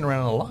still walking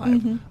around alive.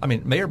 Mm-hmm. I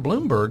mean, Mayor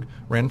Bloomberg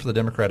ran for the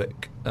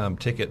Democratic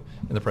ticket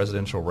in the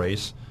presidential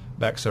race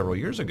back several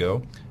years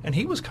ago, and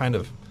he was kind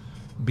of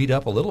beat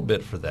up a little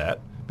bit for that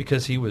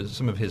because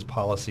some of his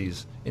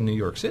policies in New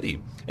York City.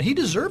 And he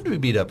deserved to be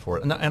beat up for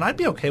it. And I'd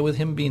be okay with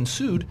him being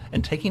sued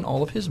and taking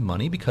all of his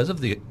money because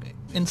of the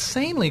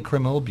insanely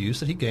criminal abuse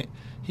that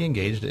he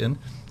engaged in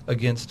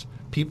against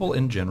people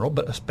in general,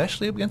 but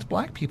especially against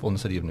black people in the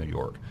city of New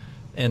York.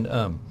 And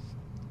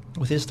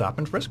with his stop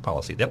and frisk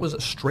policy, that was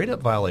a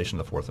straight-up violation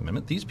of the Fourth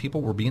Amendment. These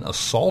people were being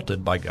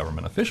assaulted by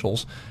government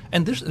officials,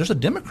 and there's a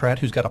Democrat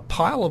who's got a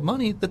pile of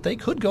money that they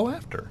could go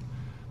after.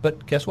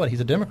 But guess what?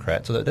 He's a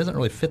Democrat, so that doesn't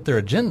really fit their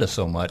agenda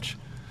so much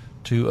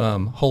to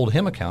hold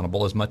him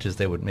accountable as much as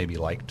they would maybe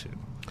like to.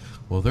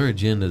 Well, their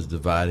agenda is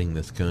dividing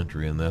this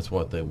country, and that's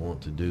what they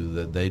want to do.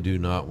 That they do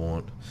not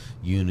want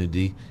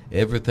unity.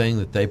 Everything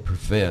that they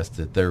profess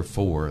that they're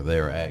for,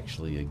 they're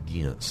actually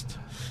against.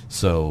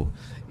 So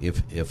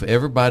if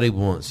everybody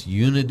wants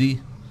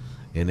unity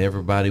and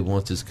everybody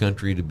wants this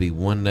country to be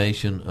one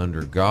nation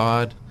under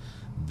God,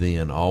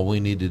 then all we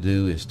need to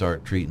do is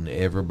start treating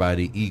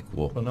everybody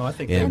equal. Well, no, I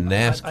think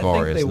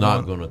NASCAR is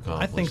not going to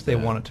accomplish that. I think they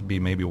want it to be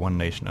maybe one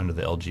nation under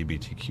the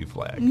LGBTQ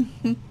flag.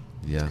 Mm-hmm.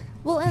 Yeah.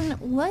 Well, and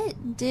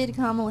what did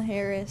Kamala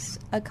Harris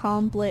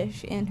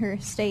accomplish in her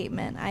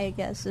statement, I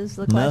guess, is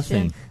the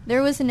question. Nothing.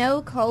 There was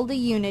no call to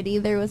unity.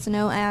 There was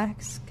no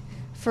ask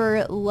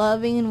for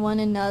loving one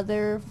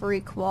another, for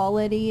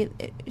equality.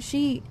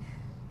 She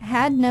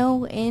had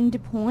no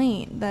end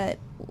point that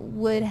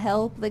would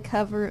help the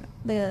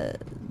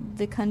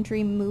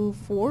country move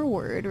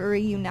forward or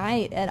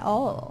unite at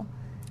all.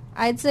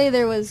 I'd say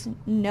there was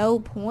no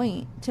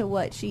point to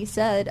what she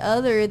said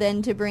other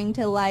than to bring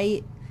to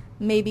light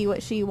maybe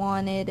what she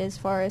wanted as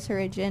far as her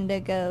agenda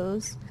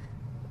goes.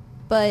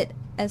 But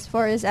as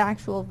far as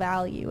actual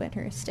value in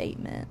her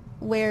statement,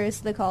 where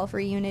is the call for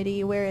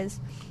unity?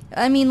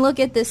 Look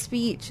at the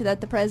speech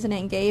that the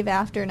president gave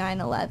after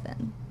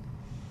 9/11.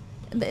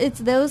 It's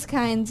those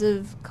kinds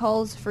of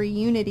calls for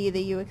unity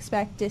that you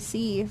expect to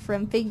see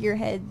from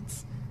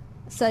figureheads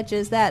such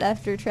as that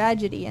after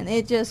tragedy, and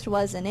it just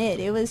wasn't it.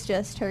 It was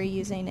just her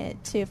using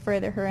it to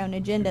further her own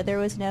agenda. There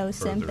was no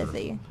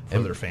sympathy.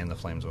 Further fan the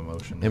flames of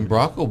emotion. And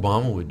Barack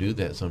Obama would do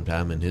that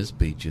sometime in his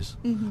speeches.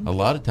 Mm-hmm. A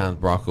lot of times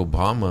Barack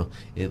Obama,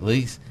 at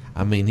least,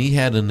 he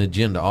had an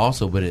agenda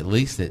also, but at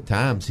least at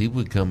times he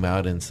would come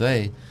out and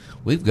say,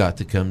 we've got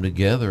to come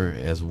together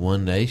as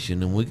one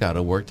nation, and we got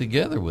to work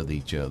together with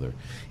each other.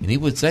 And he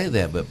would say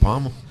that, but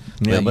Palmer,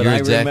 but you're I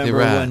exactly remember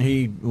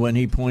right. when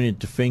he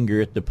pointed the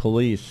finger at the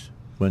police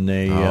when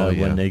they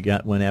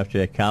went after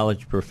that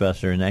college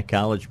professor, and that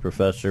college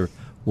professor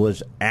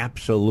was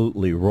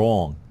absolutely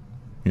wrong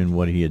in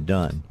what he had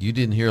done. You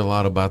didn't hear a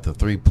lot about the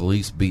 3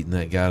 police beating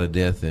that guy to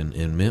death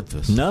in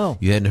Memphis. No.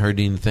 You hadn't heard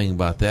anything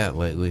about that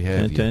lately,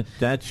 have you?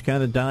 That's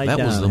kind of died down.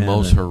 That was the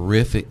most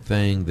horrific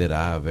thing that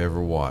I've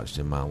ever watched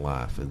in my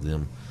life, is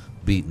them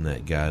beating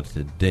that guy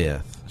to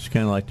death. It's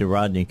kind of like the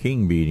Rodney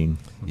King beating.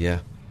 Yeah.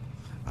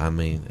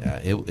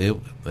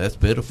 That's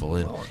pitiful,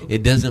 and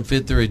it doesn't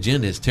fit their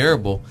agenda. It's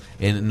terrible,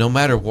 and no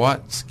matter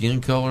what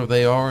skin color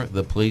they are,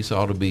 the police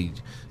ought to be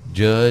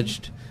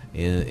judged,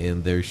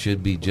 and there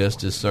should be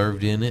justice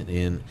served in it,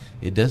 and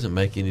it doesn't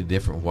make any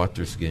difference what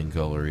their skin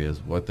color is.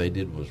 What they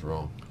did was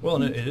wrong. Well,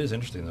 and it is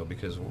interesting, though,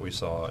 because what we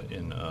saw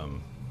in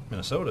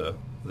Minnesota,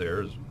 they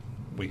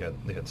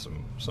had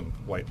some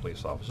white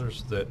police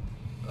officers that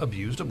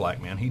abused a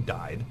black man. He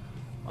died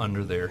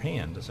under their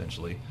hand,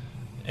 essentially,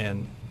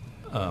 and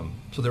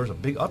so there was a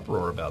big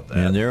uproar about that.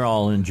 And they're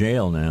all in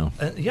jail now.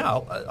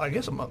 I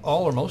guess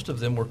all or most of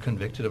them were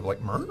convicted of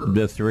murder.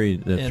 The three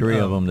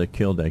of them that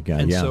killed that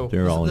guy. Yeah, so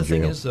they're all in jail.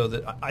 The thing is, though,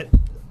 that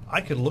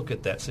I could look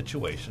at that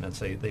situation and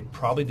say they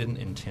probably didn't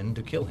intend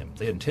to kill him.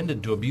 They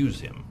intended to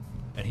abuse him,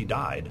 and he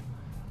died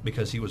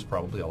because he was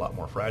probably a lot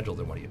more fragile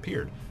than what he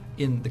appeared.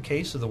 In the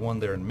case of the one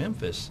there in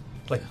Memphis,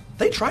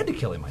 they tried to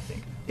kill him. I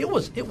think it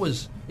was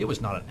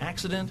not an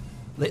accident.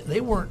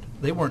 They weren't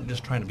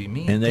just trying to be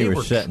mean. And they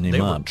were setting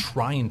him up. They were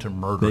trying to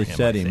murder him. They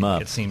set him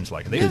up. It seems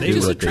like they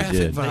just a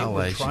traffic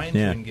violation. They were trying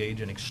to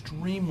engage in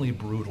extremely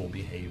brutal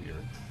behavior.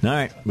 All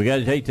right, we got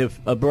to take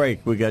a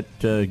break. We got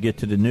to get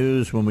to the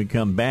news. When we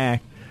come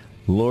back,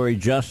 Lori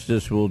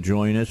Justice will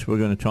join us. We're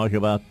going to talk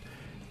about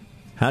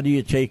How do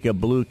you take a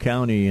blue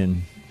county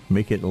and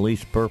make it at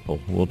least purple?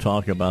 We'll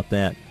talk about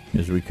that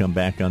as we come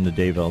back on the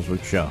Dave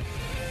Elswick Show.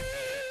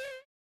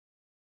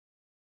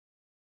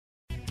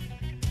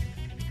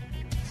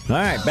 All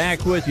right,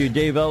 back with you,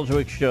 Dave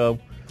Elswick Show.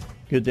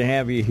 Good to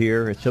have you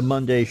here. It's a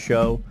Monday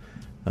show.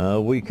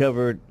 We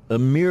covered a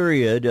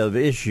myriad of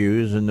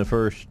issues in the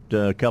first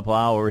couple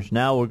hours.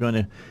 Now we're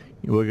going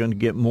to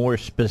get more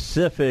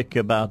specific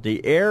about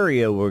the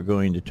area we're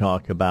going to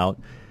talk about.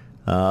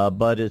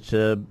 But it's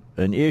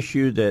an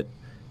issue that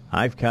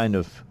I've kind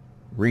of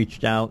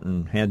reached out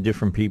and had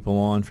different people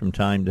on from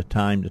time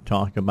to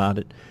talk about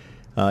it.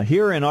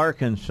 Here in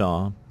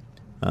Arkansas,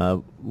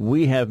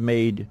 we have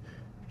made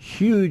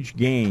huge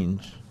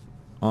gains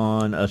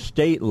on a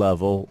state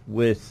level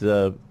with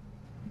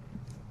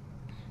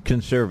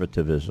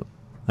conservatism.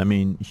 I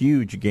mean,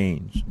 huge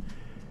gains.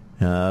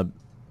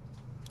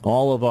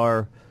 All of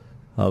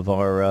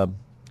our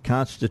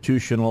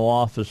constitutional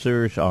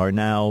officers are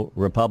now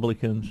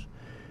Republicans.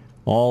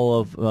 All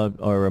of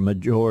are a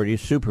majority,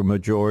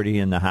 supermajority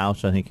in the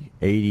House. I think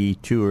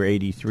 82 or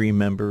 83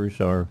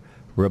 members are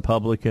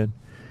Republican.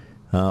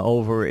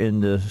 Over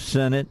in the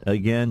Senate,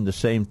 again, the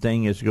same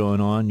thing is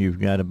going on. You've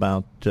got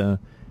about, how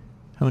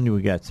many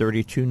we got,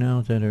 32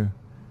 now that are,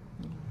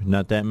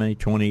 not that many,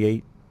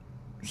 28?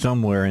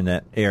 Somewhere in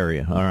that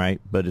area, all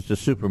right? But it's a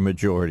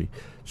supermajority.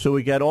 So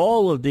we got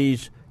all of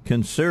these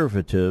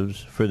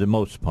conservatives, for the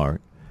most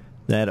part,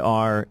 that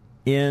are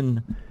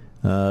in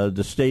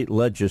the state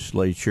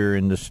legislature,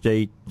 in the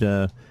state,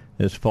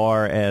 as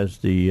far as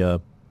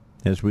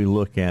as we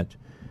look at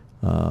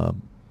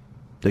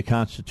the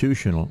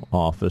constitutional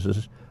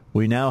offices.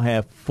 We now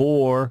have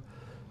 4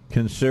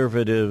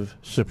 conservative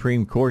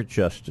Supreme Court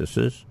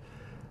justices,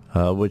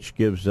 which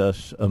gives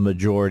us a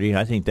majority.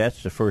 I think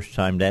that's the first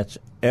time that's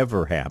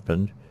ever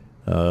happened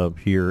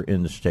here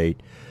in the state.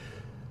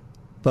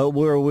 But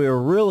where we're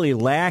really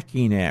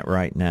lacking at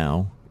right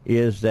now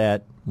is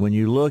that when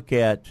you look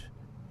at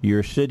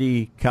your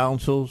city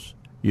councils,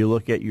 you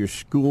look at your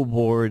school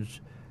boards,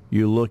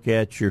 you look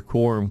at your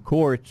quorum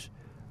courts,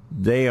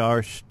 they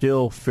are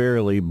still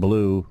fairly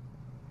blue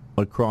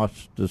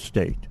across the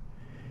state.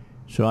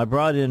 So I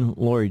brought in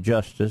Lori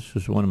Justice,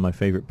 who's one of my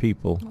favorite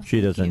people. Well,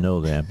 she doesn't know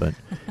that, but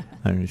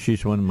I mean,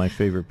 she's one of my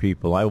favorite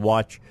people. I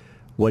watch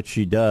what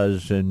she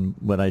does and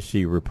what I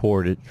see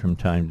reported from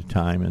time to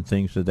time and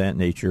things of that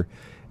nature.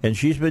 And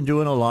she's been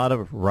doing a lot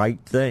of right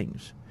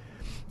things.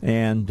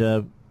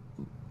 And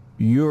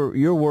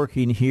you're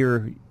working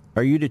here.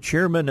 Are you the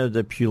chairman of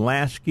the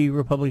Pulaski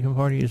Republican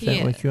Party? Is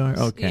that what you are?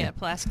 Okay. Yeah,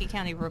 Pulaski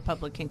County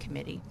Republican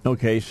Committee.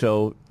 Okay,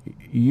 so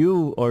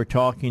you are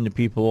talking to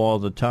people all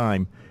the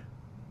time.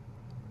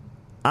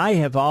 I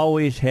have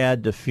always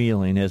had the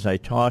feeling, as I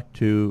talk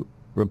to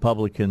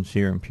Republicans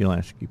here in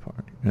Pulaski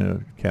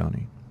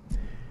County,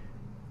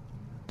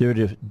 they're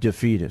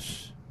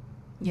defeatists.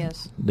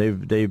 Yes.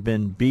 They've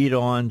been beat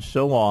on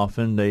so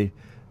often.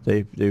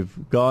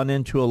 They've gone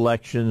into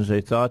elections.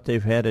 They thought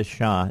they've had a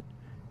shot,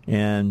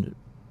 and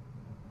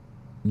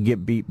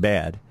get beat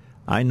bad.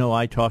 I know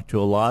I talked to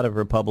a lot of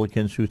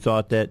Republicans who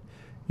thought that,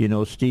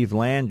 Steve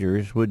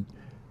Landers would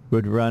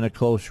run a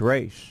close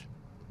race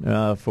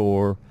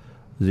for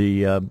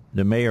the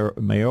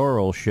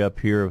mayoralship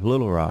here of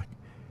Little Rock.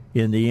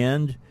 In the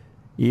end,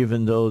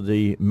 even though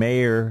the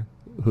mayor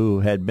who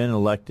had been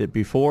elected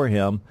before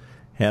him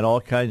had all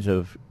kinds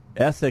of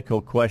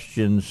ethical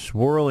questions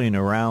swirling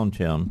around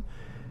him,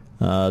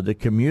 the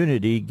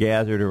community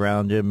gathered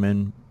around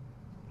him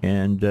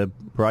and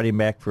brought him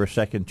back for a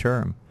second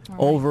term. Right.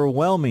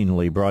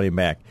 Overwhelmingly brought him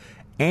back.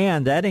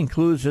 And that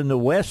includes in the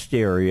west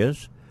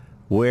areas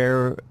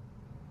where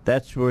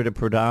that's where the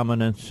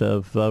predominance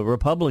of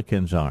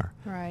Republicans are.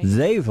 Right.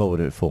 They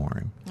voted for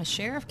him. A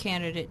sheriff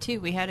candidate,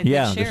 too. We had a good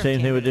sheriff the same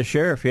candidate. thing with the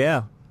sheriff,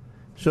 yeah.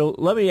 So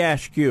let me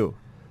ask you,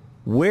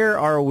 where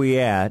are we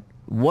at?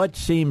 What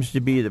seems to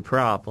be the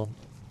problem?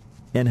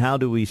 And how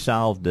do we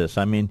solve this?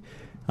 I mean,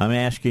 I'm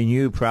asking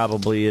you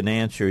probably an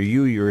answer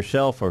you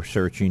yourself are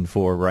searching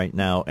for right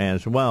now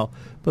as well,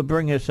 but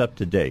bring us up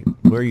to date.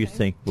 Where you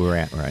think we're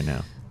at right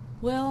now?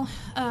 Well,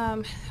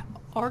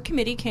 our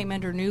committee came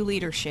under new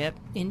leadership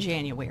in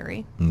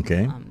January.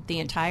 Okay. The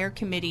entire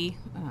committee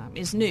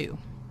is new.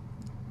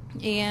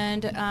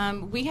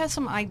 And we had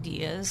some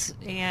ideas,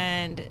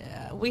 and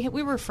we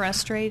were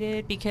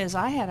frustrated because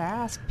I had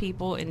asked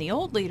people in the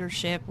old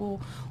leadership, well,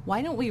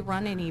 why don't we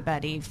run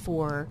anybody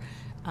for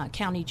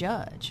county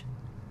judge?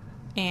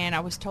 And I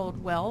was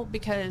told, well,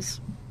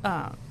 because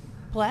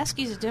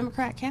Pulaski's a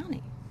Democrat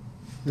county.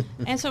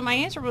 And so my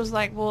answer was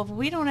like, well, if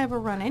we don't ever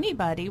run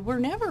anybody, we're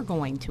never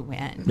going to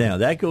win. Now,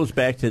 that goes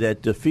back to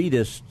that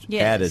defeatist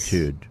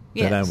attitude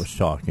that I was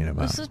talking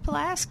about. This is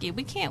Pulaski.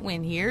 We can't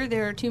win here.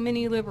 There are too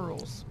many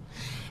liberals.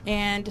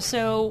 And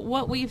so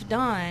what we've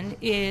done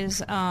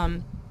is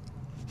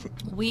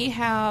We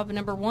have,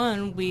 number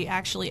one, we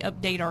actually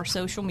update our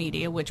social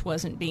media, which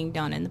wasn't being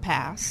done in the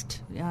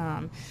past.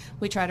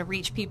 We try to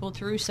reach people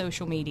through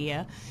social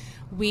media.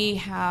 We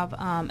have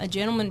a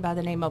gentleman by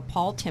the name of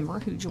Paul Timmer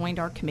who joined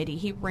our committee.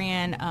 He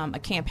ran a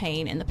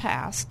campaign in the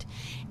past,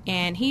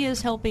 and he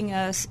is helping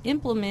us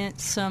implement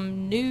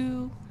some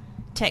new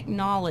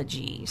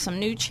technology, some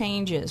new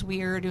changes.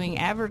 We are doing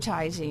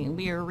advertising.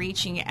 We are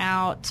reaching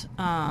out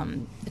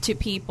to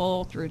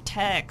people through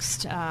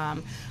text.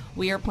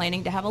 We are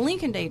planning to have a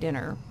Lincoln Day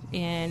dinner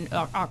in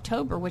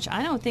October, which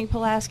I don't think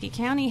Pulaski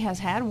County has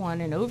had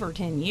one in over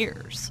 10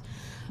 years.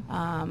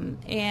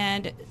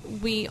 And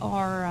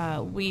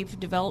we've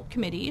developed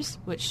committees,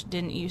 which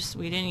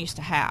we didn't used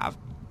to have.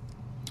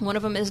 One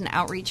of them is an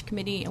outreach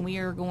committee, and we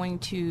are going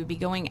to be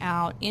going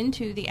out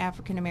into the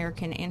African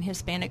American and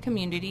Hispanic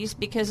communities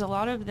because a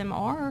lot of them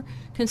are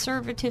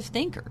conservative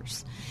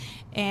thinkers.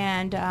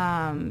 And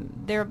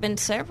there have been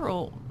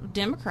several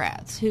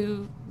Democrats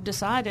who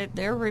decided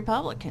they're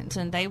Republicans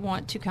and they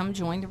want to come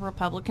join the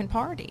Republican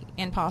Party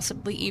and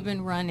possibly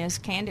even run as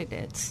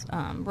candidates,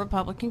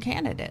 Republican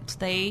candidates.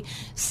 They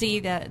see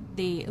that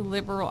the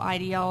liberal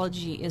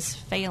ideology is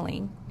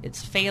failing.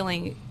 It's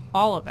failing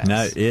all of us.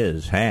 No,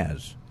 it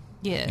has.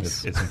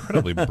 Yes. It's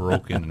incredibly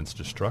broken and it's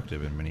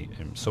destructive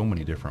in so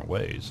many different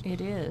ways. It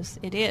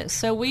is.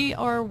 So we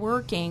are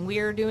working. We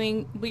are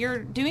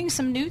doing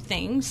some new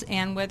things,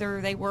 and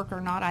whether they work or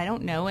not, I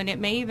don't know. And it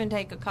may even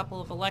take a couple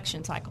of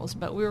election cycles.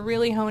 But we're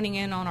really honing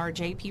in on our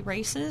JP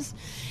races,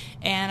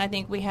 and I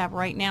think we have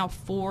right now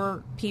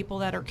 4 people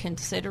that are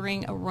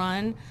considering a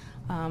run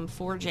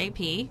for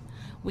JP.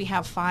 We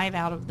have 5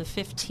 out of the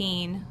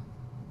 15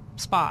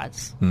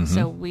 spots,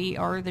 so we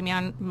are the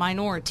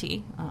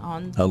minority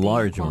on a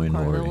large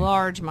minority. A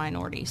large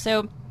minority.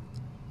 So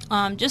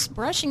just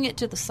brushing it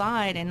to the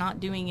side and not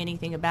doing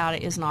anything about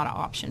it is not an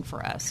option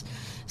for us.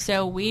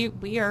 So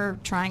we are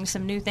trying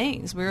some new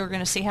things. We're going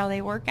to see how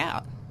they work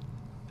out.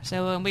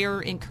 So we are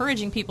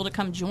encouraging people to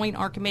come join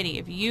our committee.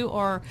 If you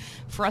are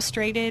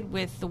frustrated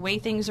with the way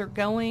things are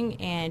going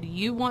and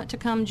you want to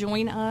come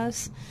join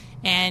us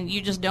and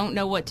you just don't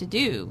know what to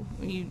do,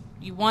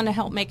 you want to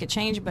help make a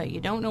change, but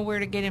you don't know where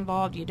to get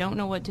involved, you don't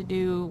know what to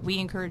do, we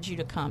encourage you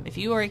to come. If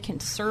you are a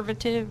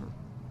conservative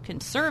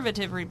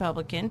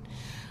Republican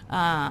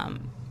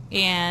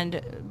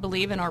and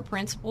believe in our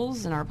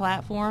principles and our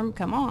platform,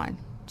 come on.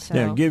 So,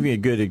 yeah, I'll give you a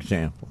good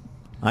example.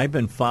 I've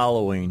been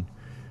following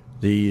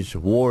these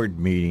ward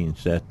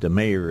meetings that the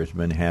mayor has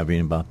been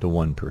having about the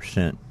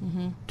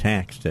 1%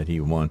 tax that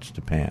he wants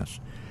to pass.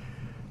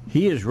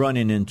 He is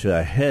running into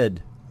a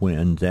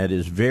headwind that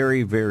is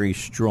very, very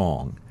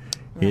strong.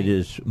 Right. It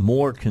is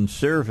more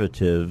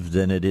conservative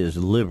than it is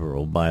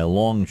liberal by a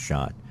long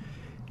shot.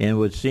 And it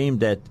would seem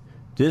that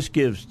this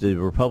gives the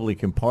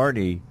Republican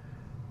Party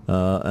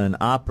an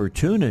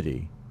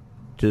opportunity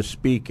to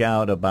speak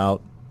out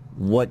about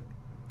what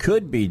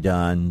could be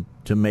done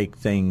to make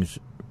things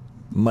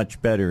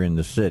much better in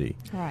the city.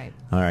 Right.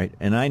 All right.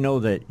 And I know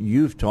that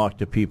you've talked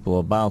to people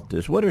about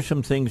this. What are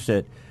some things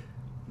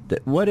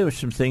what are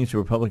some things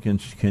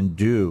Republicans can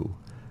do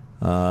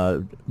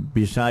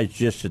besides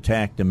just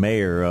attack the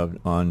mayor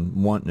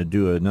on wanting to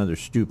do another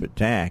stupid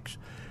tax,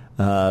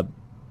 to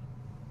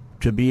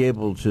be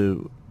able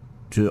to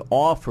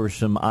offer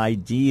some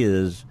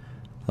ideas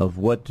of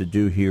what to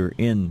do here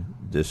in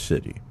this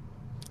city?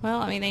 Well,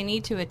 I mean, they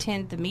need to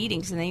attend the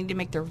meetings and they need to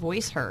make their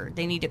voice heard.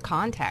 They need to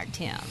contact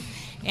him,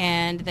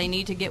 and they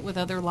need to get with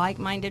other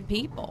like-minded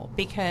people,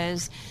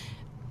 because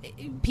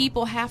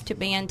people have to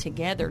band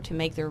together to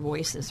make their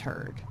voices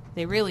heard.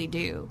 They really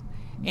do.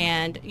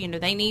 And,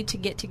 they need to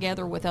get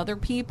together with other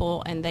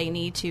people, and they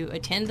need to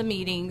attend the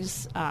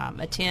meetings,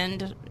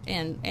 attend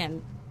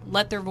and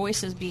let their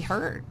voices be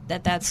heard.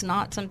 That's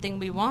not something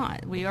we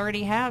want. We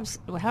already have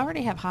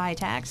high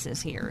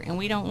taxes here, and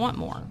we don't want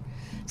more.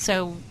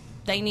 So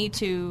they need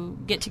to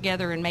get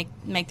together and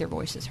make their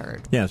voices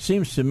heard. Yeah, it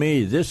seems to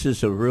me this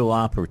is a real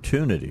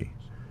opportunity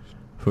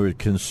for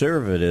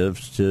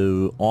conservatives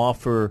to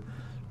offer,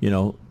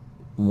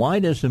 why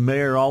does the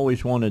mayor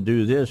always want to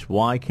do this?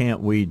 Why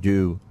can't we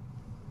do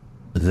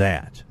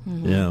that?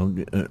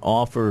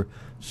 Offer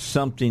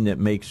something that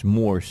makes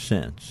more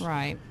sense.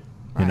 Right.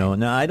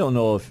 Now I don't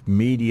know if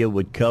media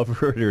would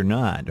cover it or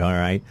not, all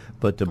right?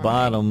 But the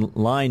bottom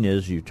line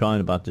is, you're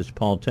talking about this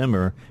Paul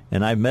Timmer,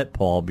 and I've met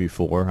Paul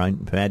before.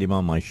 I've had him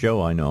on my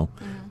show, I know,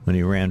 when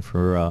he ran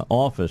for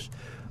office,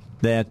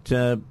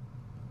 that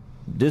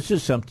this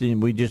is something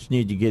we just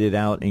need to get it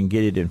out and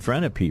get it in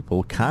front of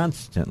people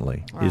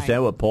constantly. Right. Is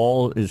that what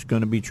Paul is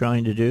going to be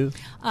trying to do?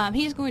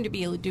 He's going to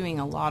be doing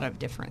a lot of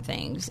different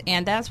things,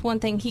 and that's one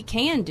thing he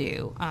can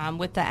do.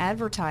 With the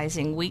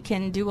advertising, we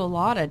can do a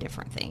lot of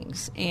different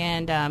things,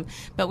 and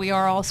but we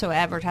are also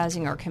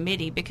advertising our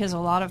committee, because a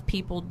lot of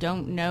people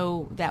don't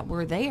know that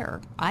we're there.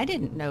 I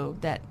didn't know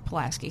that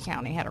Pulaski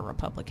County had a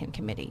Republican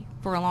committee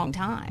for a long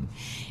time,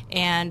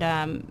 and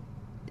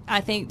I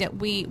think that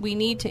we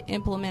need to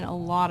implement a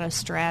lot of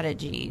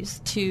strategies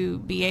to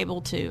be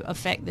able to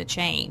affect the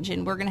change,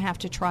 and we're going to have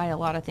to try a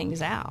lot of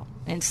things out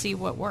and see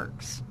what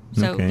works.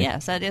 So, Okay.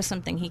 yes, that is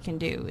something he can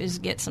do, is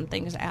get some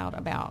things out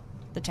about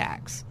the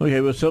tax. Okay,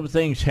 well, some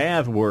things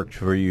have worked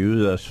for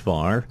you thus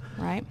far.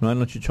 Right. Why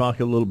don't you talk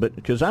a little bit,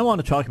 because I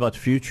want to talk about the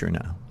future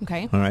now.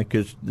 Okay. All right,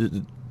 because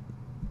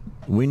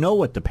we know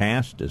what the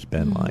past has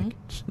been like.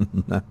 It's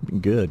not been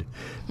good.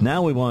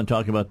 Now we want to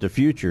talk about the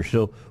future.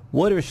 So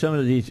what are some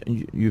of these?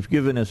 You've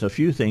given us a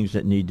few things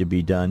that need to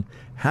be done.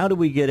 How do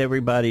we get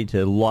everybody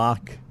to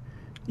lock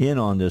in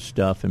on this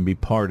stuff and be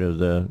part of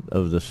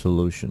the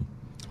solution?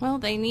 Well,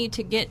 they need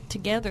to get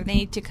together. They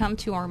need to come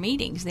to our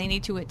meetings. They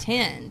need to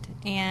attend.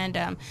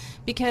 And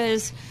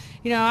because,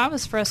 I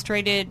was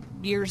frustrated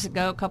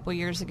a couple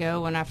years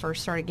ago when I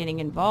first started getting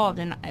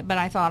involved. But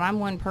I thought, I'm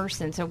one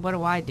person, so what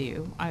do I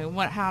do?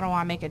 How do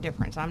I make a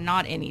difference? I'm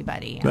not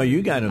anybody. Well,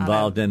 you got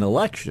involved in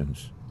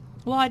elections.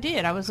 Well, I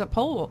did.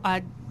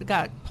 I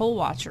got poll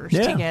watchers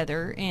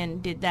together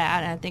and did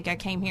that. And I think I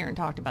came here and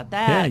talked about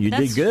that. Yeah, you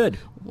did good.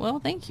 Well,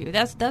 thank you.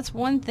 That's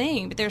one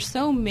thing. But there's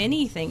so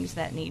many things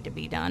that need to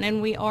be done.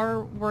 And we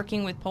are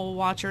working with poll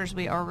watchers.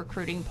 We are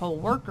recruiting poll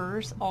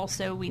workers.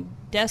 Also, we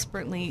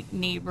desperately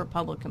need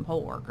Republican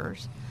poll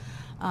workers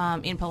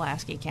in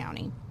Pulaski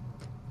County.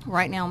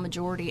 Right now,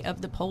 majority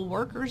of the poll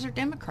workers are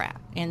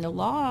Democrat. And the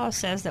law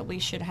says that we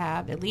should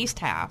have at least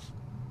half.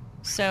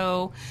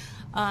 So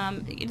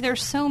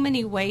there's so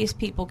many ways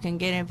people can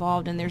get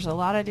involved, and there's a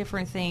lot of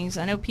different things.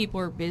 I know people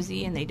are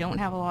busy and they don't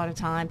have a lot of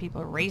time.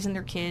 People are raising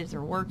their kids,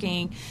 they're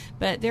working,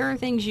 but there are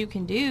things you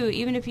can do,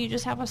 even if you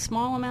just have a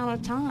small amount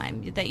of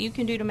time, that you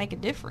can do to make a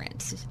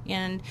difference.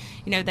 And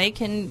they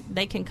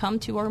can come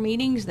to our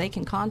meetings. They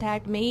can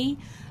contact me.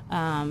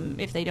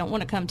 If they don't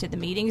want to come to the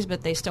meetings,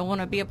 but they still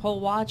want to be a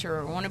poll watcher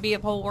or want to be a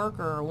poll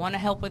worker or want to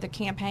help with a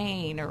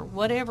campaign or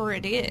whatever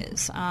it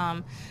is,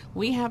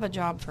 we have a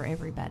job for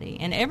everybody.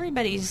 And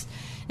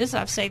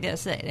I've said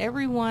this, that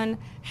everyone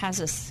has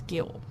a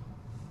skill.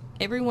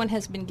 Everyone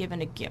has been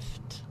given a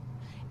gift.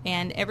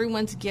 And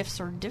everyone's gifts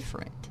are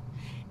different.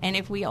 And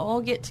if we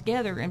all get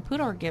together and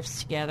put our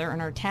gifts together and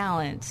our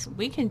talents,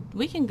 we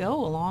can go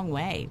a long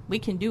way. We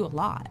can do a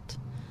lot.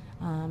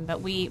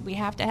 But we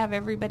have to have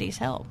everybody's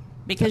help.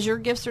 Because your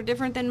gifts are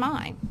different than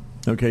mine.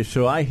 Okay,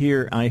 so I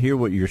hear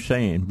what you're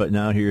saying, but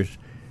now here's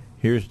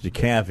the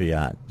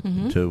caveat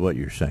to what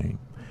you're saying,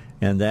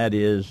 and that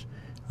is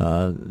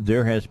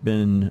there has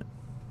been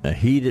a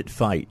heated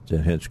fight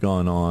that has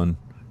gone on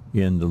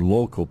in the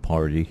local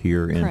party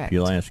here in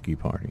Pulaski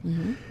Party.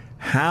 Mm-hmm.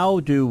 How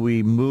do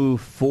we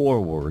move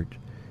forward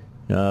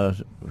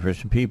for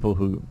some people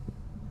who,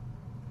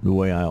 the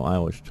way I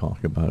always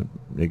talk about,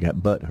 they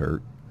got butt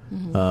hurt.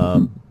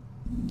 Mm-hmm.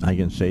 I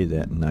can say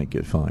that and not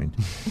get fined.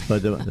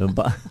 But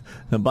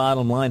the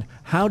bottom line,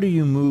 how do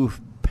you move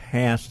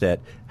past that?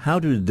 How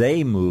do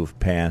they move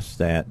past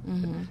that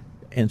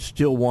and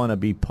still want to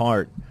be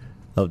part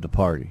of the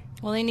party?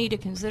 Well, they need to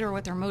consider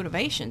what their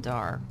motivations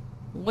are.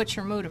 What's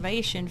your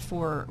motivation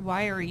for,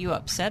 why are you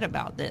upset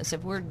about this?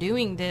 If we're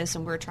doing this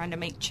and we're trying to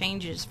make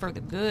changes for the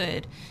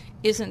good,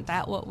 isn't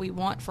that what we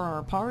want for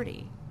our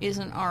party?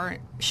 Shouldn't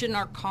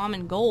our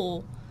common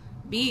goal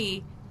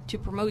be to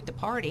promote the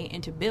party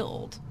and to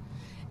build?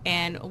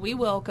 And we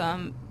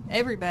welcome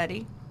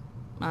everybody,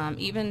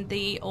 even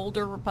the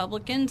older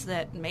Republicans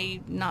that may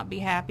not be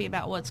happy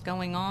about what's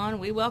going on.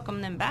 We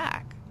welcome them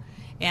back.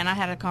 And I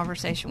had a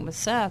conversation with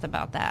Seth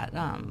about that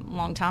a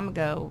long time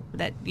ago,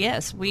 that,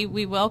 yes,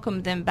 we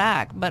welcome them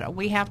back, but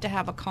we have to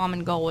have a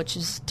common goal, which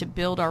is to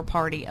build our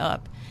party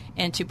up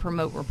and to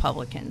promote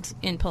Republicans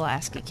in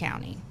Pulaski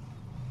County.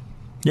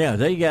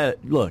 Yeah,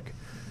 look,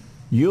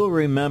 you'll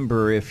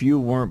remember, if you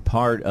weren't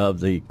part of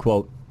the,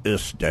 quote,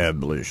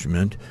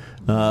 establishment,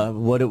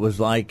 what it was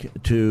like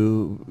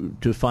to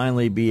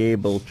finally be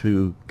able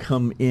to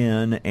come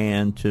in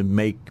and to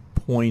make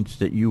points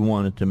that you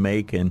wanted to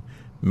make, and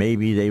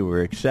maybe they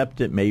were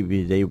accepted,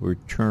 maybe they were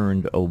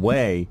turned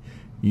away.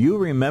 You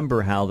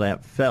remember how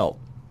that felt.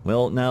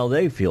 Well, now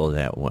they feel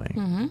that way.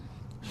 Mm-hmm.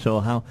 So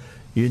how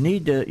you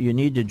need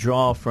to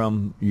draw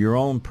from your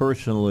own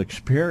personal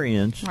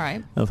experience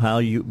of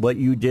what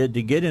you did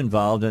to get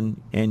involved, and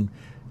the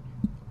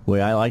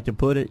way I like to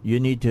put it, you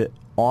need to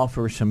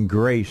offer some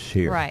grace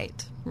here.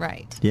 Right.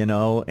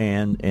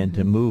 And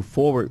to move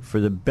forward for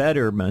the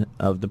betterment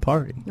of the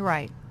party.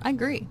 Right. I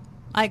agree.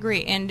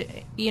 And,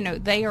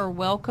 they are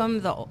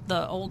welcome,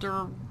 the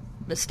older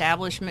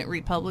establishment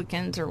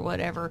Republicans or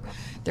whatever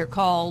they're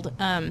called,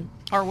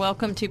 are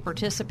welcome to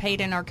participate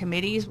in our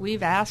committees.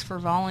 We've asked for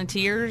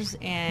volunteers,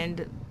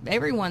 and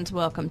everyone's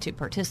welcome to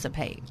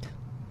participate.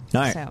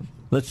 All right. So,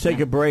 let's take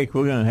a break.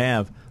 We're going to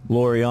have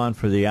Lori on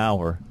for the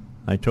hour.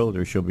 I told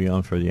her she'll be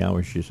on for the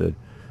hour. She said,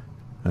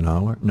 an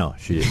hour? No,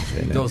 she didn't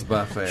say that. It goes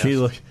by fast.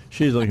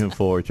 She's looking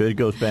forward to it. It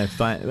goes by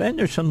fast. And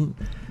there's some...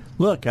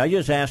 Look, I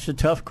just asked a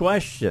tough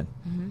question.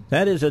 Mm-hmm.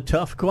 That is a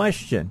tough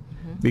question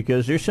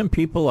because there's some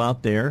people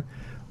out there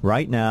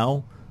right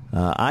now.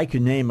 I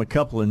could name a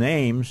couple of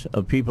names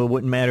of people. It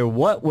wouldn't matter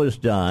what was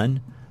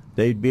done,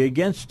 they'd be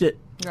against it.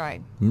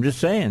 Right. I'm just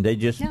saying, they'd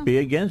just be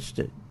against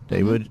it.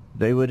 They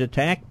would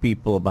attack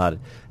people about it.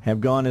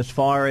 Have gone as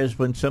far as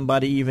when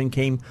somebody even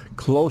came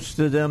close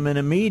to them in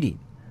a meeting.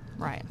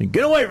 Right.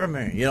 Get away from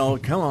me.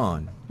 Come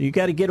on. You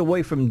got to get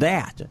away from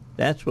that.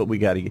 That's what we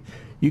got to get.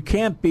 You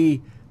can't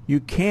be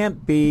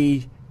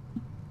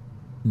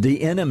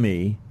the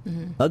enemy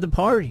of the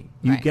party.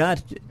 You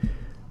got to,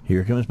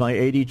 here comes my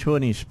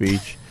 80-20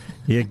 speech.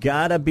 You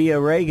got to be a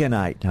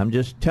Reaganite. I'm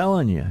just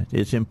telling you.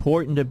 It's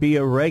important to be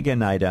a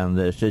Reaganite on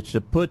this. It's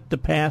to put the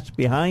past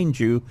behind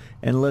you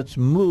and let's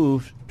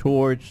move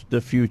towards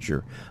the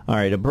future. All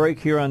right, a break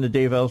here on the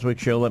Dave Elswick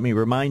Show. Let me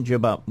remind you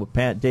about what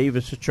Pat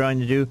Davis is trying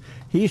to do.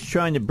 He's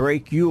trying to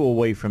break you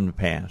away from the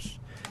past.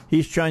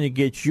 He's trying to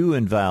get you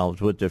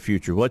involved with the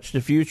future. What's the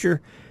future?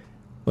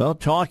 Well,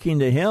 talking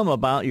to him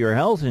about your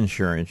health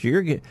insurance.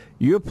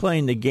 You're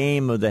playing the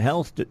game of the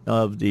health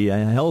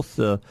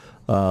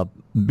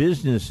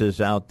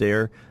businesses out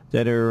there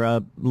that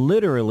are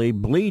literally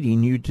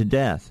bleeding you to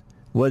death,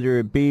 whether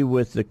it be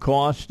with the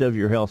cost of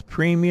your health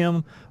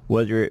premium,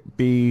 whether it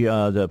be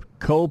the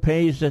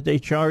co-pays that they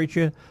charge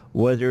you,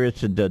 whether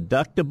it's the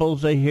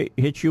deductibles they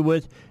hit you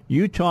with.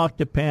 You talk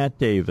to Pat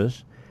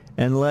Davis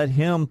and let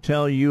him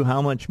tell you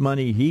how much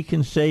money he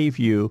can save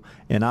you,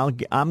 and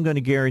I'm going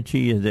to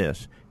guarantee you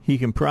this. He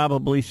can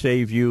probably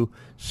save you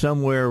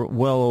somewhere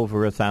well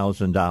over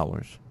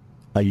 $1,000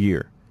 a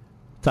year.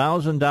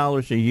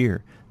 $1,000 a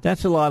year.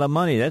 That's a lot of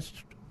money. That's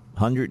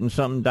 $100 and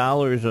something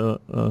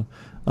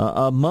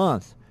a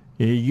month.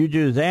 You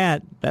do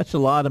that. That's a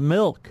lot of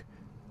milk.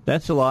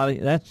 That's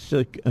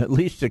at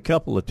least a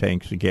couple of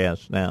tanks of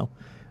gas now.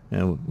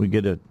 And we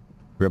get a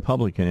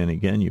Republican in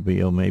again, you'll be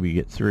able to maybe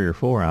get 3 or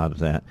 4 out of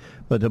that.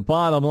 But the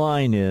bottom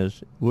line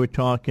is we're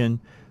talking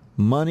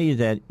money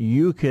that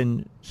you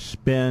can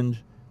spend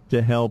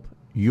to help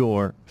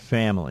your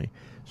family.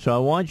 So I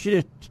want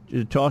you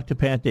to talk to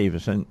Pat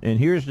Davis. And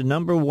here's the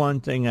number one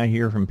thing I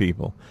hear from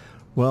people.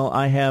 Well,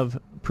 I have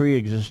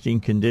pre-existing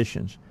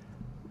conditions.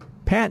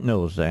 Pat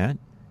knows that,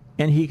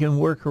 and he can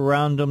work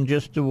around them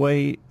just the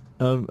way,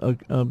 health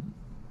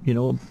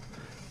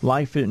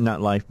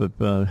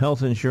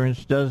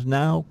insurance does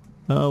now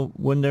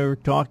when they're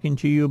talking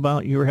to you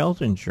about your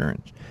health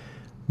insurance.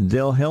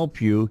 They'll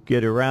help you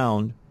get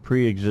around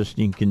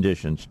pre-existing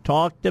conditions.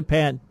 Talk to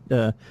Pat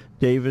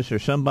Davis or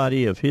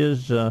somebody of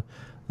his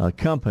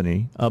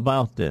company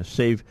about this.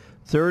 Save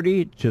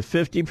 30 to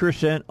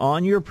 50%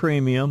 on your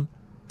premium,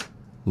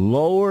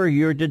 lower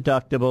your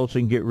deductibles,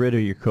 and get rid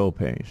of your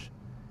copays.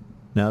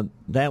 Now,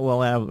 that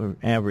will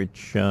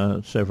average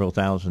several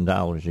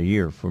 $1,000s a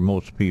year for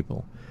most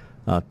people.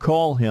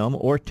 Call him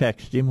or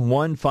text him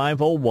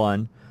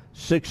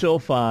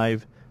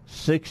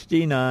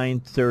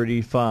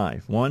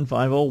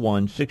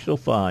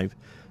 1-501-605-6935.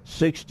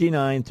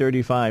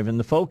 1-501-605-6935. And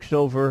the folks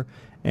over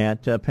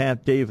at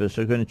Pat Davis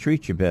are going to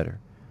treat you better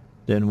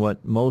than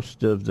what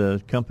most of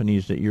the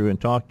companies that you're going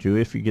to talk to,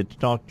 if you get to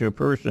talk to a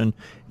person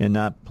and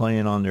not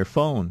playing on their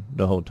phone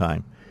the whole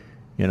time.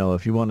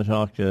 If you want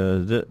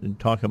to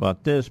talk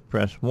about this,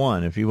 press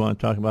 1. If you want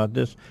to talk about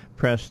this,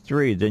 press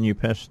 3. Then you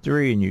press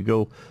 3 and you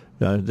go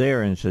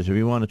there and it says, if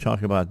you want to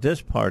talk about this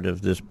part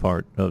of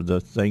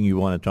the thing you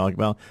want to talk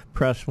about,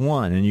 press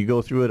 1. And you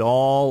go through it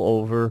all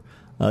over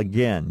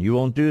again. You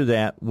won't do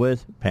that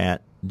with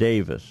Pat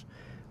Davis.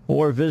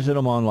 Or visit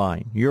him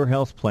online, Your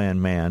Health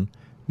Plan Man,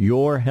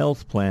 one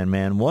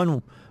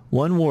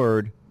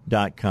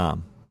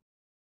word.com.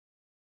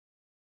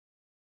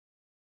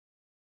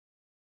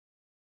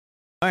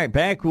 All right,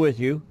 back with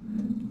you.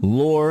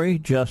 Lori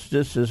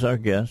Justice is our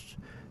guest.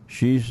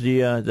 She's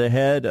the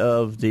head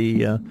of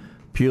the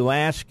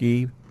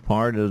Pulaski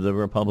part of the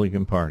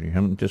Republican Party.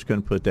 I'm just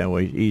going to put it that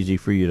way. It's easy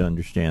for you to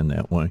understand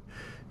that way,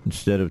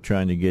 instead of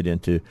trying to get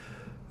into,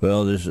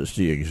 well, this is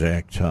the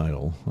exact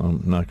title.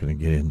 I'm not going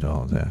to get into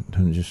all that.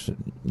 I'm just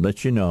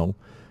let you know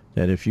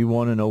that if you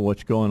want to know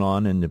what's going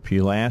on in the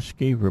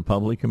Pulaski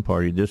Republican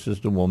Party, this is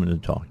the woman to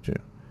talk to.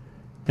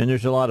 And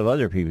there's a lot of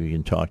other people you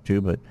can talk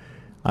to, but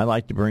I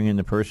like to bring in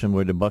the person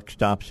where the buck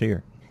stops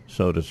here,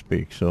 so to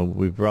speak. So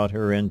we've brought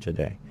her in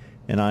today,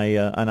 and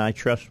I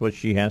trust what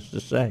she has to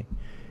say,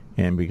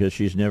 and because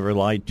she's never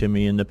lied to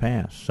me in the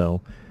past.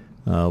 So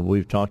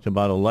we've talked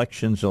about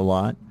elections a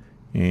lot,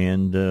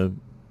 and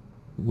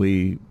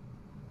we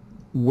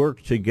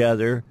work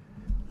together.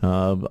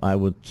 I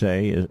would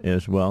say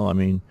as well. I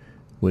mean,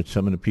 with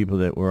some of the people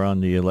that were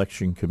on the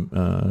election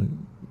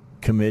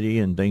committee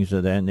and things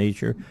of that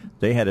nature,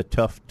 they had a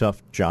tough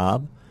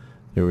job.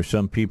 There were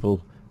some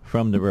people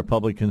from the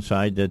Republican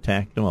side that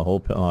attacked them. A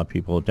whole lot of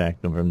people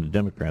attacked them from the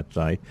Democrat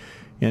side,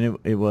 and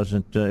it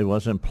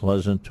wasn't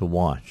pleasant to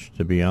watch,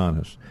 to be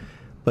honest.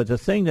 But the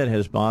thing that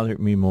has bothered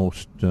me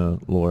most,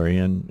 Lori,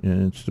 and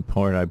it's the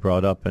part I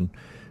brought up, and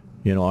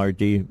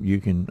RD,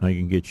 I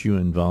can get you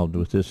involved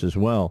with this as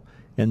well,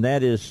 and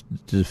that is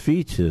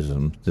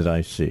defeatism that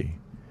I see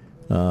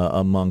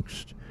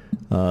amongst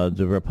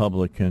the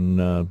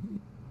Republican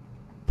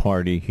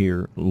Party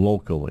here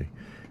locally,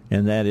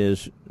 and that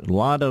is a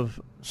lot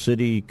of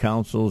city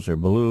councils are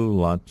blue,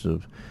 lots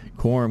of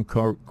quorum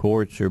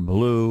courts are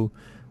blue,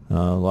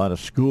 a lot of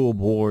school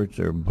boards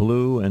are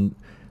blue, and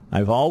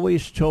I've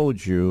always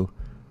told you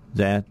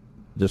that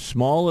the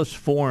smallest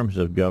forms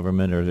of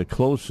government are the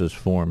closest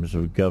forms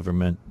of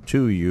government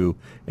to you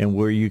and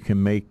where you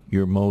can make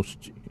your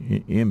most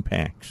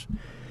impacts.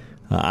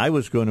 I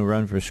was going to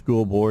run for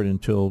school board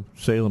until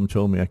Salem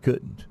told me I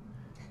couldn't.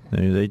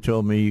 They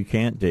told me you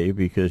can't, Dave,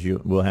 because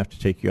we'll have to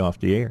take you off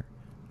the air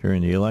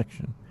during the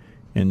election,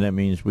 and that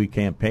means we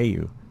can't pay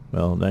you.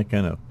 Well, that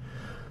kind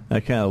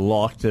of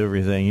locked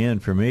everything in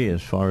for me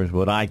as far as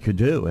what I could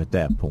do at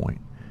that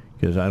point,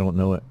 because I don't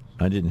know it.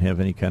 I didn't have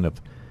any kind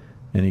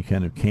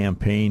of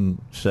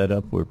campaign set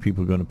up where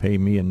people are going to pay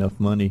me enough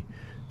money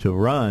to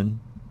run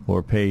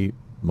or pay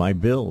my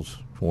bills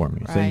for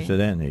me, right. Things of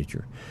that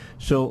nature.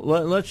 So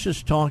let's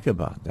just talk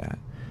about that.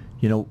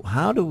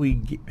 How do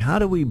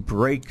we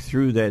break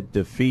through that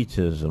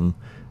defeatism?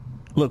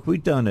 Look,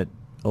 we've done it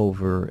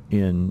over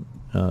in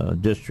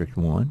District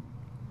 1.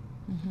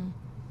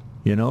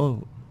 Mm-hmm.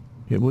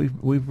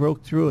 We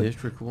broke through it.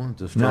 District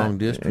 1's a strong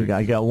district.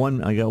 I got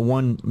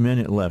 1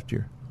 minute left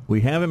here.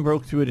 We haven't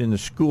broke through it in the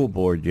school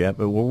board yet,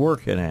 but we're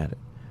working at it.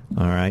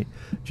 All right?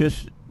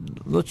 Just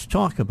let's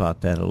talk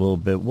about that a little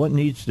bit. What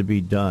needs to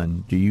be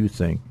done, do you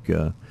think,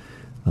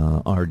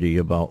 RD,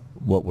 about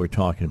what we're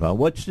talking about?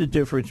 What's the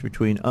difference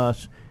between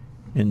us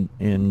and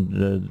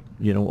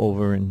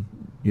over in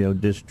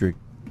District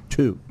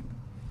 2?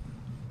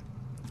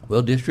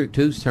 Well, District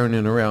 2's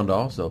turning around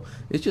also.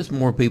 It's just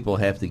more people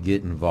have to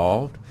get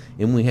involved,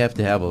 and we have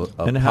to have a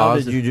And how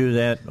did you do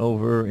that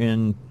over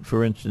in,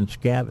 for instance,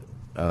 Cabot?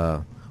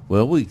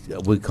 Well,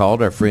 we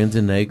called our friends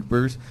and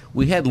neighbors.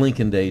 We had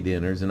Lincoln Day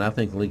dinners, and I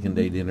think Lincoln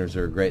Day dinners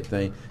are a great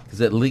thing because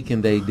at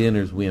Lincoln Day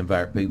dinners we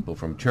invite people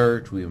from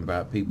church, we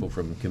invite people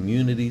from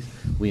communities,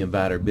 we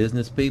invite our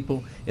business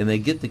people, and they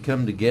get to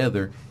come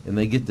together and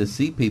they get to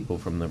see people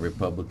from the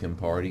Republican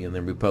Party and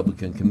the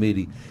Republican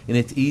Committee, and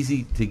it's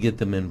easy to get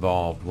them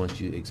involved once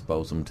you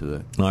expose them to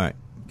it. All right.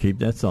 Keep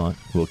that thought.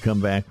 We'll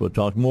come back. We'll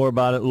talk more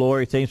about it.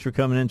 Lori, thanks for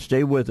coming in.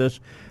 Stay with us.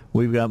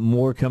 We've got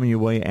more coming your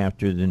way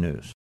after the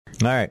news.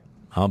 All right.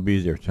 I'll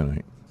be there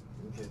tonight,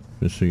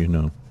 just so you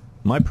know.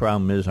 My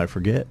problem is I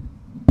forget.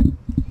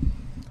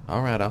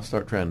 All right, I'll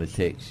start trying to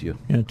text you.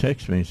 Yeah,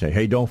 text me and say,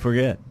 hey, don't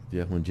forget.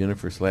 Yeah, when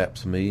Jennifer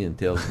slaps me and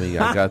tells me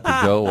I got to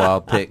go,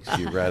 I'll text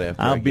you right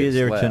after I'll I be get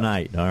there slapped.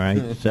 tonight, all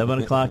right?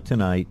 7 o'clock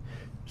tonight.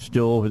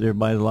 Still over there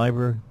by the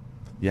library?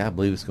 Yeah, I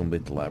believe it's going to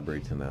be at the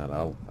library tonight.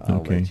 I'll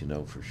Okay. let you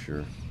know for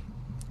sure.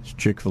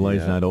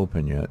 Chick-fil-A's not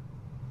open yet.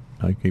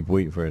 I keep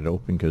waiting for it to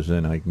open because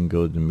then I can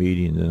go to the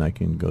meeting and then I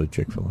can go to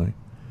Chick-fil-A.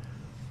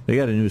 They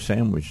got a new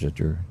sandwich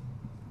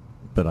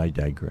but I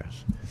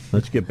digress.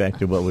 Let's get back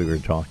to what we were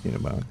talking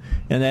about.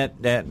 And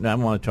that I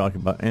want to talk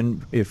about.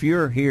 And if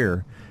you're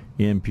here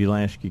in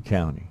Pulaski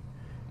County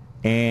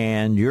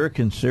and you're a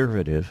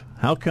conservative,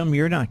 how come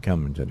you're not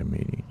coming to the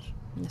meetings?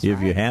 That's if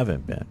right. you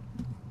haven't been?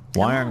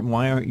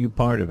 Why aren't you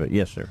part of it?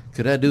 Yes, sir.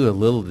 Could I do a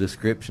little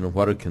description of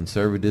what a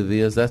conservative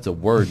is? That's a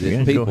word that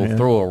Yeah, people go ahead.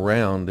 throw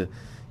around,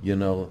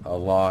 a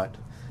lot.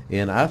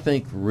 And I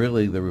think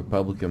really the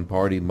Republican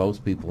Party,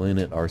 most people in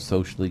it are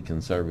socially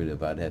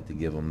conservative. I'd have to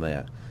give them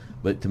that.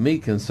 But to me,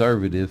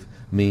 conservative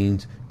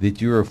means that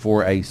you're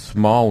for a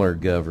smaller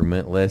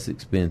government, less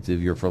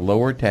expensive. You're for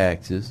lower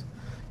taxes.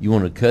 You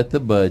want to cut the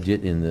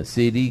budget in the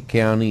city,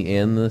 county,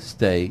 and the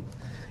state.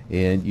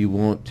 And you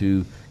want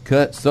to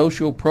cut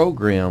social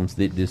programs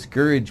that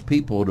discourage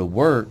people to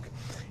work.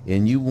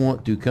 And you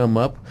want to come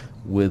up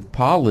with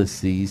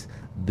policies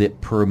that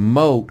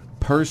promote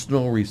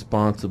personal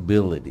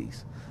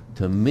responsibilities.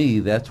 To me,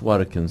 that's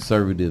what a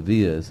conservative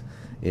is.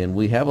 And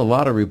we have a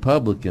lot of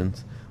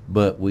Republicans,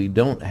 but we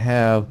don't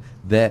have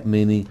that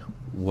many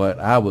what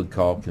I would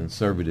call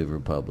conservative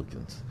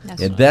Republicans.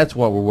 That's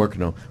what we're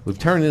working on. We've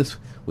turned this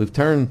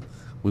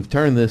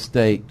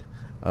state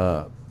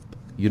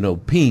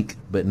pink,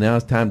 but now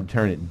it's time to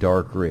turn it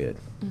dark red.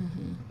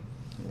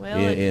 Mm-hmm. Well,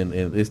 and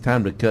it's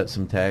time to cut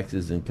some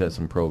taxes and cut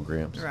some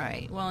programs.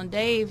 Right. Well, and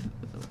Dave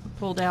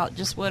pulled out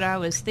just what I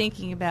was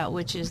thinking about,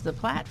 which is the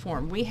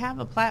platform. We have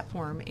a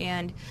platform,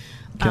 and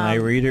Can I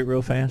read it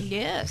real fast?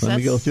 Yes. Let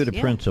me go through the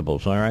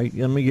principles, all right?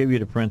 Let me give you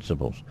the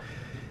principles.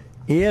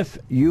 If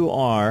you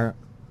are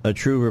a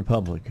true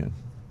Republican,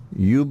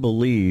 you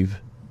believe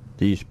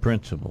these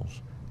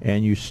principles,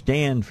 and you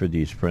stand for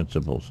these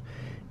principles.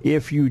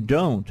 If you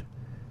don't,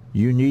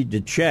 you need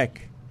to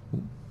check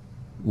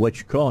what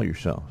you call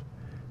yourself.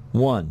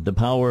 1, the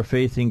power of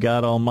faith in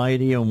God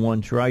Almighty and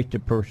one's right to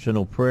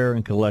personal prayer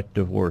and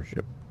collective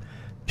worship.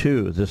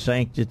 2, the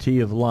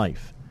sanctity of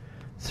life.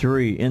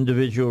 3,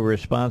 individual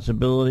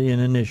responsibility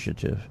and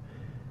initiative.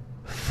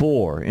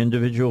 4,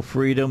 individual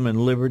freedom and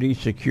liberty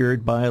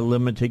secured by a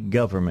limited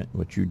government,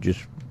 which you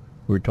just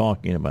were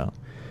talking about.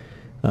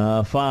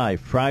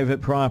 5,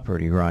 private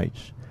property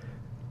rights.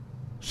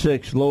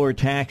 6, lower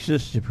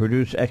taxes to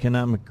produce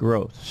economic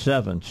growth.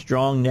 7,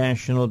 strong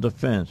national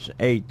defense.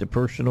 8, the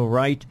personal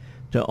right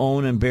to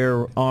own and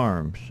bear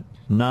arms.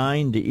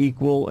 9, the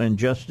equal and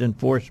just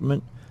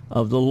enforcement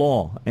of the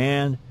law.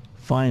 And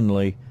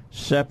finally,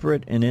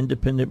 separate and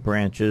independent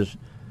branches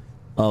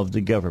of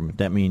the government.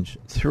 That means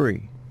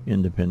 3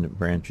 independent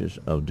branches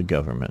of the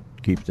government.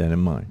 Keep that in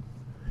mind.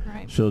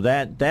 Right. So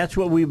that's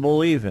what we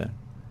believe in.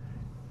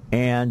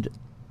 And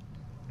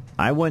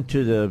I went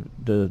to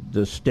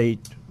the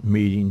state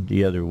meeting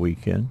the other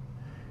weekend,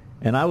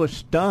 and I was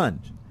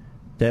stunned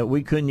that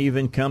we couldn't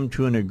even come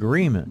to an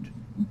agreement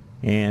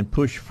and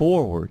push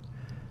forward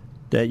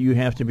that you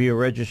have to be a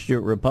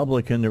registered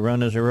Republican to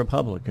run as a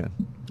Republican.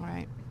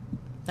 Right.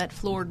 That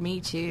floored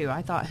me, too.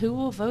 I thought, who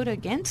will vote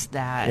against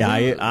that?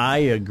 Yeah, I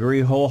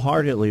agree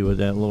wholeheartedly with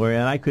that, Lori.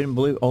 And I couldn't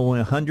believe only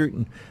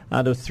 100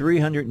 out of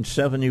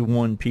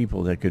 371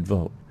 people that could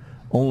vote,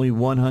 only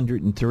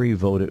 103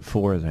 voted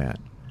for that,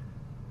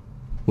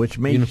 which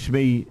makes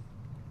me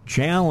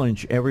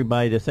challenge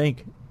everybody to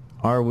think,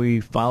 are we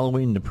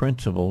following the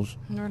principles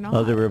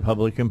of the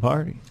Republican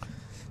Party?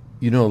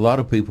 You know, a lot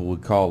of people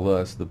would call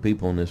us, the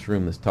people in this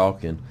room that's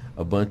talking,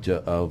 a bunch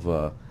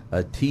of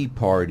Tea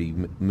Party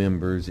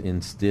members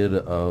instead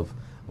of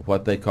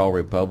what they call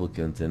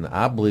Republicans. And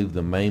I believe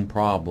the main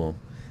problem,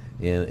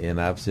 and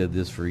I've said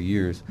this for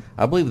years,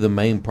 I believe the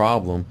main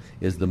problem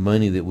is the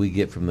money that we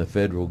get from the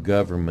federal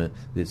government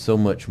that's so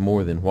much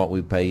more than what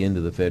we pay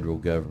into the federal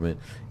government.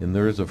 And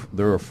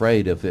they're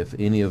afraid if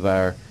any of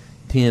our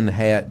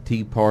tin-hat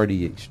Tea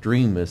Party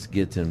extremists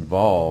gets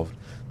involved,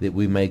 that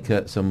we may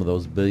cut some of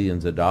those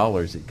billions of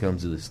dollars that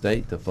comes to the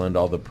state to fund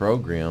all the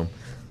program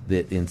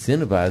that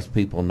incentivize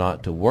people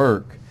not to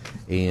work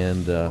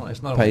and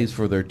pays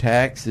for their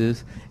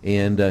taxes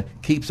and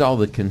keeps all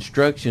the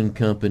construction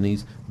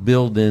companies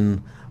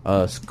building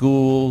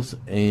schools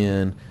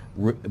and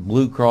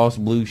Blue Cross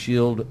Blue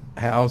Shield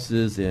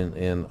houses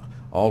and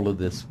all of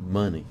this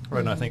money. Right,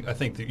 and I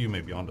think that you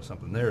may be onto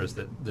something there, is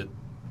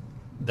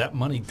that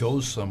money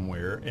goes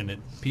somewhere,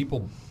 and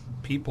people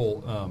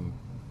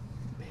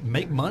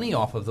make money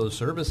off of those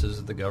services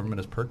that the government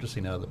is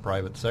purchasing out of the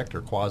private sector,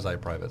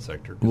 quasi-private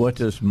sector. What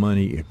does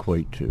money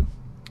equate to?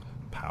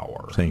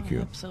 Power. Thank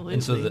you. Absolutely.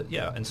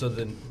 And so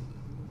then,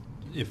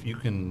 if you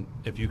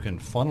can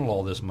funnel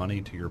all this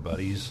money to your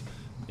buddies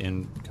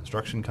in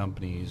construction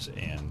companies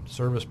and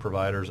service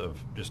providers of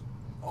just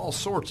all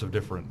sorts of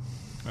different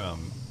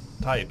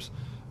types,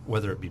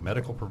 whether it be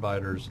medical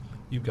providers,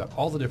 you've got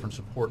all the different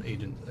support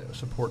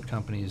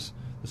companies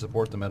that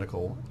support the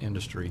medical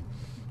industry.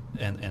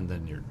 And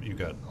then you've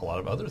got a lot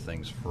of other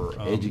things for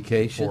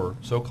education, for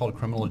so-called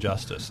criminal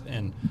justice,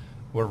 and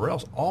whatever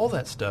else. All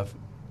that stuff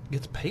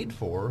gets paid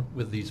for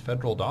with these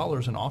federal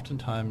dollars, and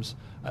oftentimes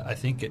I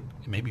think it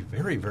may be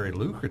very, very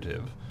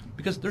lucrative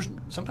because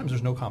sometimes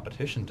there's no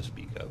competition to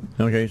speak of.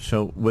 Okay,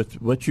 so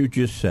with what you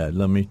just said,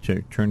 let me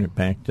turn it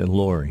back to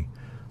Lori.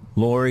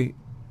 Lori,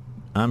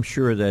 I'm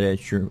sure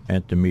that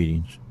at the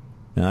meetings,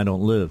 and I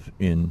don't live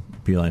in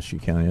Pulaski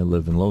County, I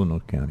live in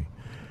Lonoke County.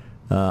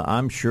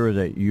 I'm sure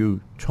that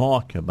you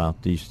talk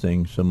about these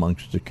things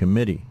amongst the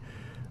committee.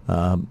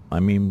 I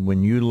mean,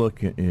 when you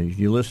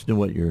listen to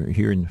what you're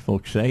hearing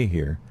folks say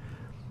here,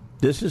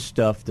 this is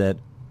stuff that,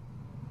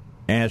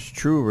 as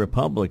true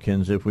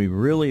Republicans, if we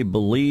really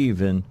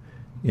believe in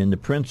the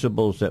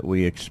principles that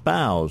we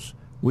espouse,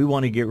 we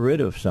want to get rid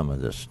of some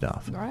of this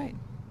stuff. Right.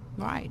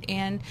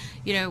 And,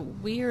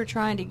 we are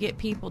trying to get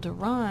people to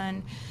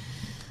run,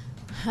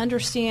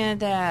 understand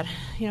that,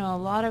 a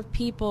lot of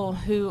people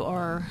who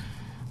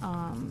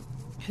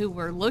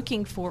were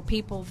looking for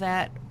people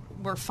that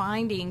we're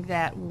finding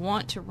that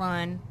want to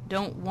run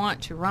don't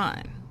want to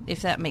run,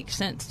 if that makes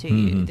sense to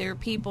you. There are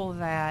people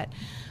that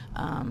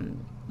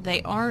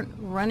they aren't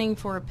running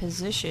for a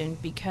position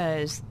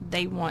because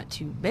they want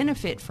to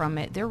benefit from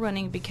it. They're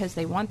running because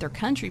they want their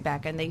country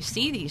back, and they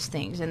see these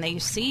things, and they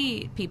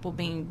see people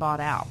being bought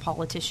out,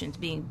 politicians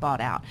being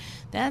bought out.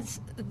 That's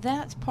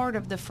part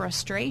of the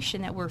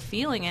frustration that we're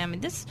feeling. I mean,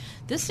 this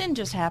didn't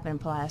just happen in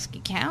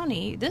Pulaski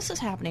County. This is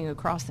happening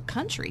across the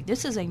country.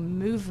 This is a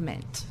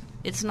movement.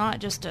 It's not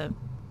just a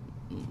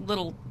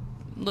little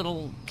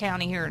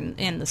county here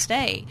in the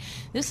state.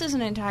 This is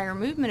an entire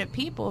movement of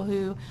people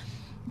who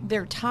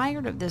they're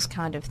tired of this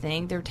kind of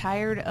thing. They're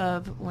tired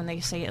of, when they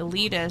say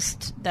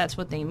elitist, that's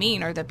what they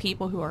mean, are the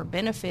people who are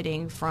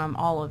benefiting from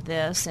all of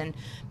this, and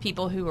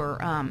people who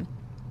are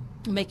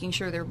making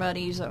sure their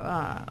buddies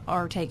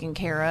are taken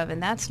care of,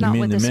 and that's not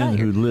what this is. You mean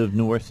the men who live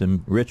north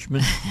in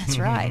Richmond? That's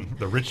right.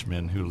 The rich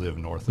men who live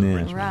north of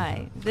Richmond.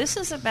 Right. This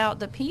is about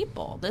the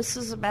people. This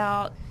is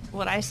about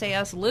what I say,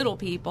 us little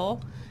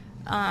people.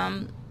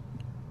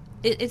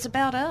 It's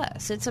about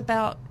us. It's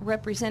about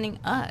representing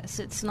us.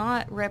 It's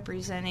not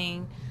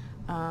representing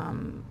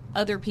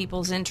other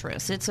people's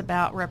interests. It's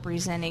about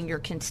representing your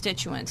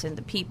constituents and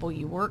the people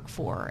you work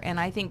for. And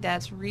I think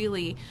that's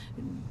really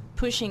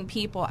pushing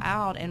people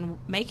out and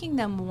making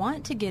them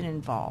want to get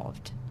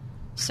involved.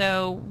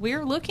 So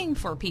we're looking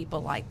for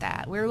people like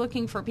that. We're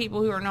looking for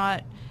people who are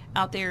not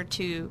out there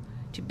to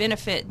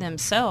benefit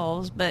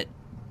themselves, but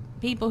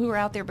people who are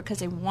out there because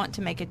they want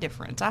to make a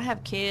difference. I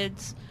have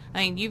kids.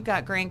 I mean, you've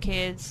got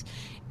grandkids,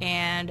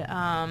 and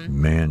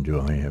man, do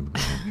I have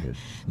grandkids.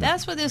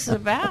 That's what this is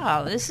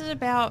about. This is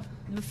about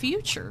the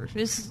future.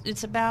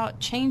 It's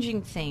about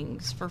changing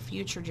things for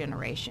future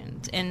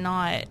generations and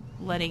not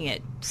letting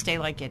it stay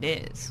like it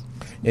is.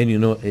 And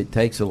it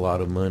takes a lot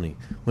of money.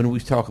 When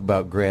we talk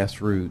about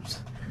grassroots,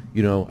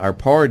 our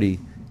party,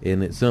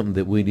 and it's something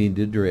that we need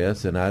to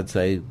address, and I'd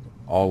say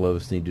all of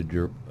us need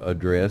to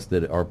address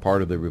that are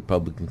part of the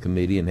Republican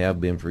committee and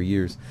have been for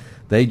years.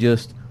 They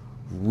just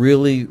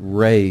really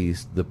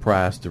raised the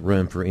price to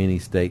run for any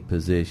state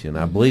position.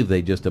 I believe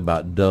they just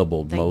about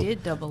doubled. They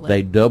did double it.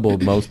 They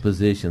doubled most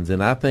positions.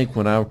 And I think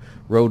when I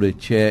wrote a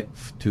check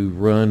to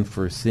run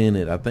for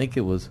Senate, I think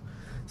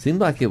seemed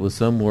like it was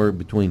somewhere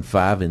between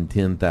 $5,000 and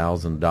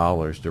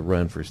 $10,000 to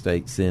run for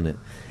state Senate.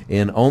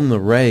 And on the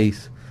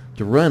race,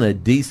 to run a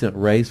decent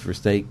race for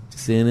state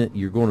Senate,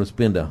 you're going to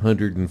spend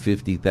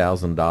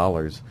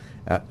 $150,000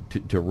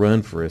 to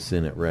run for a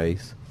Senate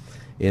race.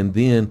 And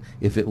then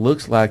if it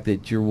looks like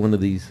that you're one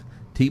of these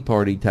Tea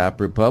Party type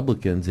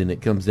Republicans and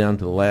it comes down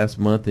to the last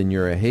month and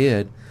you're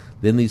ahead,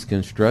 then these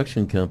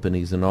construction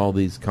companies and all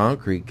these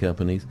concrete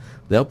companies,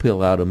 they'll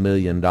peel out $1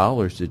 million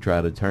to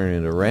try to turn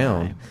it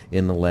around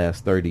in the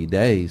last 30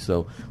 days.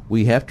 So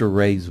we have to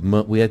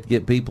we have to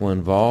get people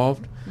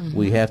involved.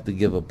 We have to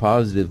give a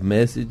positive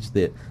message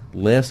that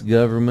less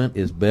government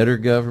is better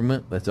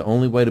government. That's the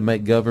only way to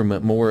make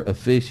government more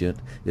efficient,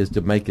 is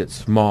to make it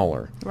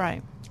smaller.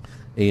 Right.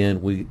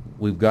 And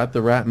we've got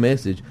the right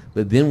message,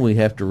 but then we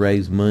have to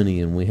raise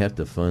money and we have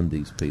to fund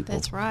these people.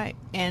 That's right.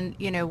 And,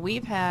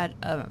 we've had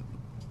a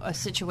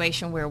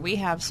situation where we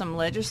have some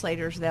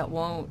legislators that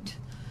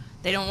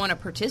they don't want to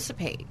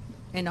participate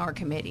in our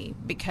committee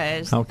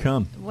because... How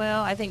come?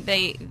 Well, I think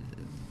they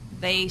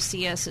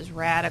see us as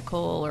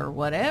radical or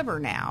whatever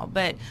now,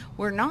 but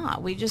we're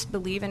not. We just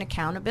believe in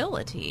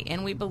accountability,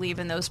 and we believe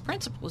in those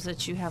principles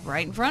that you have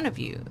right in front of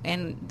you.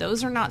 And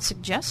those are not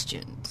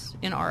suggestions,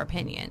 in our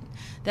opinion,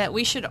 that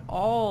we should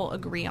all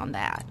agree on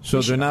that.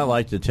 So they're not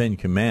like the Ten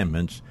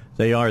Commandments.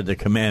 They are the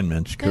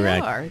commandments,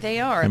 correct? They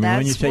are. I mean, that's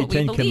when you say what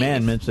 10 we believe.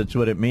 Commandments, that's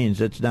what it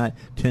means. It's not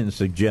 10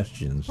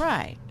 suggestions.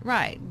 Right.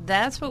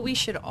 That's what we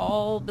should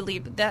all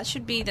believe. That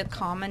should be the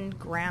common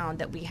ground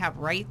that we have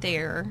right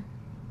there.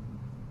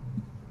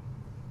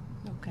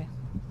 Okay.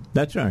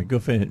 That's all right. Go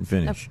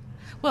finish.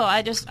 Well,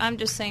 I'm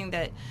just saying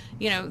that,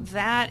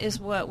 that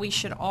is what we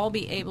should all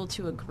be able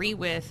to agree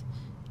with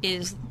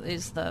is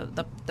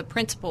the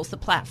principles, the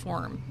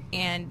platform,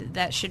 and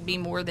that should be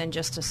more than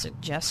just a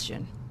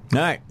suggestion. All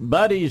right,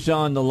 Buddy's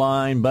on the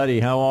line. Buddy,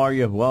 how are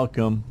you?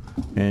 Welcome.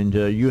 And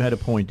you had a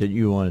point that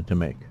you wanted to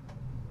make.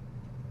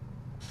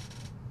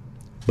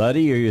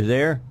 Buddy, are you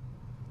there?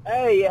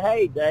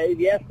 Hey, Dave.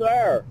 Yes,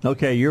 sir.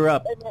 Okay, you're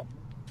up.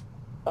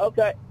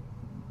 Okay,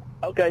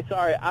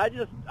 sorry. I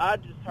just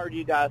heard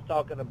you guys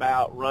talking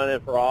about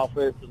running for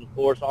office, and of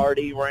course,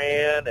 RD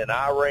ran, and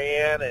I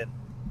ran, and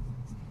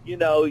you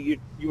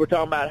were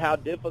talking about how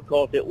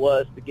difficult it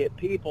was to get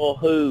people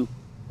who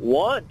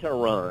want to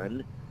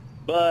run,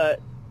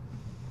 but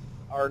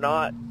are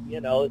not,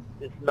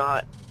 it's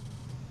not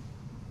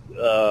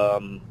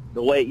the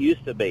way it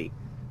used to be.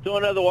 So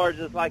in other words,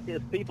 it's like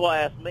this. People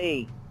ask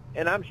me,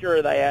 and I'm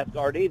sure they ask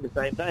RD the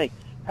same thing.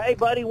 Hey,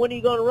 buddy, when are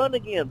you going to run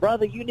again?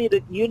 Brother, you need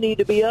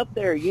to be up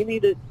there. You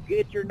need to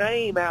get your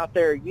name out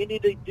there. You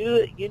need to do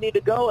it. You need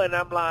to go. And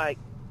I'm like,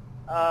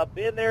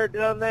 been there,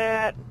 done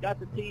that, got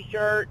the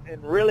T-shirt,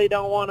 and really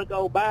don't want to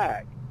go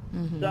back.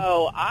 Mm-hmm.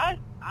 So I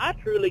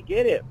truly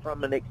get it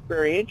from an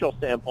experiential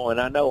standpoint.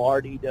 I know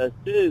RD does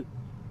too.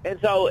 And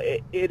so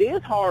it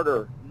is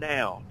harder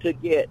now to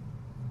get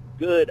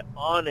good,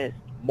 honest,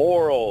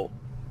 moral,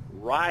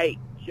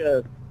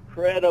 righteous,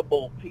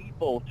 credible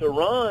people to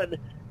run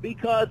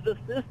because the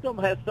system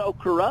has so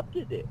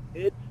corrupted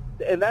it.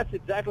 And that's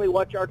exactly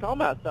what you're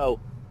talking about. So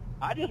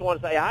I just want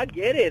to say I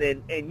get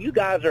it, and you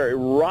guys are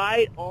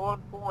right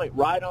on point,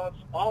 right on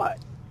spot.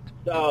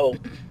 So,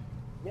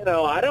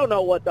 I don't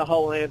know what the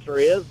whole answer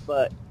is,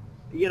 but,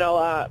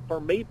 for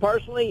me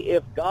personally,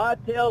 if God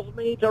tells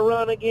me to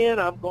run again,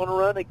 I'm going to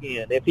run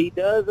again. If he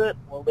doesn't,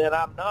 well, then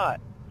I'm not.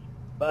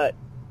 But,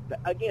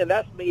 again,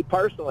 that's me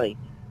personally.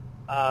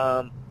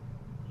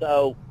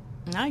 So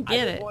I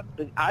get it.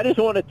 I just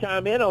want to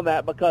chime in on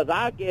that because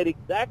I get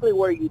exactly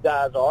where you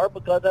guys are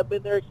because I've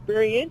been there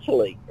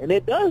experientially, and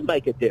it does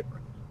make a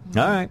difference.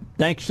 All right.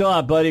 Thanks a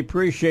lot, buddy.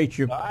 Appreciate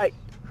you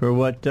for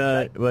what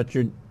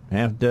you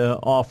have to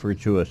offer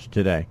to us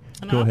today.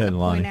 And Go I'll ahead,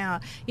 Lonnie. Point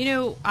out,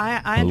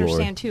 I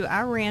understand, too.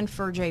 I ran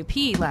for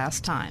JP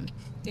last time.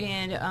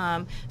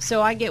 And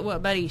so I get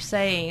what Buddy's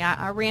saying.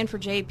 I ran for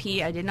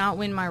JP. I did not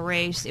win my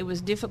race. It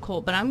was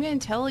difficult. But I'm going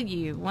to tell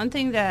you, one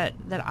thing that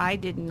I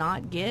did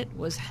not get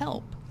was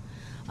help.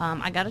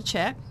 I got a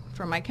check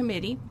from my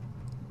committee.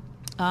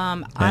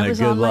 I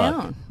was on my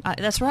own.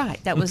 That's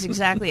right. That was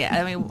exactly it.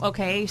 I mean,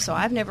 okay, so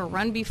I've never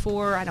run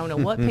before. I don't know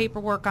what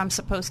paperwork I'm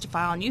supposed to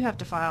file. And you have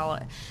to file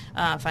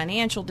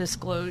financial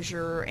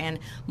disclosure and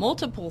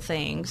multiple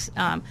things.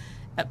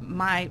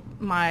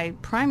 My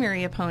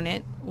primary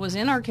opponent was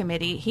in our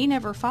committee. He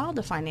never filed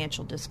a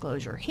financial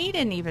disclosure. He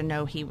didn't even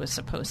know he was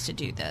supposed to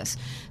do this.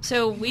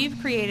 So we've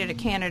created a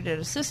candidate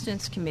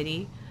assistance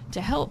committee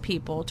to help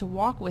people, to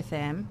walk with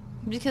them,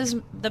 because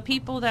the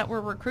people that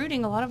we're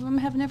recruiting, a lot of them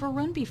have never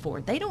run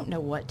before. They don't know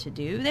what to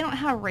do. They don't know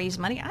how to raise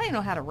money. I didn't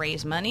know how to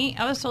raise money.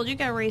 I was told you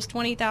got to raise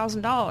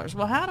 $20,000.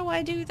 Well, how do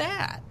I do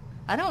that?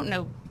 I don't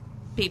know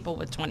people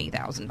with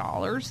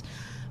 $20,000.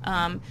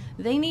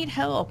 They need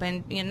help,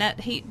 and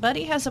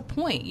Buddy has a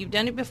point. You've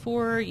done it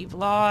before, you've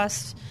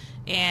lost,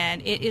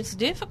 and it's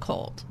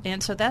difficult.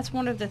 And so that's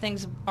one of the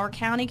things our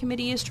county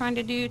committee is trying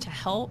to do to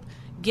help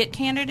get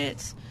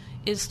candidates,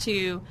 is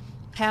to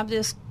have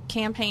this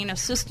campaign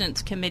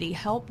assistance committee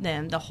help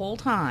them the whole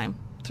time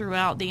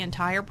throughout the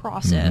entire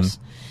process.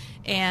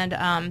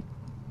 And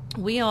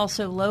we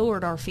also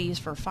lowered our fees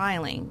for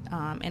filing,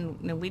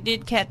 and we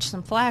did catch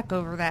some flack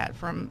over that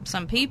from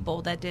some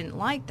people that didn't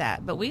like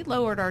that. But we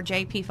lowered our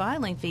JP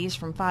filing fees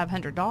from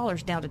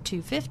 $500 down to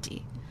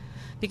 $250,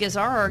 because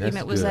our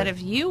argument was that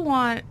if you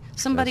want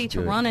somebody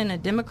to run in a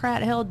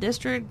Democrat-held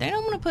district, they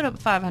don't want to put up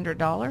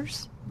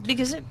 $500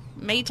 because it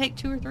may take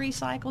 2 or 3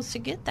 cycles to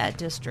get that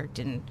district,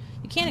 and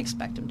you can't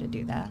expect them to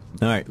do that.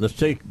 All right, let's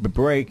take a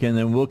break, and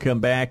then we'll come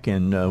back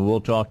and we'll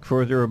talk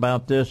further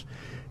about this.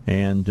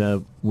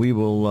 And we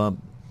will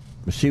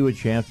see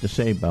what you have to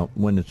say about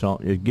when it's all.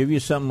 It'll give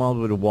you something all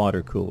with a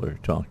water cooler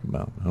to talk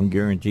about. I'll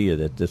guarantee you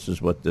that this is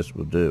what this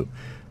will do.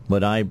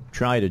 What I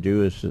try to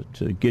do is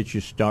to get you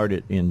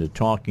started into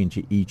talking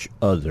to each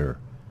other.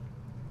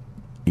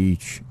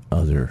 Each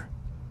other.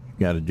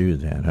 You got to do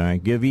that. All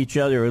right. Give each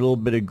other a little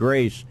bit of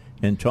grace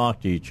and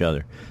talk to each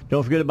other.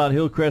 Don't forget about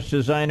Hillcrest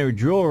Designer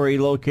Jewelry,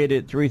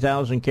 located at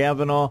 3000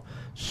 Kavanaugh,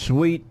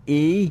 Suite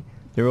E.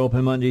 They're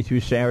open Monday through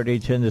Saturday,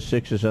 10 to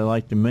 6, as I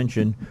like to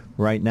mention.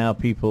 Right now,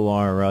 people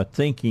are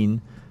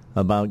thinking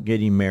about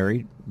getting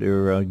married.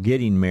 They're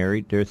getting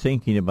married. They're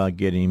thinking about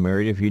getting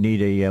married. If you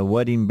need a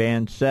wedding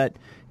band set,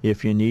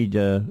 if you need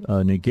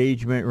an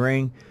engagement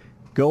ring,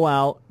 go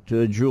out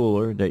to a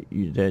jeweler that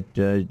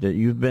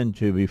you've been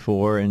to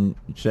before and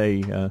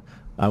say,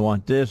 I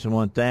want this, I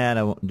want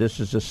that. This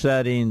is the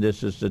setting.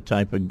 This is the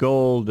type of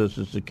gold. This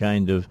is the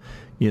kind of,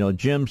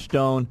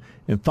 gemstone,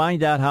 and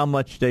find out how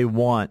much they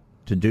want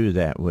to do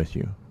that with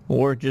you.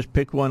 Or just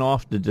pick one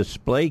off the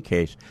display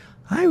case.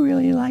 I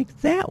really like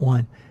that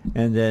one.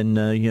 And then,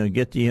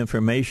 get the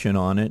information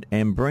on it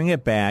and bring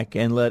it back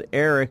and let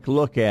Eric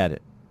look at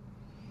it.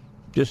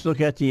 Just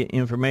look at the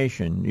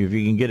information. If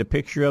you can get a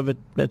picture of it,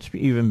 that's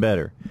even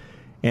better.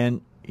 And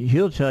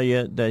he'll tell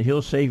you that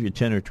he'll save you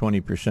 10 or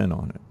 20%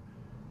 on it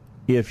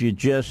if you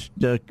just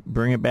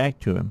bring it back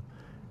to him.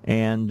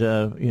 And,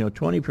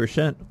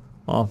 20%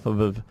 off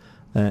of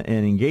an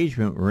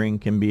engagement ring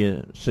can be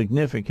a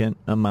significant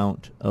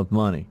amount of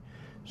money.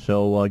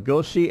 So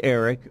go see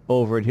Eric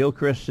over at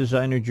Hillcrest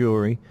Designer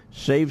Jewelry.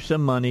 Save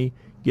some money.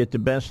 Get the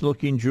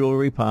best-looking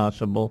jewelry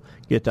possible.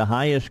 Get the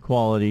highest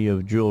quality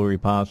of jewelry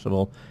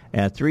possible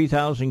at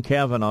 3000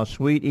 Kavanaugh,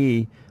 Suite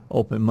E,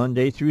 open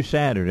Monday through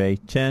Saturday,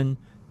 10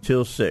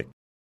 till 6.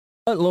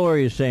 What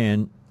Lori is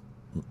saying,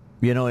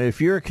 if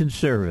you're a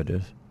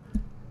conservative,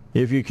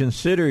 if you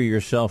consider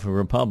yourself a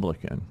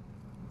Republican,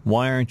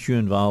 why aren't you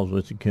involved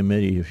with the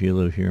committee if you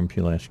live here in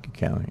Pulaski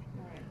County?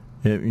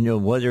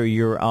 Whether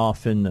you're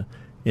off in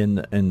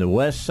the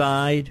west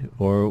side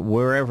or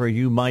wherever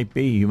you might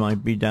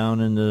be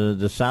down in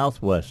the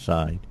southwest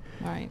side.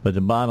 Right. But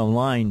the bottom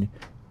line,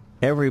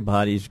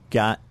 everybody's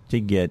got to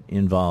get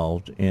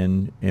involved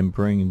and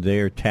bring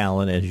their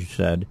talent, as you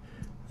said,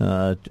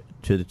 to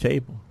the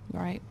table.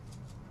 Right.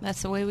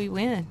 That's the way we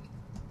win.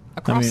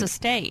 Across the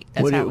state.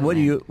 That's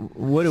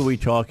what are we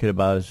talking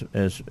about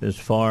as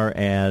far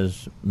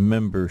as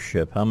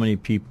membership? How many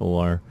people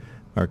are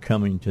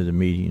coming to the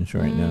meetings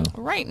right now?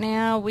 Right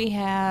now we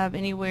have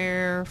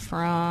anywhere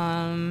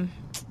from,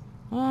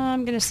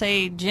 I'm going to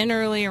say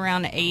generally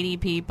around 80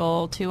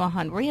 people to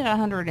 100. We had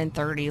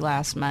 130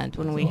 last month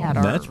when we had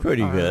our. That's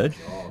pretty good.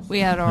 We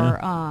had our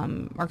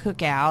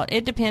cookout.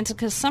 It depends,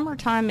 because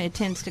summertime it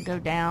tends to go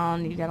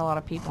down. You got a lot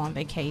of people on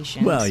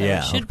vacation. Well, so yeah,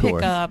 it should of pick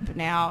course. up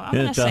now. I'm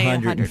going to It's say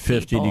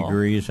 150 100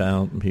 degrees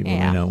out, and people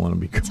may not want to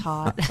be. It's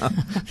hot.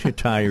 Your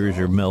tires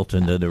are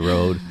melting to the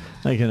road.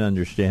 I can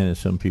understand that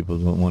some people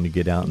don't want to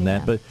get out in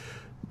that, but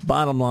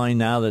bottom line,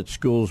 now that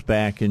school's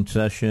back in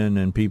session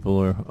and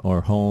people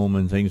are home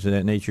and things of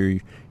that nature,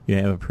 you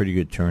have a pretty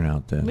good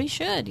turnout then. We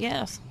should,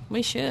 yes,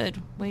 we should.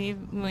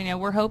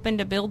 We're hoping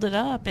to build it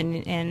up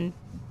and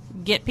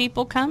get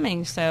people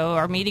coming. So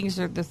our meetings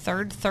are the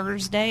third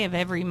Thursday of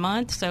every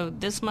month. So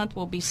this month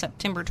will be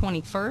September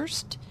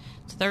 21st.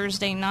 It's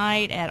Thursday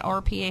night at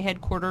RPA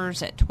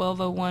headquarters at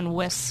 1201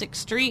 West 6th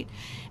Street.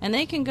 And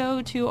they can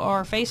go to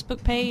our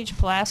Facebook page,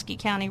 Pulaski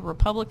County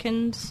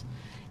Republicans,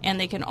 and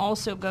they can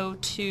also go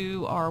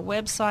to our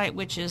website,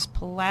 which is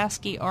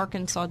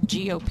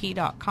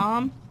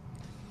PulaskiArkansasGOP.com.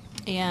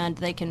 And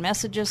they can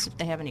message us if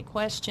they have any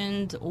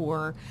questions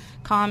or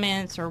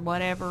comments or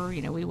whatever.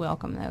 We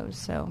welcome those.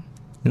 So.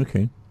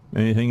 Okay.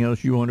 Anything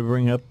else you want to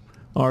bring up,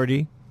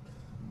 Artie?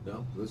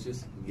 No, let's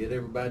just get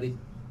everybody.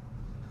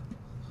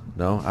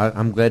 No,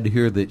 I'm glad to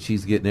hear that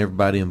she's getting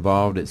everybody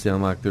involved. It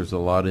sounds like there's a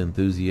lot of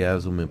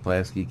enthusiasm in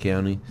Pulaski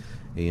County,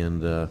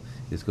 and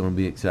it's going to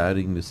be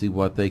exciting to see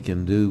what they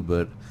can do.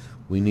 But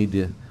we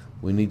need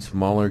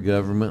smaller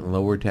government and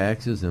lower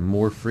taxes and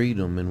more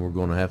freedom, and we're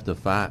going to have to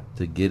fight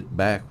to get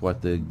back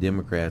what the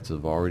Democrats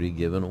have already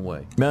given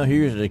away. Now,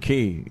 here's the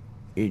key.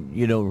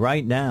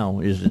 right now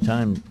is the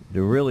time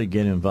to really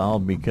get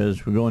involved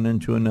because we're going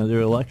into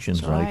another election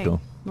cycle.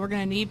 Right. We're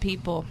going to need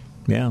people.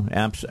 Yeah,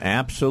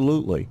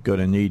 absolutely going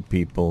to need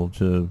people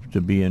to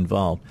be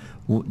involved.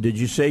 Did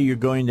you say you're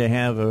going to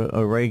have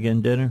a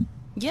Reagan dinner?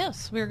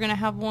 Yes, we're going to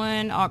have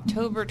one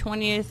October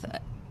 20th.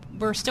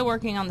 We're still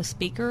working on the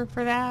speaker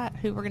for that,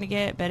 who we're going to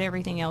get, but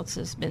everything else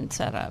has been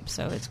set up.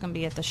 So it's going to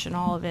be at the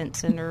Chenal Event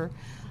Center,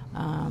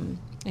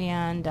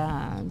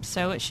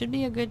 so it should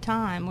be a good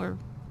time.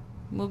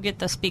 We'll get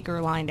the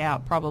speaker lined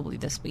out probably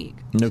this week.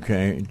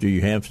 Okay. Do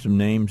you have some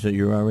names that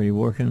you're already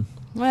working?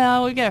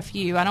 Well, we got a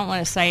few. I don't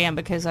want to say them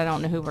because I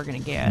don't know who we're going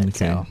to get. Okay.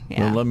 So,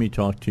 yeah. Well, let me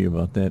talk to you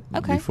about that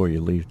before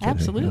you leave today.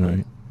 Absolutely. All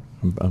right.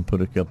 I'll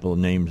put a couple of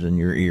names in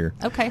your ear.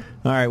 Okay.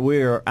 All right,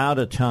 we are out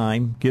of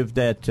time. Give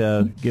that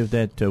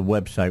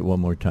website one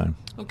more time.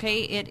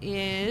 Okay, it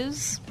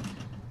is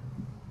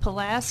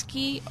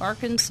Pulaski,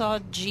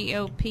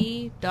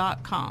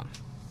 ArkansasGOP.com.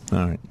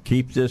 All right,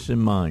 keep this in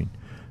mind.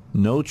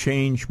 No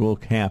change will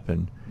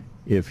happen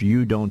if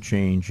you don't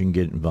change and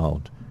get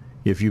involved.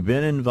 If you've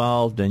been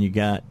involved and you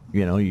got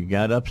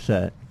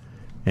upset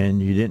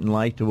and you didn't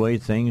like the way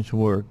things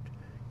worked,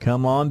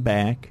 come on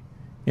back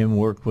and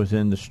work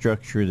within the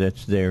structure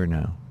that's there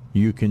now.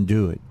 You can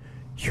do it.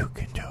 You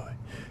can do it.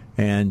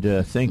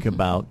 And think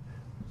about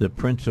the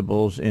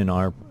principles in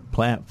our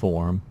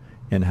platform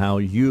and how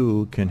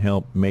you can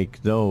help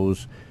make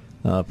those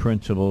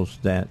principles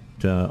that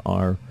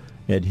are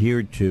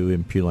adhered to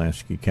in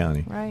Pulaski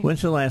County. Right.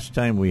 When's the last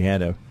time we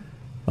had a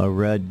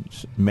red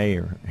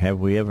mayor? Have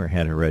we ever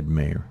had a red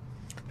mayor?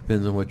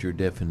 Depends on what your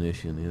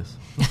definition is.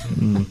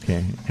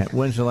 Okay.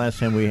 When's the last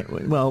time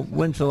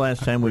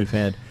we've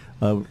had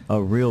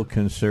a real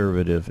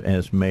conservative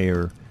as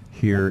mayor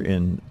here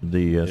in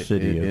the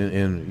city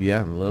in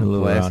Little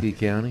Pulaski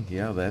County?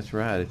 Yeah, that's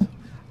right.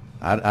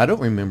 I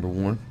don't remember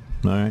one.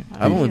 All right.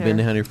 I've only been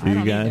down here for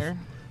you guys. Either.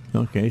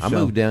 Okay, I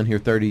moved down here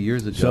 30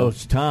 years ago. So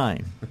it's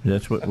time.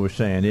 That's what we're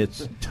saying.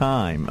 It's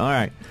time. All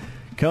right.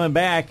 Coming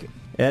back,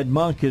 Ed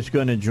Monk is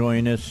going to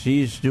join us.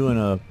 He's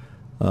doing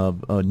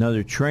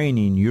another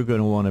training. You're going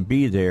to want to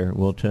be there.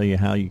 We'll tell you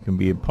how you can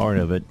be a part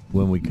of it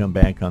when we come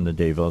back on the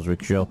Dave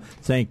Elswick Show.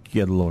 Thank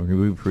you, Lord.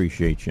 We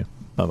appreciate you.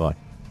 Bye-bye.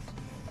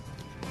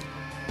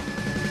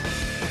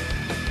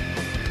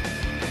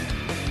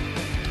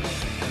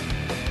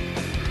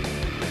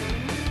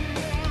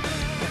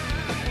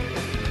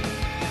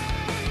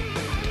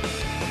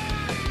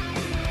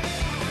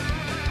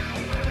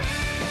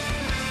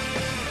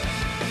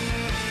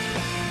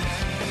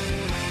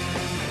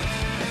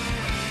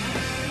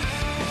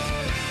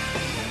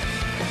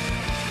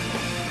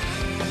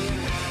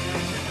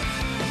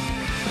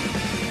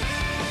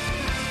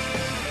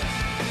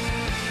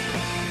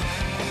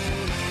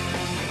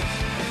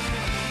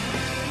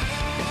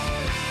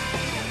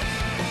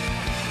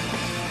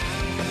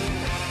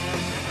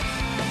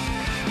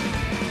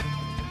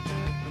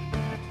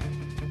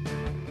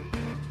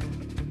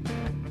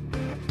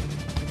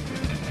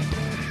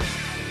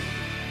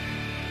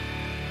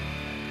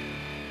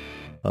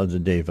 Of the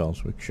Dave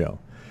Elswick Show.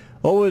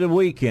 Over the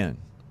weekend,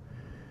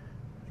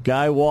 a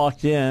guy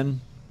walked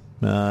in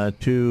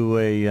to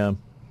a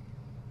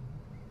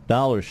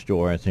dollar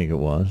store, I think it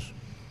was,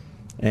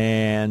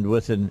 and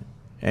with an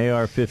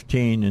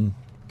AR-15 and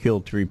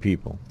killed 3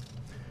 people.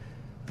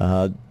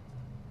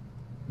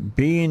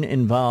 Being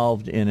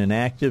involved in an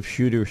active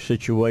shooter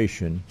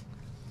situation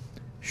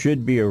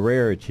should be a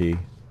rarity,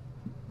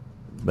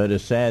 but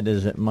as sad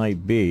as it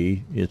might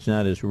be, it's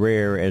not as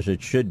rare as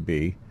it should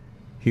be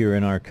here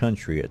in our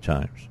country at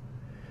times.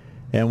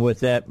 And with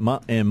that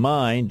in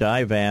mind,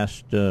 I've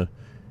asked Ed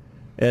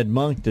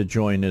Monk to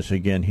join us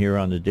again here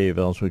on the Dave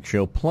Elswick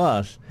Show.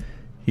 Plus,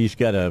 he's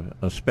got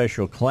a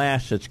special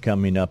class that's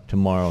coming up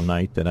tomorrow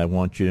night that I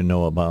want you to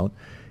know about.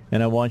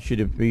 And I want you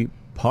to be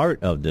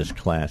part of this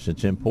class.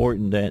 It's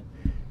important that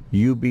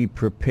you be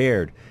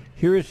prepared.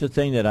 Here is the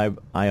thing that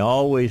I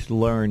always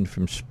learned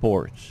from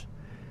sports.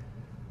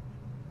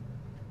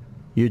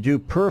 You do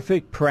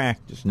perfect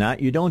practice.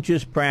 You don't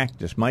just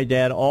practice. My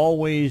dad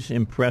always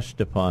impressed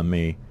upon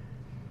me,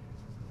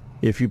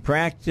 if you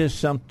practice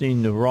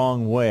something the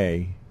wrong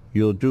way,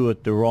 you'll do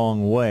it the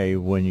wrong way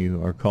when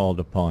you are called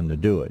upon to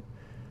do it.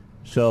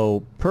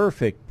 So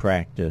perfect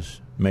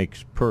practice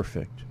makes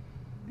perfect.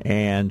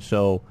 And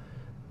so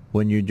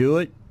when you do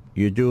it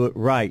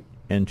right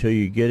until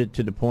you get it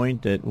to the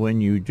point that when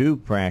you do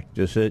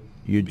practice it,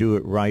 you do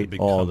it right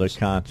all the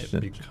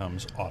constant. It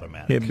becomes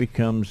automatic. It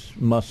becomes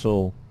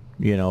muscle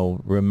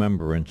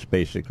remembrance,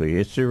 basically.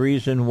 It's the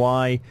reason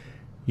why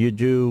you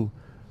do,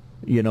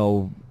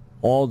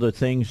 all the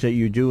things that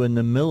you do in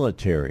the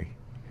military.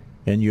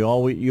 And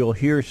you'll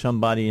hear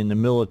somebody in the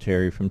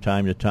military from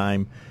time to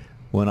time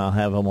when I'll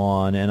have them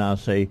on, and I'll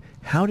say,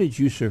 how did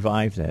you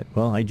survive that?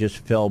 Well, I just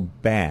fell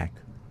back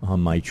on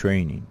my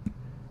training.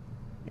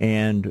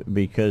 And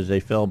because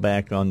they fell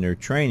back on their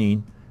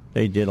training,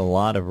 they did a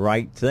lot of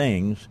right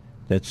things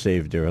that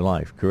saved their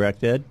life.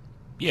 Correct, Ed?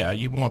 Yeah,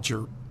 you want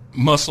your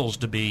muscles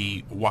to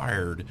be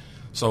wired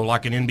So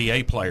like an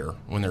NBA player,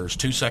 when there's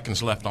 2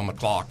 seconds left on the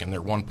clock and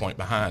they're 1 point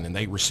behind and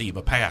they receive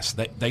a pass,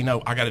 they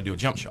know I got to do a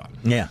jump shot.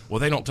 Yeah. Well,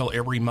 they don't tell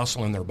every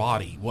muscle in their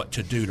body what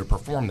to do to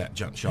perform that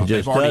jump shot. Just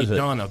They've already does it.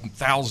 done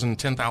 1,000,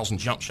 10,000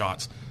 jump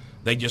shots.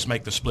 They just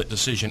make the split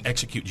decision,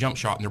 execute jump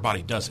shot, and their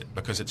body does it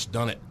because it's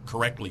done it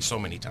correctly so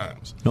many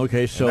times.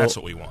 Okay, so and that's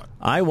what we want.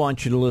 I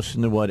want you to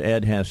listen to what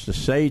Ed has to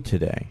say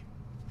today,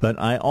 but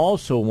I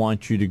also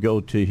want you to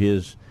go to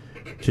his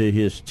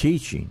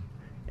teaching.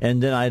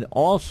 And then I'd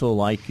also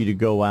like you to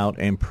go out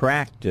and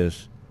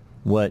practice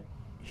what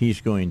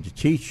he's going to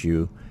teach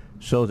you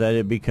so that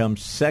it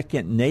becomes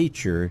second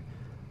nature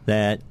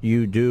that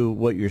you do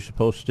what you're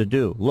supposed to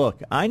do.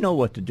 Look, I know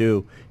what to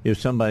do if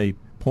somebody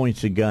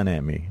points a gun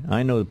at me.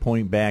 I know to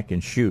point back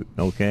and shoot,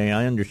 okay?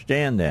 I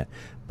understand that.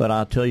 But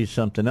I'll tell you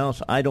something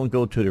else. I don't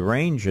go to the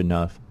range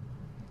enough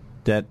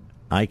that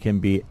I can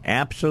be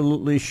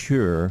absolutely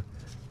sure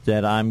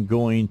that I'm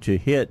going to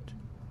hit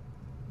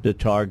the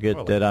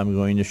target that I'm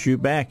going to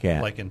shoot back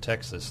at. Like in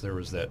Texas, there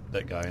was that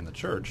guy in the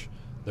church.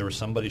 There was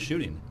somebody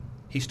shooting.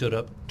 He stood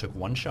up, took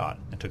one shot,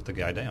 and took the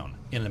guy down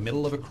in the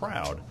middle of a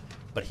crowd.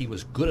 But he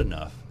was good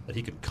enough that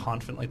he could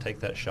confidently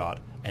take that shot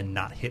and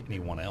not hit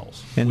anyone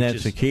else. And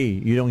that's the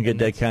key. You don't get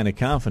that kind of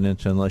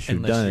confidence unless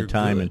you've done it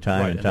time and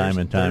time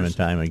and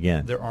time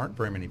again. There aren't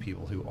very many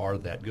people who are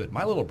that good.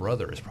 My little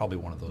brother is probably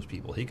one of those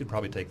people. He could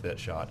probably take that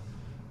shot,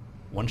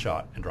 one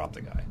shot, and drop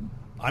the guy.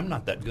 I'm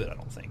not that good, I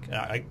don't think.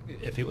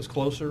 If it was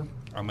closer,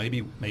 I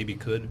maybe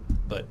could,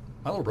 but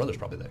my little brother's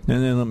probably that good.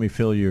 And then let me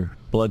fill your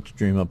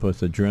bloodstream up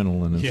with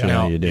adrenaline and see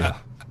how you do.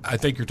 I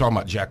think you're talking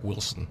about Jack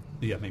Wilson.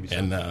 Yeah, maybe so.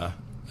 And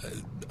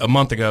a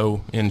month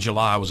ago in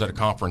July, I was at a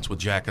conference with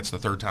Jack. It's the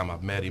third time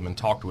I've met him and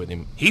talked with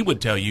him. He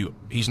would tell you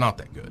he's not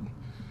that good.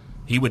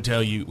 He would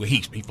tell you,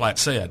 he flat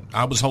said,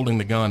 I was holding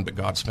the gun, but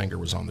God's finger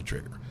was on the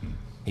trigger.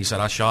 He said,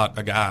 I shot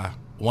a guy,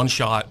 one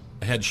shot,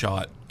 a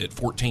headshot at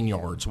 14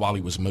 yards while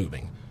he was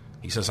moving.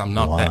 He says, I'm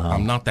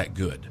not that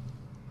good.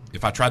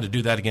 If I tried to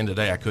do that again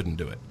today, I couldn't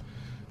do it.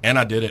 And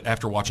I did it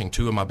after watching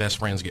two of my best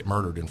friends get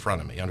murdered in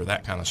front of me under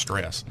that kind of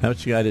stress.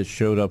 That's the guy that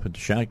showed up at the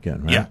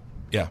shotgun, right?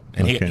 Yeah.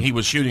 And he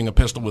was shooting a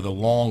pistol with a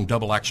long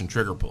double-action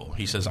trigger pull.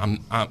 He says,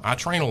 I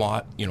train a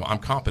lot. I'm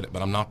competent,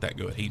 but I'm not that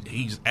good.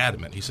 He's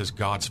adamant. He says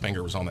God's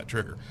finger was on that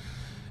trigger.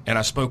 And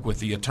I spoke with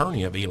the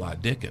attorney of Eli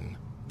Dickin,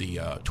 the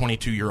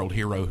 22-year-old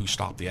hero who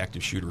stopped the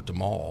active shooter at the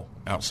mall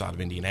outside of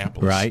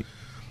Indianapolis. Right.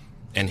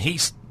 And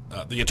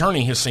the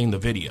attorney has seen the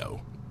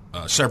video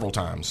several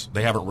times.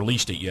 They haven't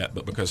released it yet,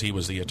 but because he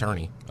was the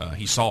attorney,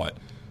 he saw it.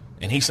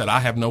 And he said,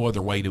 I have no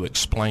other way to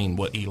explain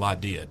what Eli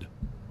did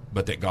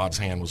but that God's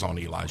hand was on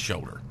Eli's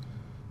shoulder.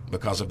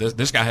 Because of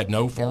this guy had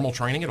no formal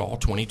training at all,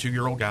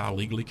 22-year-old guy,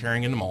 legally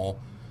carrying in the mall,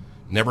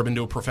 never been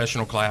to a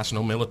professional class,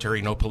 no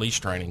military, no police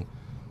training,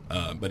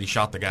 but he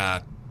shot the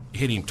guy,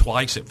 hit him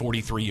twice at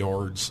 43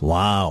 yards.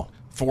 Wow.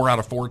 4 out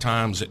of 4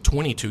 times at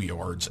 22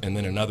 yards, and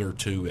then another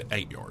 2 at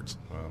 8 yards.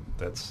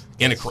 That's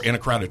in a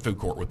crowded food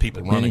court with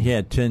people running. And he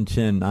had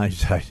 10-10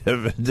 eyesight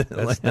of it.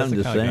 That's the kind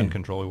of gun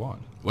control we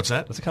want. What's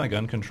that? That's the kind of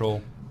gun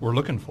control we're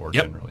looking for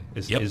generally.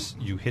 Is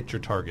you hit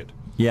your target.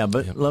 Yeah,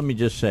 but let me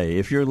just say,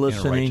 if you're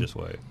listening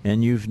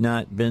and you've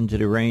not been to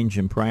the range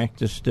and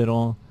practiced at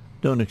all,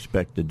 don't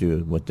expect to do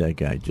what that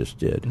guy just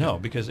did. No,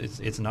 because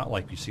it's not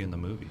like you see in the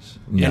movies.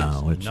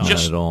 No, it's not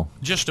at all.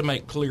 Just to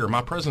make clear,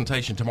 my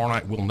presentation tomorrow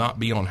night will not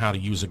be on how to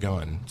use a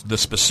gun, the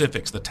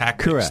specifics, the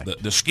tactics,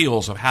 the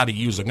skills of how to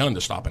use a gun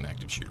to stop an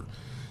active shooter.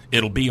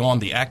 It'll be on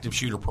the active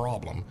shooter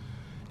problem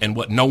and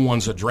what no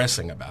one's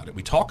addressing about it.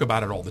 We talk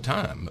about it all the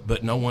time,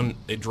 but no one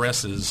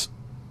addresses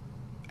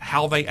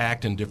how they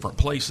act in different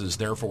places,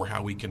 therefore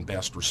how we can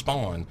best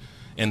respond,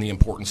 and the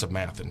importance of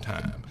math and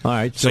time. All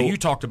right. So you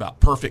talked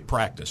about perfect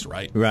practice,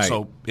 right? Right.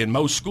 So in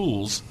most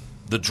schools,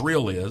 the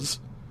drill is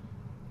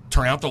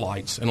turn out the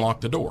lights and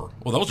lock the door.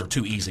 Well, those are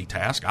 2 easy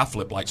tasks. I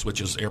flip light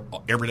switches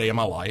every day of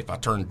my life. I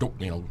turn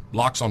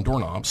locks on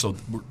doorknobs.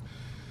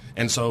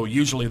 So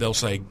usually they'll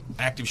say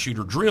active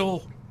shooter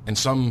drill, and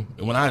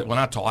when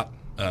I taught,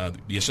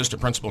 the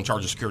assistant principal in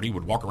charge of security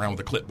would walk around with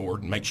a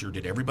clipboard and make sure,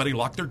 did everybody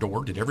lock their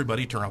door? Did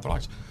everybody turn out the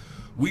lights?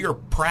 We are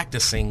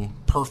practicing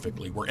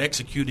perfectly. We're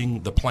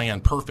executing the plan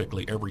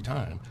perfectly every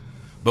time.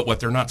 But what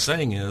they're not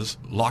saying is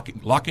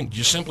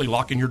just simply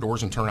locking your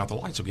doors and turn out the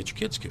lights will get your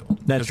kids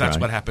killed. Because that's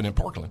what happened in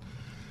Parkland.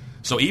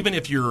 So even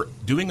if you're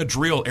doing a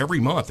drill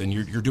every month and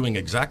you're doing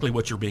exactly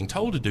what you're being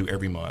told to do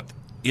every month,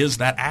 is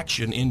that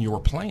action in your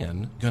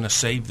plan going to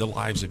save the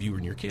lives of you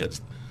and your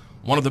kids?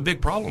 One of the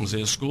big problems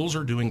is schools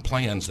are doing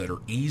plans that are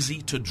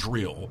easy to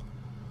drill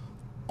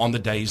on the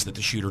days that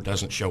the shooter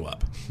doesn't show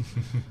up.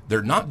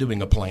 They're not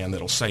doing a plan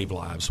that'll save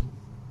lives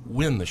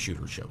when the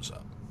shooter shows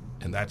up.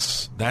 And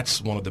that's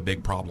one of the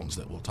big problems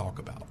that we'll talk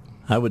about.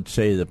 I would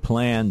say the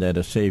plan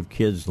that'll save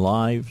kids'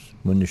 lives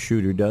when the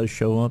shooter does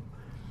show up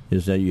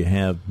is that you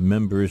have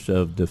members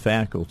of the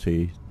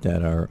faculty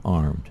that are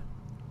armed.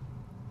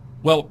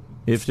 Well,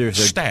 if there's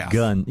staff. A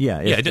gun,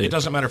 it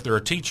doesn't matter if they're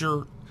a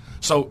teacher.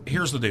 So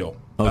here's the deal.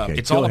 Okay,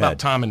 it's all about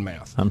time and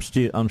math. I'm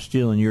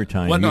stealing your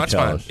time. Well, no, you that's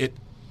tell fine. us.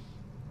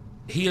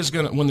 he is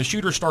going to, when the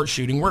shooter starts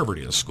shooting, wherever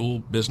it is, school,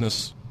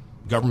 business,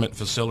 government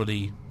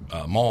facility,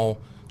 mall,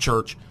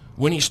 church,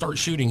 when he starts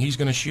shooting, he's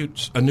going to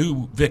shoot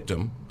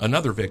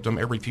another victim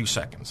every few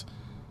seconds.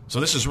 So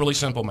this is really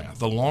simple math.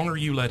 The longer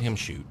you let him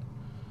shoot,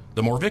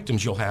 the more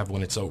victims you'll have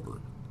when it's over.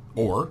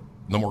 Or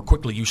the more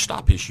quickly you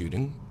stop his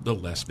shooting, the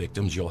less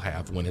victims you'll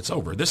have when it's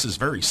over. This is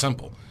very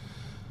simple.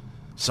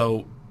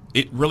 So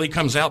it really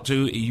comes out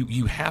to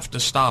you have to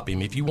stop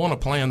him. If you want a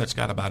plan that's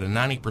got about a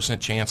 90%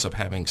 chance of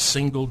having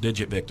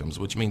single-digit victims,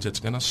 which means it's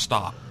going to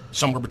stop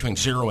somewhere between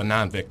 0 and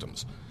 9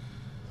 victims,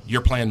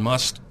 your plan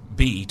must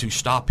be to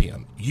stop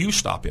him. You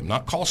stop him,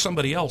 not call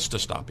somebody else to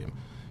stop him.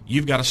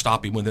 You've got to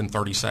stop him within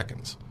 30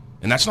 seconds.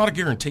 And that's not a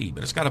guarantee,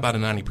 but it's got about a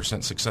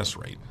 90% success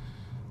rate.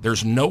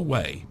 There's no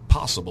way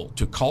possible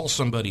to call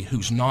somebody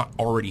who's not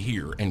already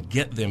here and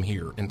get them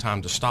here in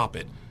time to stop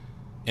it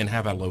and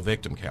have a low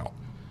victim count,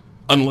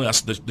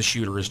 unless the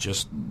shooter is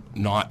just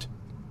not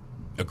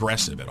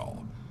aggressive at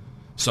all.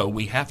 So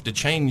we have to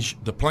change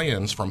the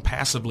plans from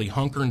passively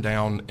hunkering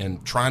down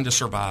and trying to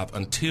survive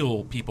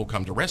until people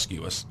come to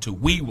rescue us to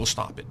we will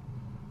stop it.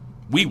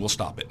 We will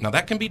stop it. Now,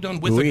 that can be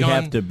done with a gun. We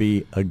have to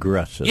be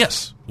aggressive.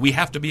 Yes, we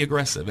have to be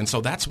aggressive. And so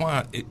that's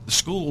why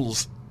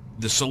schools,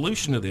 the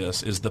solution to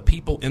this is the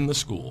people in the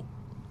school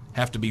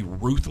have to be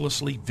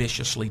ruthlessly,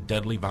 viciously,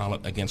 deadly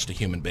violent against a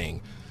human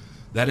being.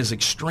 That is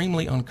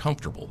extremely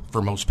uncomfortable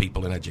for most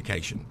people in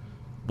education.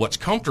 What's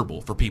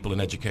comfortable for people in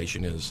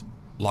education is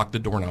lock the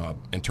doorknob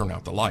and turn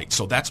out the light.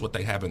 So that's what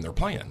they have in their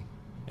plan.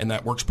 And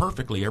that works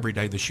perfectly every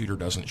day the shooter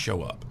doesn't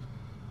show up.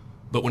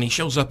 But when he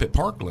shows up at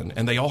Parkland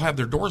and they all have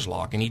their doors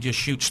locked and he just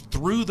shoots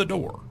through the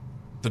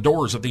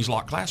doors of these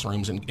locked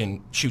classrooms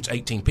and shoots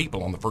 18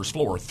 people on the first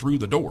floor through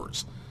the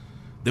doors,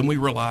 then we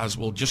realize,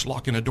 well, just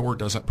locking a door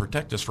doesn't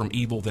protect us from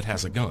evil that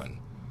has a gun.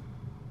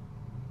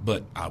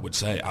 But I would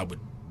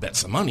bet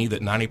some money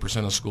that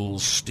 90% of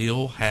schools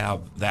still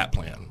have that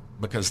plan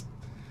because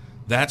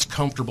that's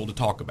comfortable to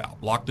talk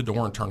about. Lock the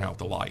door and turn out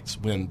the lights,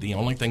 when the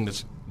only thing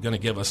that's going to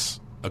give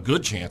us a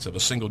good chance of a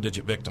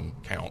single-digit victim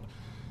count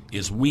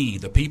is we,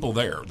 the people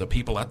there, the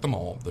people at the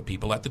mall, the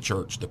people at the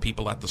church, the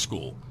people at the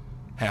school,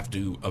 have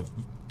to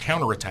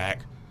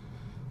counterattack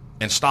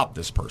and stop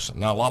this person.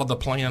 Now, a lot of the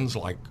plans,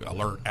 like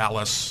Alert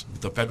Alice,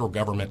 the federal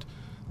government,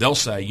 they'll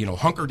say,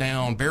 hunker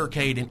down,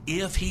 barricade, and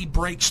if he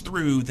breaks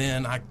through,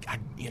 then I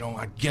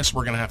guess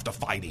we're going to have to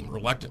fight him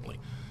reluctantly.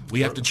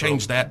 We have to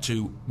change that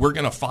to we're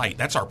going to fight.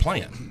 That's our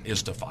plan,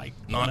 is to fight.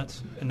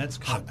 That's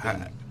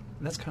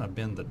kind of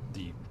been the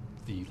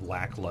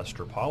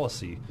lackluster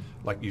policy,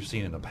 like you've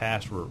seen in the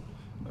past, where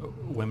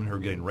women who are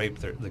getting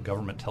raped, the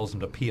government tells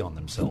them to pee on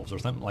themselves or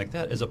something like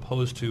that, as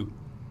opposed to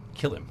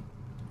kill him.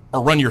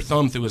 Or run your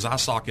thumb through his eye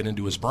socket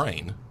into his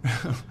brain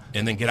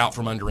and then get out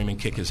from under him and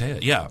kick his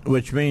head. Yeah.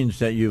 Which means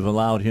that you've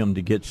allowed him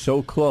to get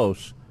so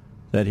close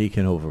that he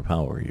can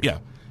overpower you. Yeah.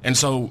 And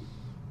so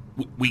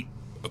we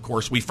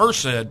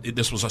first said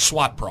this was a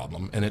SWAT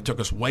problem, and it took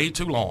us way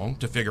too long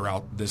to figure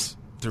out this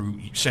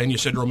through San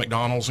Ysidro,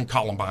 McDonald's, and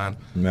Columbine,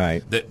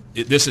 right?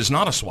 This is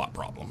not a SWAT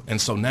problem.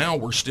 And so now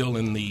we're still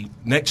in the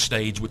next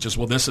stage, which is,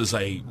 this is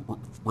a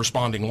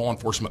responding law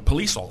enforcement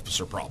police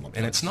officer problem.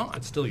 And it's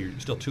not. You're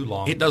still too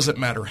long. It doesn't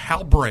matter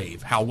how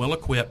brave, how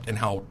well-equipped, and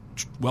how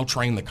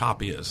well-trained the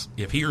cop is.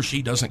 If he or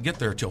she doesn't get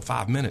there till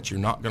 5 minutes, you're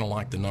not going to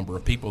like the number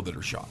of people that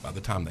are shot by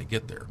the time they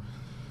get there.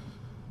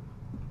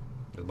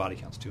 The body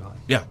count's too high.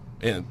 Yeah.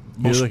 And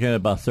you're looking at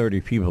about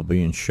 30 people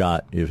being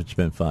shot if it's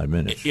been 5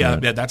 minutes. Yeah,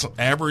 right? That's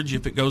average.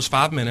 If it goes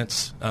 5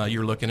 minutes,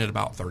 you're looking at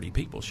about 30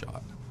 people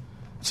shot.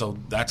 So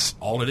that's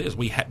all it is.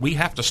 We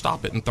have to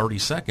stop it in 30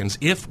 seconds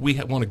if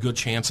we want a good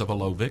chance of a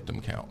low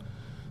victim count.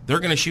 They're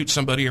going to shoot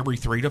somebody every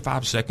 3 to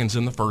 5 seconds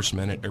in the first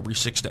minute, every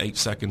 6 to 8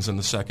 seconds in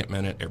the second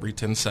minute, every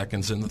 10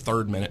 seconds in the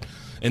third minute,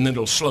 and then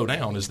it'll slow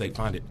down as they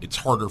find it's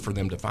harder for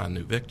them to find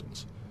new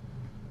victims.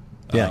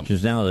 Yeah,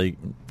 because now they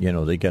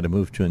got to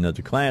move to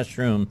another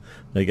classroom.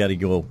 They got to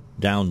go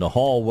down the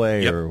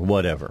hallway or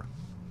whatever.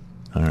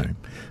 All right.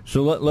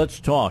 So let's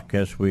talk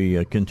as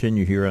we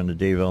continue here on the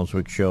Dave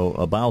Elswick Show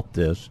about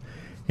this.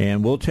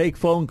 And we'll take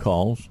phone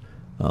calls,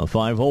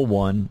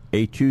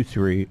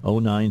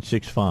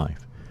 501-823-0965.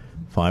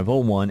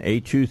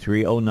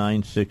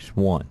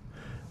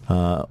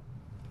 501-823-0961.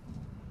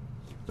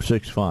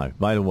 65.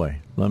 By the way,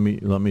 let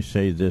me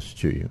say this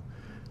to you.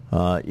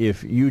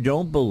 If you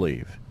don't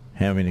believe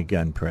having a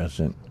gun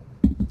present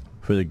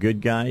for the good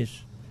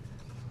guys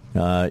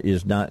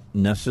is not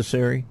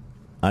necessary,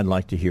 I'd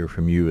like to hear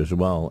from you as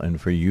well,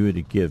 and for you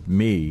to give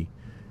me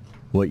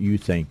what you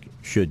think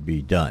should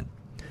be done.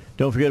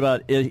 Don't forget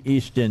about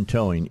East End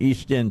Towing.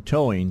 East End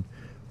Towing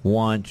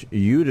wants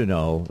you to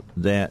know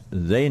that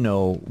they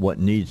know what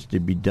needs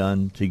to be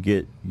done to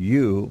get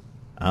you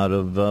out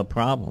of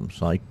problems,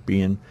 like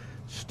being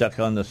stuck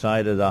on the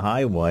side of the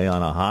highway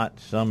on a hot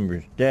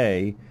summer's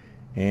day,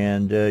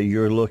 and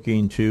you're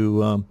looking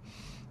to,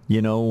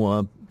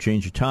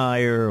 change a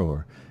tire,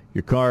 or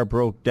your car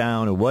broke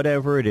down, or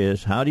whatever it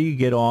is. How do you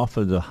get off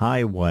of the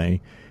highway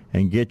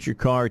and get your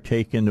car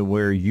taken to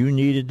where you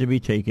need it to be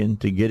taken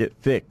to get it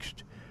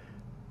fixed?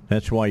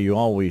 That's why you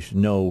always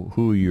know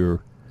who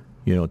your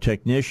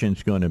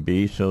technician's going to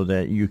be, so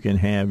that you can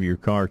have your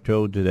car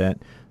towed to that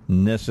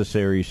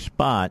necessary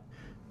spot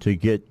to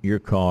get your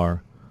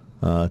car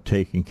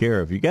taken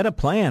care of. You got to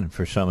plan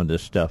for some of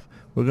this stuff.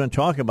 We're going to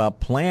talk about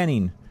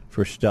planning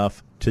for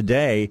stuff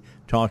today,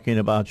 talking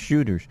about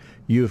shooters.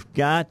 You've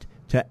got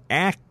to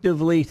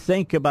actively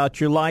think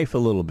about your life a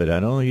little bit. I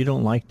know you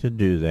don't like to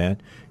do that.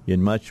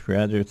 You'd much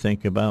rather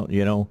think about,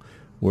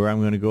 where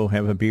I'm going to go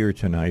have a beer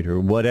tonight or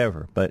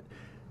whatever. But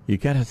you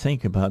got to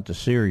think about the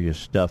serious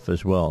stuff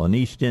as well. And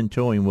East End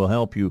Towing will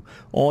help you.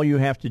 All you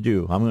have to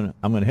do, I'm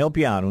going to help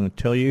you out. I'm going to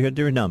tell you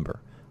their number.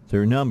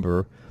 Their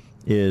number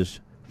is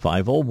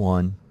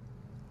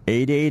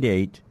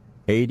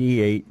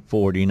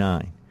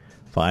 501-888-8849.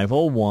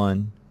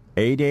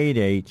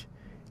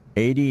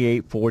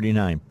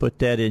 501-888-8849. Put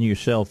that in your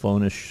cell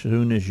phone as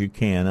soon as you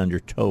can under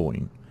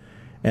towing.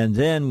 And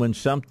then when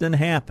something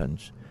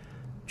happens,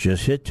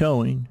 just hit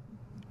towing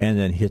and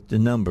then hit the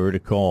number to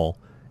call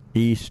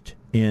East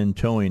End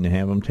Towing and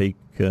have them take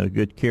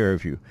good care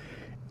of you.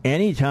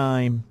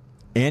 Anytime,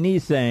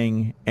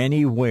 anything,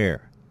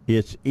 anywhere,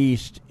 it's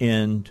East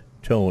End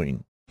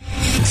Towing.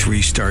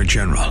 3-star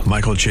General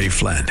Michael J.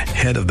 Flynn,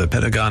 head of the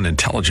Pentagon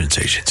Intelligence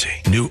Agency,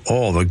 knew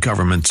all the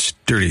government's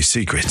dirty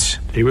secrets.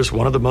 He was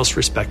one of the most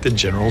respected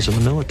generals in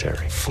the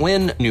military.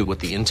 Flynn knew what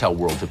the intel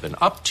world had been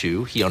up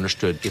to. He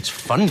understood its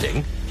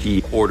funding.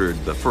 He ordered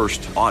the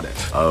first audit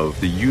of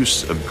the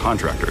use of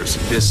contractors.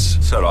 This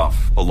set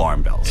off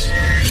alarm bells.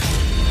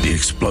 The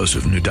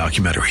explosive new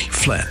documentary,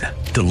 Flynn,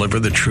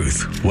 Deliver the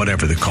Truth,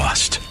 Whatever the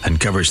Cost,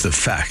 uncovers the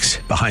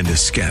facts behind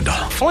this scandal.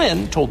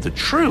 Flynn told the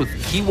truth.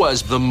 He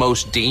was the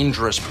most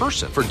dangerous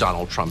person for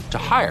Donald Trump to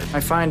hire. I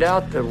find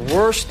out the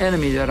worst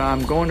enemy that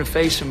I'm going to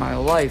face in my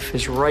life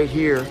is right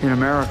here in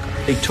America.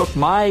 They took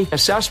my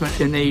assessment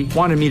and they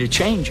wanted me to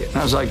change it. And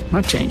I was like, I'm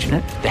not changing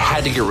it. They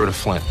had to get rid of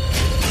Flynn.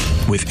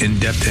 With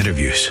in-depth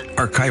interviews,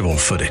 archival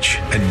footage,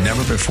 and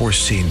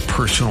never-before-seen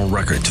personal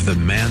records of the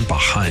man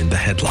behind the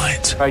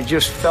headlines. I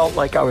just felt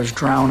like I was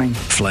drowning.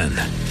 Flynn,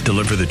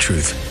 Deliver the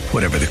Truth,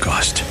 Whatever the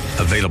Cost.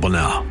 Available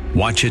now.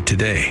 Watch it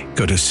today.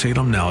 Go to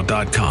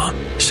salemnow.com.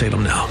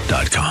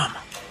 salemnow.com.